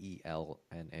 neelnanda.io,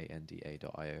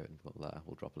 and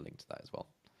we'll drop a link to that as well.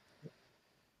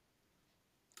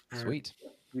 and Sweet,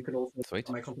 you can also sweet.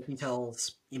 find my contact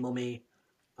details, email me,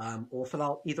 or fill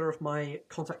out either of my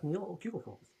contact Neil or Google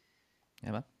forms.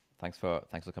 Yeah, man. Thanks for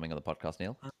coming on the podcast,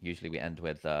 Neil. Usually we end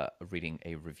with reading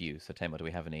a review. So, Tamer, do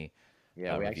we have any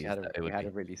Yeah, we actually reviews that it we would had a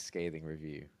be really scathing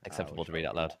review, acceptable which to read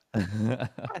out loud?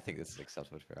 I think this is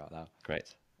acceptable to read out loud.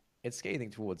 Great. It's scathing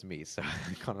towards me, so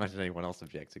I can't imagine anyone else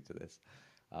objecting to this.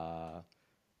 All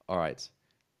right.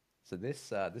 So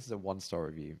this is a 1-star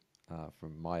review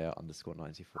from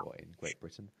Maya_94 in Great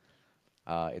Britain.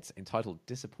 It's entitled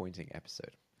 "Disappointing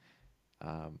Episode."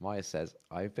 Maya says,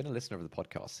 "I've been a listener of the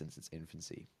podcast since its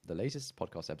infancy. The latest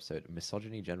podcast episode,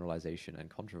 Misogyny, Generalization, and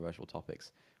Controversial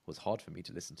Topics, was hard for me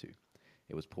to listen to.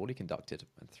 It was poorly conducted,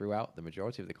 and throughout the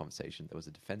majority of the conversation, there was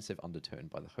a defensive undertone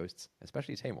by the hosts,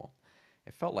 especially Tamor.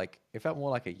 It felt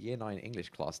more like a Year 9 English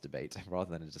class debate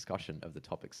rather than a discussion of the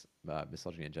topics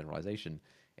misogyny and generalization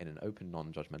in an open,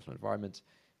 non-judgmental environment.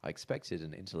 I expected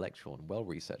an intellectual and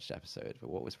well-researched episode,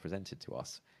 but what was presented to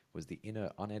us was the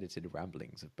inner, unedited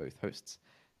ramblings of both hosts.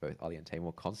 Both Ali and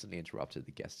Tamor constantly interrupted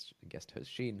the guest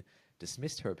host Sheen,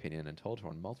 dismissed her opinion, and told her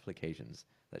on multiple occasions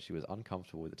that she was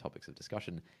uncomfortable with the topics of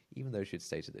discussion, even though she had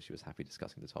stated that she was happy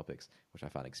discussing the topics, which I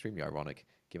found extremely ironic,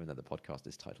 given that the podcast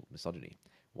is titled Misogyny.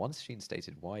 Once Sheen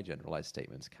stated why generalized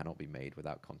statements cannot be made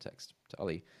without context to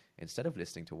Ali, instead of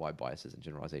listening to why biases and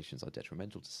generalizations are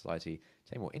detrimental to society,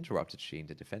 Tamor interrupted Sheen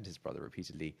to defend his brother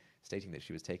repeatedly, stating that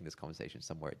she was taking this conversation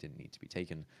somewhere it didn't need to be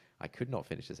taken. I could not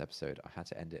finish this episode. I had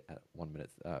to end it at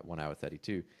 1 hour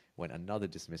 32, when another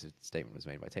dismissive statement was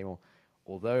made by Tamor.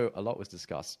 Although a lot was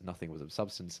discussed, nothing was of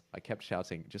substance. I kept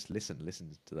shouting, just listen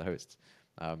to the hosts.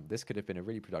 This could have been a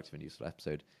really productive and useful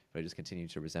episode, but it just continued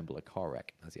to resemble a car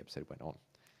wreck as the episode went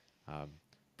on.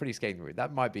 Pretty scathing review.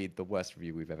 That might be the worst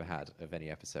review we've ever had of any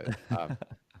episode.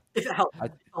 If it helps, I,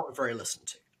 it's not very listened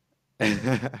to.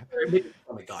 Maybe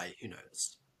I'm a guy, who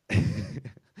knows.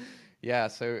 yeah,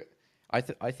 so I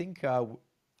think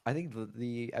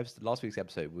last week's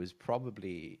episode was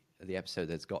probably the episode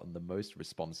that's gotten the most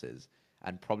responses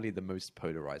and probably the most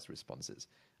polarized responses.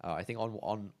 I think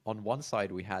on one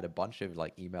side we had a bunch of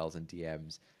like emails and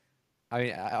DMs. I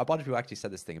mean, a bunch of people actually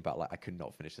said this thing about like I could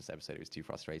not finish this episode; it was too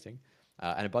frustrating.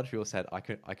 And a bunch of people said I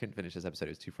couldn't finish this episode; it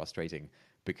was too frustrating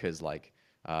because like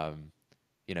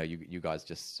you guys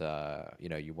just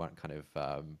you weren't kind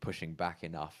of pushing back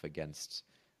enough against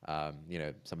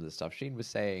some of the stuff Sheen was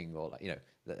saying, or like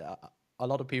a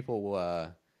lot of people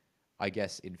were, I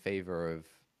guess, in favor of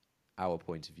our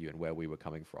point of view and where we were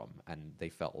coming from, and they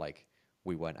felt like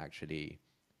we weren't actually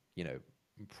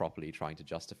properly trying to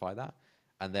justify that.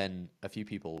 And then a few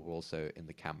people were also in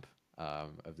the camp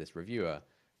of this reviewer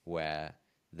where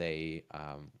they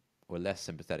were less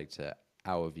sympathetic to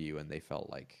our view, and they felt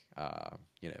like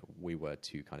we were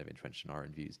too kind of entrenched in our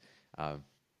own views.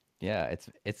 Yeah,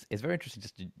 it's very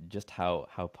interesting just how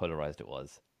polarized it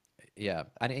was. Yeah,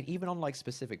 and even on like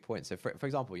specific points. So for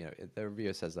example, the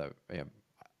reviewer says that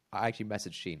I actually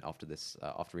messaged Sheen after this,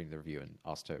 after reading the review, and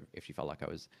asked her if she felt like I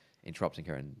was interrupting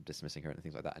her and dismissing her and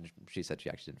things like that, and she said she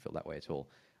actually didn't feel that way at all.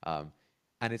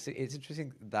 And it's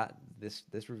interesting that this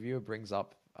reviewer brings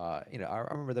up. I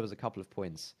remember there was a couple of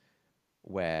points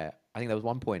where I think there was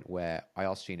one point where I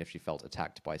asked Sheen if she felt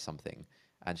attacked by something,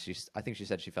 and I think she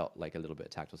said she felt like a little bit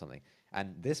attacked or something.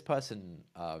 And this person,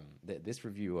 this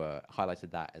reviewer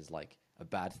highlighted that as like a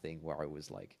bad thing, where I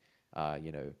was like,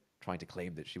 trying to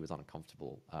claim that she was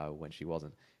uncomfortable when she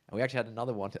wasn't. And we actually had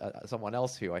another one, someone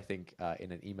else who I think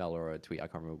in an email or a tweet, I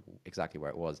can't remember exactly where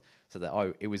it was, so that,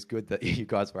 oh, it was good that you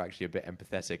guys were actually a bit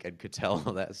empathetic and could tell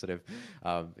that sort of,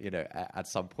 at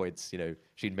some points,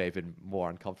 she may have been more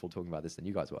uncomfortable talking about this than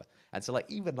you guys were. And so like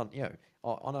even on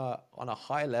a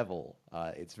high level,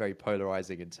 it's very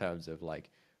polarizing in terms of like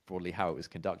broadly how it was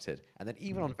conducted. And then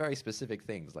even on very specific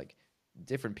things, like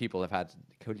different people have had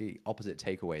completely opposite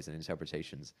takeaways and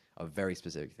interpretations of very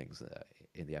specific things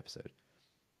in the episode.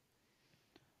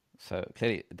 So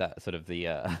clearly that sort of the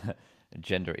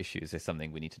gender issues is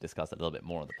something we need to discuss a little bit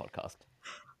more on the podcast.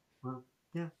 Well,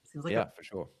 yeah, seems like for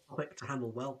sure. topic to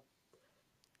handle well.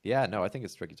 Yeah, no, I think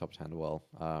it's a tricky topic to handle well.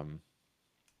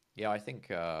 I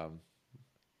think,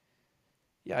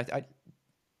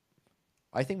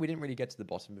 I think we didn't really get to the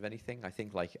bottom of anything. I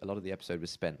think like a lot of the episode was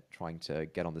spent trying to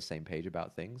get on the same page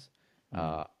about things.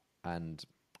 And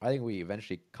I think we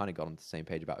eventually kind of got on the same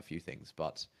page about a few things,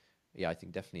 but yeah, I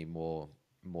think definitely more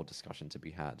discussion to be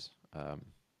had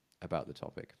about the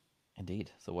topic.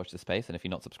 Indeed. So watch the space, and if you're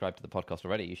not subscribed to the podcast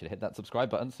already, you should hit that subscribe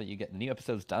button so you get new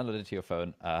episodes downloaded to your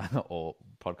phone or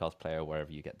podcast player,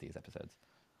 wherever you get these episodes.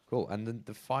 Cool. And then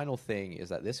the final thing is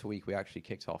that this week we actually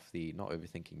kicked off the Not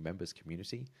Overthinking members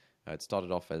community. It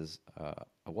started off as a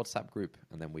WhatsApp group,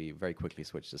 and then we very quickly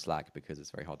switched to Slack because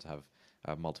it's very hard to have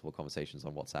multiple conversations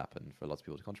on WhatsApp and for lots of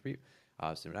people to contribute.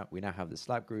 So we now have this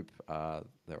Slack group. There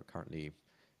are currently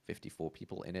 54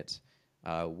 people in it.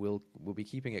 We'll be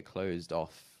keeping it closed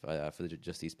off for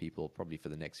just these people probably for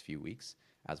the next few weeks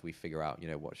as we figure out,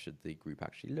 what should the group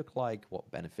actually look like, what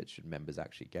benefits should members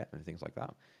actually get, and things like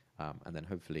that. And then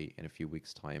hopefully in a few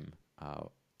weeks' time,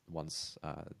 once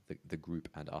the group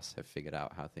and us have figured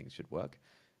out how things should work,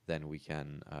 then we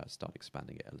can start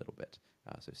expanding it a little bit.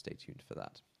 So stay tuned for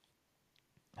that.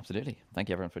 Absolutely. Thank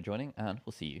you everyone for joining, and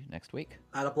we'll see you next week.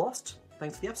 I had a blast.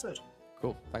 Thanks for the episode.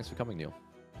 Cool. Thanks for coming, Neil.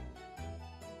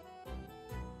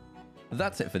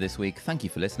 That's it for this week. Thank you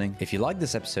for listening. If you like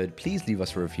this episode, please leave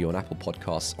us a review on Apple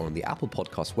Podcasts or on the Apple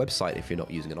Podcasts website if you're not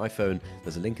using an iPhone.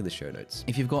 There's a link in the show notes.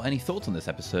 If you've got any thoughts on this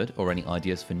episode or any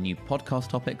ideas for new podcast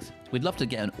topics, we'd love to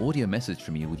get an audio message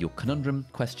from you with your conundrum,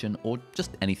 question, or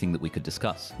just anything that we could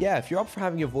discuss. Yeah, if you're up for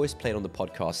having your voice played on the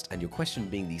podcast and your question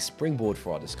being the springboard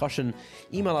for our discussion,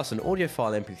 email us an audio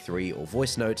file MP3 or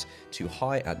voice note to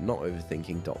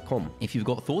hi@notoverthinking.com. If you've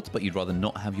got thoughts but you'd rather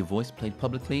not have your voice played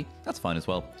publicly, that's fine as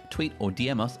well. Tweet or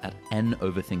DM us at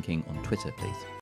NOverthinking on Twitter, please.